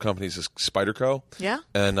favorite knife companies is Spyderco. Yeah?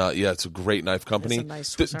 And it's a great knife company. It's a nice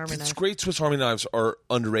Swiss Army knife. Great Swiss Army knives are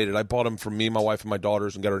underrated. I bought them for me, my wife, and my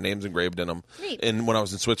daughters and got our names engraved in them when I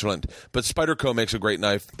was in Switzerland. But Spyderco makes a great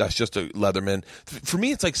knife. That's just a Leatherman. For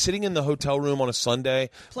me, it's like sitting in the hotel room on a Sunday.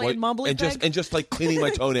 Playing mumbly and just like cleaning my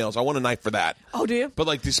toenails. I want a knife for that. Oh, do you? But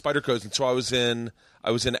like these Spydercos. And so I was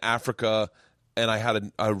in Africa, and I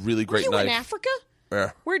had a really great knife. Were you in Africa?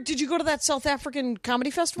 Yeah. Where did you go to that South African comedy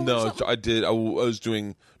festival? or No, something? I did. I was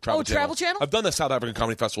doing Travel Channel. Travel Channel? I've done the South African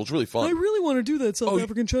Comedy Festival. It's really fun. I really want to do that South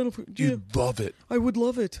African channel. You'd love it. I would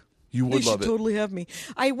love it. You would they love should it. Totally have me.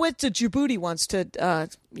 I went to Djibouti once to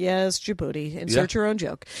yes, Djibouti. Insert your own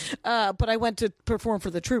joke. But I went to perform for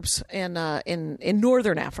the troops in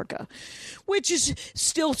northern Africa, which is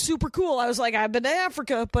still super cool. I was like, I've been to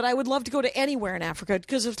Africa, but I would love to go to anywhere in Africa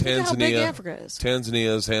because of how big Africa is.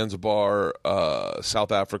 Tanzania, Zanzibar,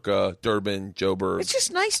 South Africa, Durban, Joburg. It's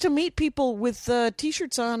just nice to meet people with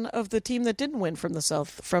T-shirts on of the team that didn't win from the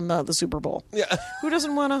the Super Bowl. Yeah. Who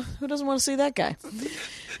doesn't want to see that guy?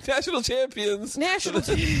 National champions.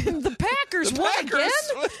 The Packers won again?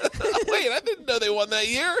 Wait, I didn't know they won that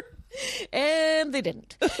year. And they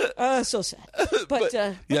didn't. So sad. But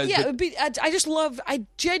I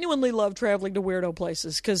genuinely love traveling to weirdo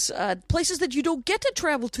places because places that you don't get to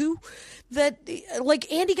travel to. That, like,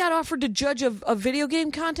 Andy got offered to judge a video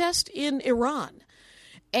game contest in Iran.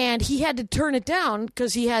 And he had to turn it down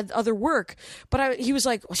because he had other work. But he was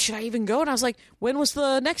like, well, should I even go? And I was like, when was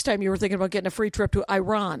the next time you were thinking about getting a free trip to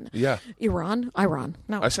Iran? Yeah. Iran?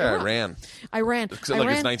 No. I say Iran. Iran. Like it's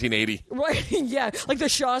 1980. Right, yeah. Like the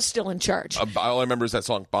Shah's still in charge. All I remember is that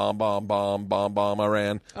song, Bomb, Bomb, Bomb, Bomb, Bomb,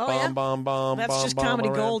 Iran. Oh, bomb, yeah? bomb, bomb, That's bomb, just bomb, comedy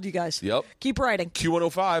Iran. gold, you guys. Yep. Keep writing.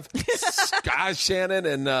 Q105. Scott Shannon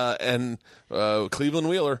and Cleveland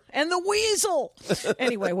Wheeler. And the weasel.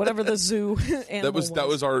 Anyway, whatever the zoo animal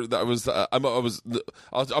I'm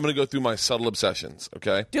going to go through my subtle obsessions,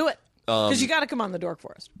 okay? Do it. Because you got to come on the Dork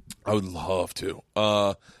Forest. I would love to.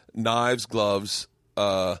 Knives, gloves,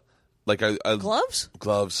 I Gloves?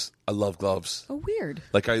 gloves. I love gloves. Oh, weird.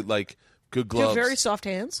 I like good Do you gloves. have very soft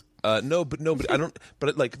hands? No, but I don't.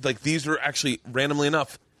 But like these are actually randomly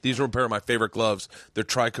enough. These are a pair of my favorite gloves. They're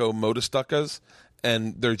Trico Motostuckas,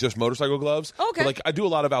 and they're just motorcycle gloves. Okay. But I do a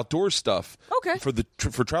lot of outdoor stuff. Okay. For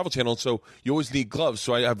Travel Channel, so you always need gloves.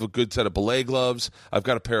 So I have a good set of belay gloves. I've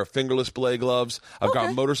got a pair of fingerless belay gloves. I've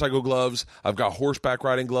got motorcycle gloves. I've got horseback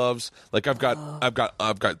riding gloves. Like I've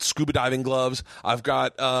got scuba diving gloves. I've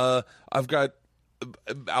got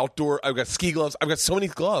outdoor. I've got ski gloves. I've got so many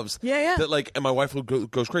gloves. Yeah. That and my wife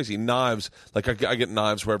goes crazy. Knives. Like I get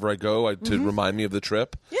knives wherever I go to remind me of the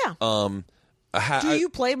trip. Yeah. Do you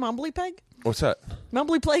play Mumbly Peg? What's that?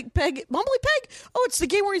 Mumbly Peg? Oh, it's the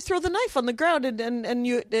game where you throw the knife on the ground and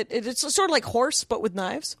it's sort of like horse but with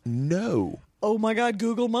knives. No. Oh my God!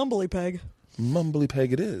 Google Mumbly Peg. Mumbly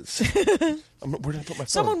Peg it is. Where did I put my phone?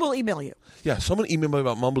 Someone will email you. Yeah, someone email me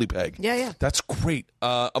about Mumbly Peg. Yeah. That's great.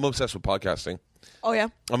 I'm obsessed with podcasting. Oh yeah.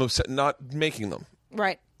 I'm obsessed not making them.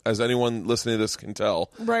 Right. As anyone listening to this can tell,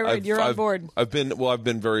 right, you're on board. I've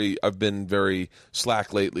been very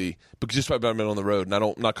slack lately, because just I've been on the road, and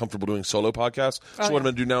I'm not comfortable doing solo podcasts. So what I'm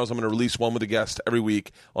going to do now is I'm going to release one with a guest every week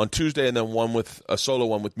on Tuesday, and then one with a solo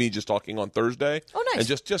one with me just talking on Thursday. Oh, nice!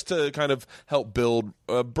 And just to kind of help build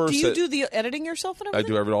bursts. Do you do the editing yourself and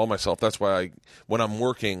everything? I do it all myself. That's why when I'm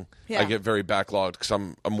working, Yeah. I get very backlogged because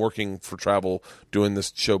I'm working for travel doing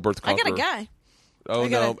this show, Birth Conqueror. I got a guy. Oh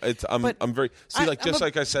no! I'm very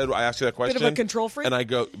like I said. I asked you that question. Bit of a control freak, and I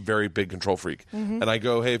go very big control freak, and I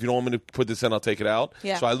go, hey, if you don't want me to put this in, I'll take it out.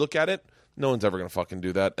 Yeah. So I look at it. No one's ever going to fucking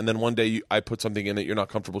do that. And then one day I put something in that you're not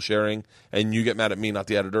comfortable sharing, and you get mad at me, not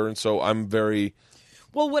the editor. And so I'm very.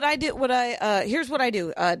 Well, here's what I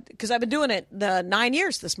do, because I've been doing it 9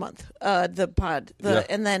 years this month. The pod,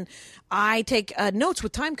 and then I take notes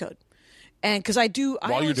with time code, and because I do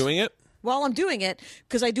while you're doing it. While I'm doing it,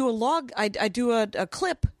 because I do a log, I do a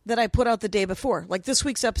clip that I put out the day before. Like this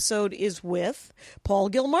week's episode is with Paul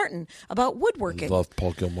Gilmartin about woodworking. Love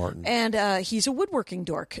Paul Gilmartin, and he's a woodworking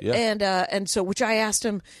dork. Yeah. And so which I asked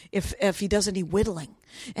him if he does any whittling.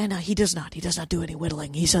 And he does not. He does not do any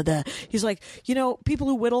whittling. He said he's like, people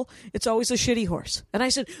who whittle, it's always a shitty horse. And I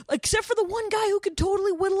said, except for the one guy who could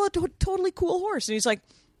totally whittle a totally cool horse. And he's like,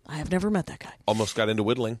 I have never met that guy. Almost got into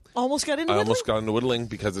whittling. I almost got into whittling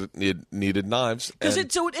because it needed knives. Because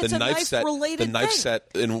it's a knife-related thing. The knife thing.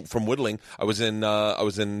 set from whittling. I want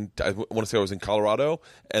to say I was in Colorado,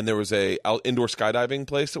 and there was a indoor skydiving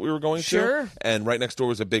place that we were going Sure. to. And right next door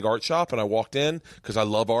was a big art shop, and I walked in because I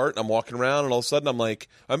love art. And I'm walking around, and all of a sudden I'm like,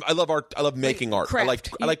 I love art. I love making art.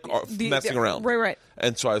 Craft. I like messing around. Right.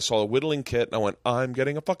 And so I saw a whittling kit, and I went, I'm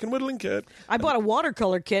getting a fucking whittling kit. I bought a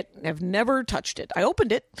watercolor kit and have never touched it. I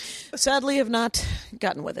opened it. Sadly, have not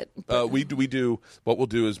gotten with it. We do. What we'll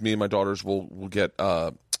do is me and my daughters will get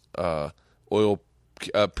oil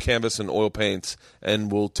canvas and oil paints,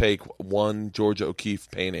 and we'll take one Georgia O'Keeffe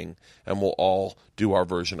painting, and we'll all do our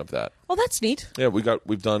version of that. Oh, that's neat. Yeah, we've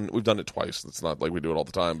done it twice. It's not like we do it all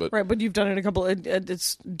the time, but right. But you've done it a couple.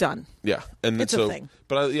 It's done. Yeah, and it's so, a thing.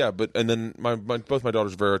 But and then both my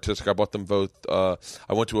daughters are very artistic. I bought them both. I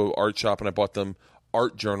went to an art shop and I bought them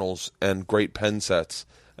art journals and great pen sets.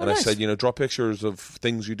 And nice. I said, draw pictures of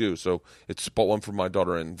things you do. So it's bought one for my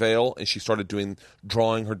daughter in Vale, and she started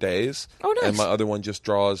drawing her days. Oh, nice. And my other one just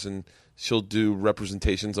draws, and she'll do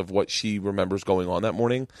representations of what she remembers going on that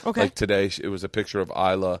morning. Okay. Like today, it was a picture of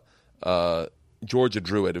Isla. Georgia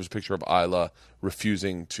drew it. It was a picture of Isla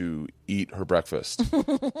refusing to eat her breakfast.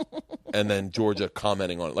 And then Georgia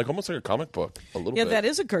commenting on it, like almost like a comic book, a little bit. Yeah, that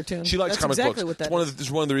is a cartoon. She likes That's comic exactly books. What It's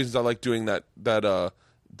one of the reasons I like doing the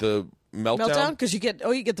Meltdown, because you get the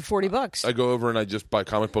 $40. I go over and I just buy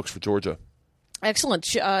comic books for Georgia. Excellent.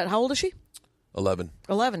 How old is she? 11.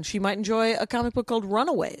 11. She might enjoy a comic book called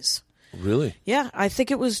Runaways. Really? Yeah, I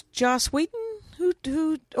think it was Joss Whedon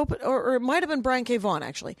who opened, or it might have been Brian K. Vaughan,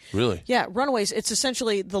 actually. Really? Yeah, Runaways. It's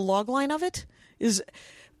essentially the log line of it is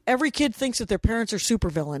every kid thinks that their parents are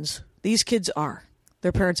supervillains. These kids are.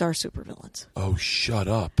 Their parents are supervillains. Oh, shut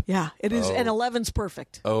up. Yeah, it is. And 11's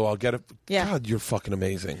perfect. Oh, I'll get it. Yeah. God, you're fucking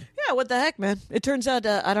amazing. Yeah, what the heck, man? It turns out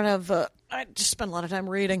I don't have. I just spend a lot of time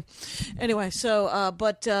reading. Anyway, so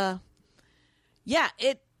yeah,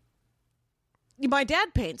 it. My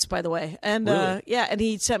dad paints, by the way, and Really? yeah, and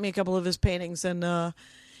he sent me a couple of his paintings, and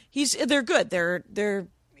they're good.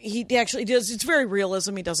 He actually does. It's very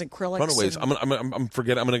realism. He does acrylics. Runaways. and- I'm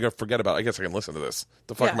gonna go forget about. I guess I can listen to this.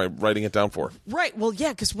 The fuck Yeah. am I writing it down for? Right. Well, yeah,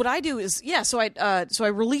 because what I do is, so I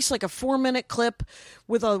release like a 4-minute clip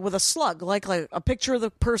with a slug, like a picture of the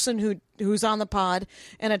person who's on the pod,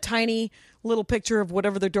 and a tiny little picture of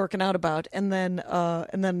whatever they're dorking out about, and then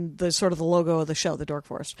the sort of the logo of the show, the Dork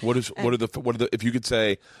Forest. What are the if you could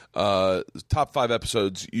say top 5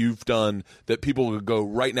 episodes you've done that people would go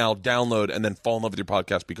right now, download, and then fall in love with your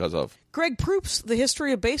podcast because of? Greg Proop's The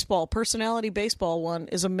History of Baseball, Personality Baseball one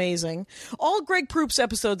is amazing. All Greg Proop's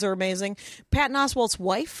episodes are amazing. Patton Oswalt's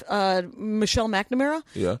wife, Michelle McNamara,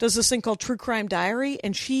 Yeah. does this thing called True Crime Diary,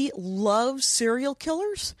 and she loves serial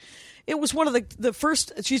killers. It was one of the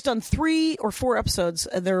first. She's done 3 or 4 episodes,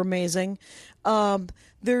 and they're amazing.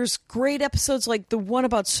 There's great episodes like the one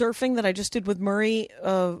about surfing that I just did with Murray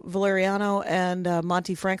Valeriano and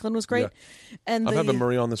Monty Franklin was great. Yeah. And I'm having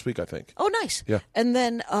Murray on this week, I think. Oh, nice. Yeah. And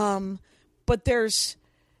then, but there's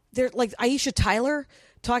like Aisha Tyler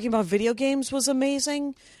talking about video games was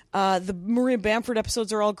amazing. The Maria Bamford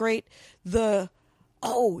episodes are all great. Diva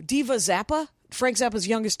Zappa, Frank Zappa's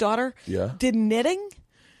youngest daughter, Yeah. did knitting.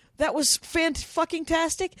 That was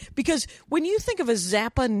fucking-tastic, because when you think of a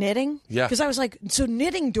Zappa knitting, Yeah. because I was like, so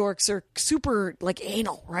knitting dorks are super like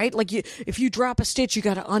anal, right? Like if you drop a stitch, you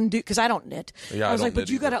got to undo, because I don't knit. Yeah, I was I like, don't but knit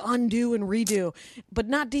you got either. to undo and redo, but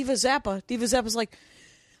not Diva Zappa. Diva Zappa's like,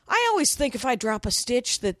 I always think if I drop a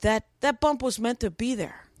stitch that bump was meant to be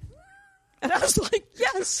there. And I was like,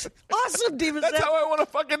 yes, awesome, Diva That's Zappa. how I want to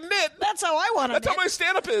fucking knit. That's how I want to That's knit. how my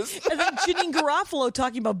stand-up is. And then Janine Garofalo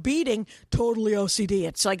talking about beating, totally OCD.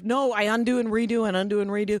 It's like, no, I undo and redo and undo and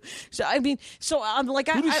redo. So I mean, so I'm like,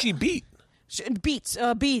 Who does she beat? beats,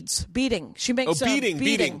 beating. She makes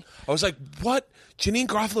Beating. I was like, what? Janine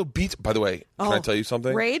Garofalo beats. By the way, can I tell you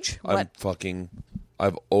something? Rage? What?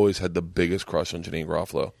 I've always had the biggest crush on Janine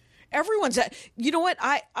Garofalo. Everyone's at, you know what?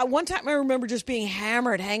 I one time I remember just being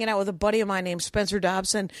hammered, hanging out with a buddy of mine named Spencer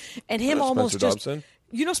Dobson, and him almost Spencer just. Dobson?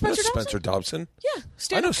 You know Spencer Dobson? Spencer Dobson? Yeah,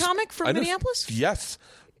 stand-up comic from Minneapolis. Yes,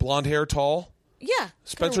 blonde hair, tall. Yeah,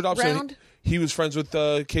 Spencer kinda Dobson. round. He was friends with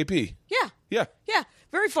KP. Yeah,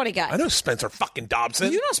 very funny guy. I know Spencer fucking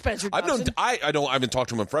Dobson. You know Spencer Dobson. I haven't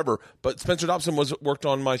talked to him in forever, but Spencer Dobson worked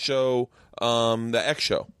on my show, the X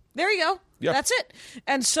Show. There you go. Yeah. That's it.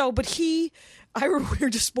 And so, but we were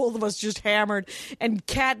just both of us just hammered, and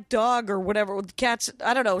Cat Dog or whatever with cats.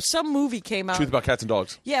 I don't know. Some movie came out. Truth About Cats and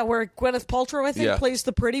Dogs. Yeah, where Gwyneth Paltrow, I think, Yeah. plays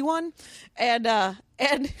the pretty one, and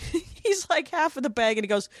he's like half of the bag, and he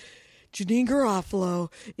goes, Janine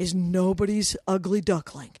Garofalo is nobody's ugly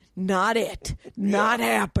duckling. Not it. Not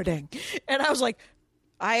happening. And I was like,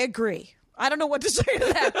 I agree. I don't know what to say to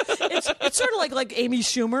that. It's sort of like Amy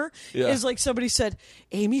Schumer is like somebody said,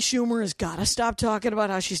 Amy Schumer has got to stop talking about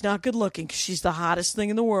how she's not good looking because she's the hottest thing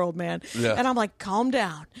in the world, man. Yeah. And I'm like, calm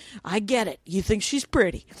down. I get it. You think she's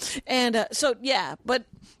pretty. And so, yeah. But,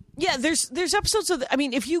 yeah, there's episodes of, I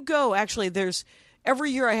mean, if you go, actually, there's, every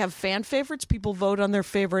year I have fan favorites. People vote on their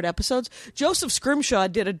favorite episodes. Joseph Scrimshaw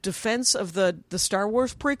did a defense of the Star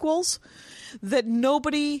Wars prequels that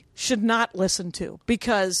nobody should not listen to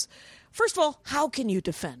because... First of all, how can you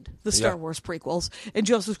defend the Star Wars prequels? And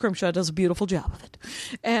Joseph Scrimshaw does a beautiful job of it.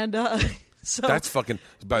 And so That's fucking.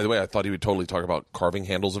 By the way, I thought he would totally talk about carving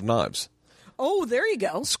handles of knives. Oh, there you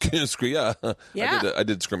go. Yeah. Yeah. I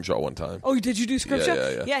did Scrimshaw one time. Oh, did you do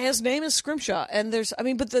Scrimshaw? Yeah. His name is Scrimshaw, and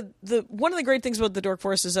but the one of the great things about the Dork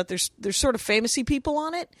Forest is that there's sort of famousy people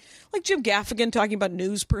on it, like Jim Gaffigan talking about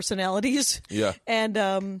news personalities. Yeah. And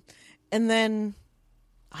then.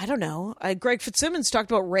 I don't know. Greg Fitzsimmons talked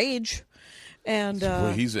about Rage, and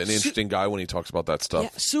Well, he's an interesting guy when he talks about that stuff. yeah,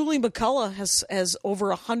 Sully McCullough has over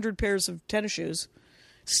 100 pairs of tennis shoes.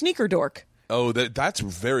 Sneaker dork. Oh, that's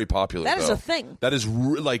very popular. That is though. a thing. That is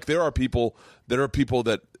like there are people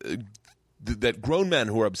that that grown men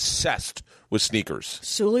who are obsessed with sneakers.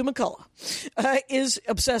 Sully McCullough is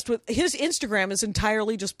obsessed with his Instagram is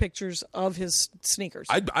entirely just pictures of his sneakers.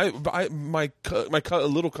 My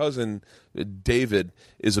little cousin David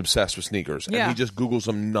is obsessed with sneakers, and he just Googles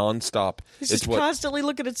them nonstop. He's just constantly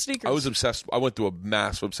looking at sneakers. I was obsessed. I went through a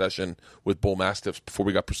massive obsession with bull mastiffs before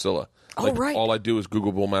we got Priscilla. Right. All I do is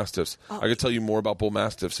Google bull mastiffs. I could tell you more about bull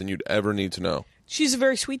mastiffs than you'd ever need to know. She's a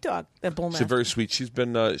very sweet dog, that bull mastiff. She's very sweet. She's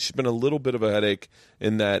been a little bit of a headache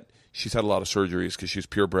in that she's had a lot of surgeries because she's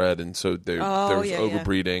purebred, and so there's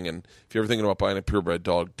overbreeding. And if you're ever thinking about buying a purebred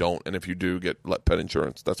dog, don't. And if you do, get pet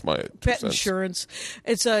insurance. That's my 2 cents. Insurance.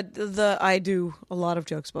 It's I do a lot of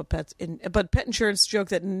jokes about pets, but pet insurance joke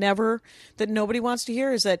that nobody wants to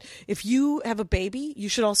hear is that if you have a baby, you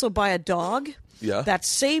should also buy a dog. Yeah. That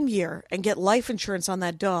same year and get life insurance on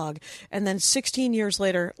that dog, and then 16 years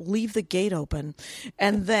later leave the gate open,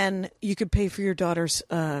 and then you could pay for your daughter's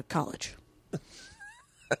college.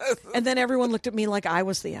 And then everyone looked at me like I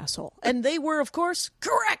was the asshole. And they were, of course,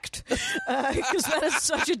 correct. Because that is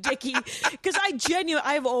such a dickie. Because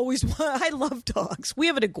I love dogs. We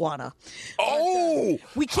have an iguana.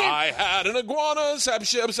 We can't. I had an iguana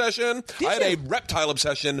obsession. I had a reptile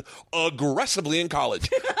obsession aggressively in college.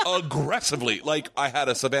 Aggressively. Like, I had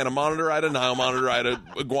a Savannah monitor, I had a Nile monitor, I had an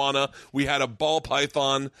iguana. We had a ball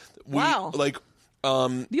python. Wow.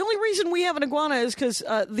 The only reason we have an iguana is because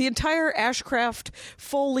the entire Ashcraft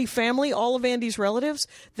Foley family, all of Andy's relatives,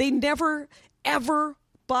 they never, ever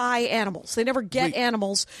buy animals. They never get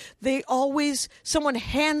animals. They always, someone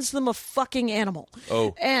hands them a fucking animal.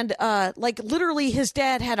 Oh. And, literally his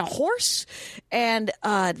dad had a horse and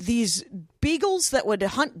these beagles that would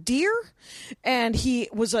hunt deer, and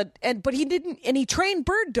but he didn't, and he trained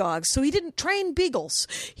bird dogs, so he didn't train beagles.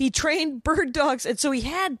 He trained bird dogs, and so he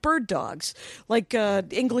had bird dogs, like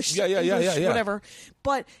English, whatever.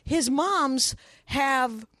 But his moms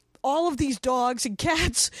have all of these dogs and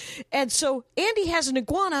cats, and so Andy has an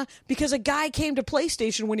iguana because a guy came to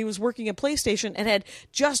PlayStation when he was working at PlayStation and had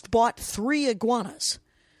just bought 3 iguanas.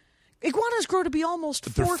 Iguanas grow to be almost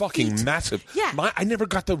 4 feet. They're fucking massive. Yeah. I never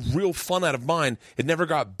got the real fun out of mine. It never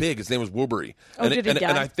got big. His name was Wilbury. Oh, did he die?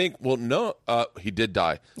 And I think, no, he did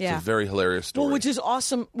die. Yeah. It's a very hilarious story. Well, which is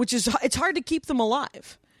awesome. It's hard to keep them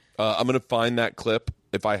alive. I'm going to find that clip.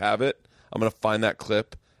 If I have it, I'm going to find that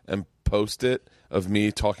clip and post it of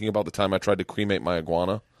me talking about the time I tried to cremate my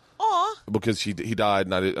iguana. Aw. Because he died,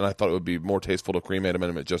 and I thought it would be more tasteful to cremate him,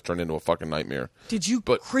 and it just turned into a fucking nightmare. Did you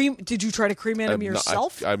try to cremate him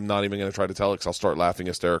yourself? I'm not even going to try to tell it because I'll start laughing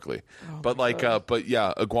hysterically. But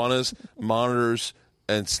yeah, iguanas, monitors,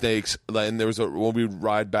 and snakes. And there was when we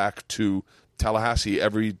ride back to Tallahassee,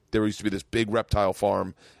 there used to be this big reptile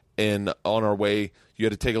farm, and on our way, you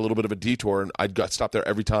had to take a little bit of a detour, and I'd stop there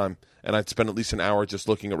every time, and I'd spend at least an hour just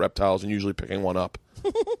looking at reptiles and usually picking one up.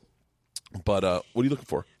 But what are you looking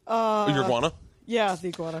for? Your iguana? Yeah, the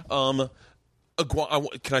iguana.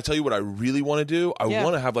 Can I tell you what I really want to do? I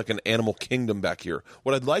want to have like an animal kingdom back here.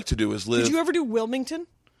 What I'd like to do is live. Did you ever do Wilmington?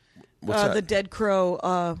 What's that? The Dead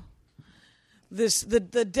Crow.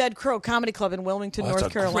 The Dead Crow Comedy Club in Wilmington,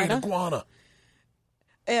 North Carolina. Great iguana.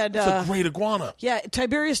 And it's a great iguana. Yeah,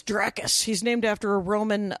 Tiberius Gracchus. He's named after a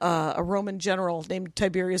Roman general named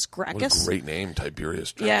Tiberius Gracchus. What a great name,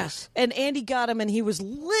 Tiberius Gracchus. Yeah, and Andy got him, and he was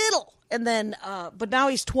little, and then but now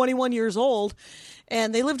he's 21 years old,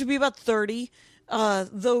 and they lived to be about 30.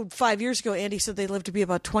 Though 5 years ago, Andy said they lived to be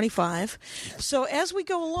about 25. So as we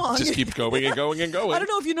go along, just keep going and going and going. I don't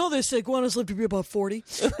know if you know this, iguanas live to be about 40.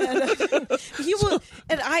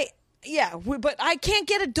 But I can't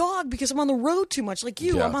get a dog because I'm on the road too much. Like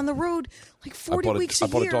you, I'm on the road like 40 weeks a year.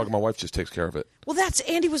 I bought a dog, and my wife just takes care of it. Well,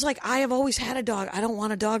 Andy was like, I have always had a dog. I don't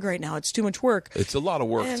want a dog right now. It's too much work. It's a lot of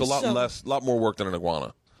work. And it's a lot more work than an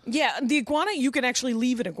iguana. Yeah, the iguana, you can actually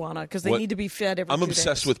leave an iguana because they need to be fed every 2 days. I'm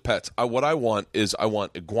obsessed with pets. What I'm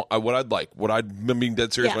being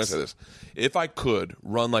dead serious when I say this. If I could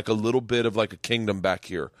run like a little bit of like a kingdom back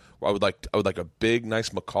here, where I would like a big,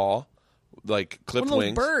 nice macaw, like clipped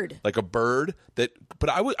wings, bird, like a bird that. But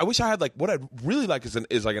I wish I had like what I'd really like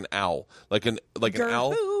is like an owl, like an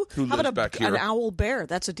owl who lives back here. An owl bear.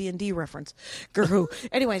 That's a D&D reference. Gerhoo.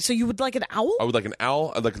 Anyway, so you would like an owl? I would like an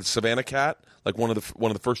owl. I'd like a Savannah cat, like one of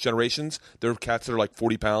the first generations. There are cats that are like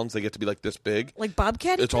 40 pounds. They get to be like this big, like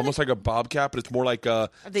bobcat. It's almost like a bobcat, but it's more like a.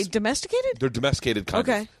 Are they domesticated? They're domesticated, kind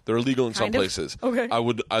of. They're illegal in some places. Okay.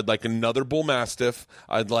 I'd like another bull mastiff.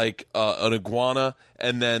 I'd like an iguana,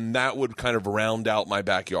 and then that would kind of round out my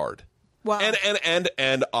backyard. Wow.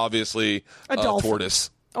 And obviously a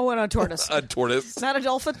tortoise. Oh, and a tortoise. A tortoise. Not a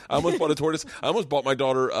dolphin? I almost bought a tortoise. I almost bought my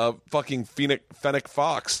daughter a fucking fennec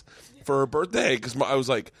fox for her birthday because I was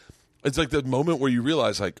like, It's like the moment where you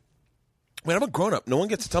realize, like, man, I'm a grown up. No one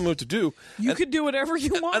gets to tell me what to do. You could do whatever you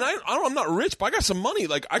want. And I'm not rich, but I got some money.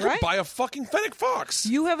 Like, I could Right. buy a fucking fennec fox.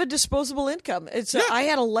 You have a disposable income. It's Yeah. I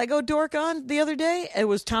had a Lego dork on the other day. It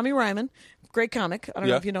was Tommy Ryman, great comic. I don't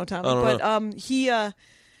know Yeah. if you know Tommy, I don't but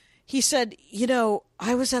he said,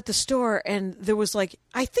 I was at the store and there was like,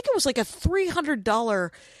 I think it was like a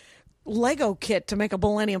 $300 Lego kit to make a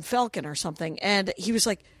Millennium Falcon or something, and he was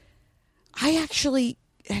like, I actually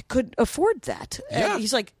could afford that. Yeah. And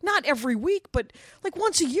he's like, not every week, but like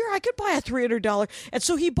once a year, I could buy a $300. And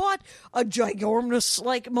so he bought a ginormous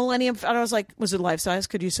like Millennium. And I was like, was it life size?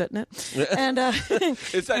 Could you sit in it? And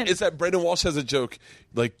It's that Brendan Walsh has a joke.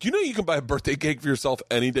 Like, you can buy a birthday cake for yourself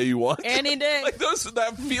any day you want. Any day. Like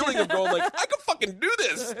that feeling of going like, I can fucking do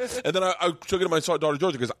this. And then I took it to my daughter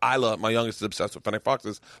Georgia because my youngest is obsessed with fennec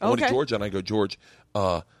foxes. I went to Okay. Georgia and I go, George,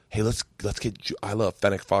 hey, let's get Isla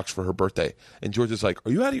fennec fox for her birthday. And George is like,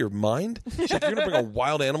 are you out of your mind? She's like, you're gonna bring a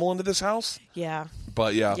wild animal into this house? yeah.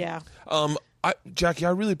 But yeah. Yeah. Jackie,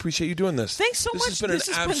 I really appreciate you doing this. Thanks so much. Has been This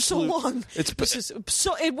an has been so absolute- long.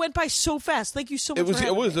 It went by so fast. Thank you so much.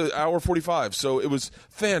 It was an hour 45, so it was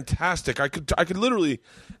fantastic. I could literally.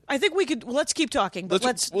 I think we could. Let's keep talking, but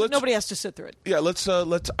Let's- nobody has to sit through it. Yeah,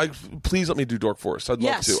 please let me do Dork Forest. I'd love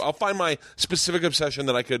Yes. to. I'll find my specific obsession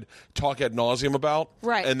that I could talk ad nauseum about.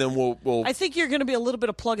 Right. And then we'll I think you're going to be a little bit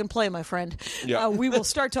of plug and play, my friend. Yeah. We will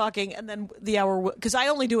start talking, and then the hour because I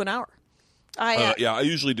only do an hour. I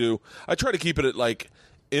usually do. I try to keep it at like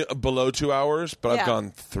below 2 hours, but Yeah.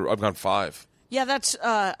 I've gone 5. Yeah, that's.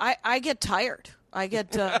 I get tired. I get.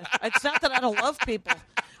 It's not that I don't love people.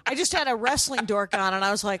 I just had a wrestling dork on, and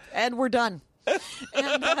I was like, "Ed, we're done." And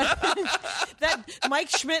that Mike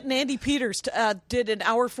Schmidt and Andy Peters did an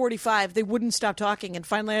hour 45. They wouldn't stop talking, and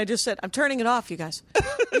finally, I just said, "I'm turning it off, you guys.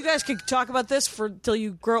 You guys can talk about this till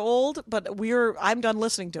you grow old, but I'm done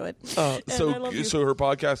listening to it." And I love you. So her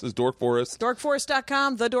podcast is Dork Forest.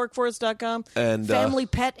 Dorkforest.com, thedorkforest.com, And,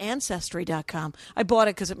 FamilyPetAncestry.com. I bought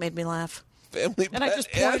it because it made me laugh. And I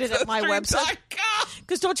just pointed at my website.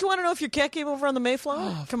 Because don't you want to know if your cat came over on the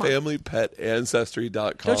Mayflower? Come on.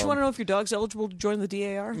 FamilyPetAncestry.com. Don't you want to know if your dog's eligible to join the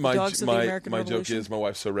DAR? The dogs of the American my Revolution? joke is my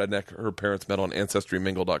wife's so redneck, her parents met on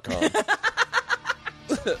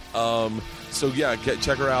AncestryMingle.com. So yeah,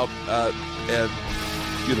 check her out. And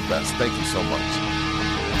you're the best. Thank you so much.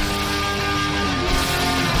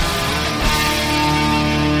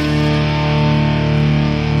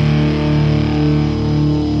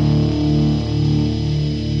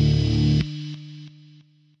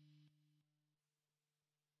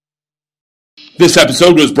 This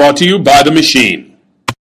episode was brought to you by The Machine.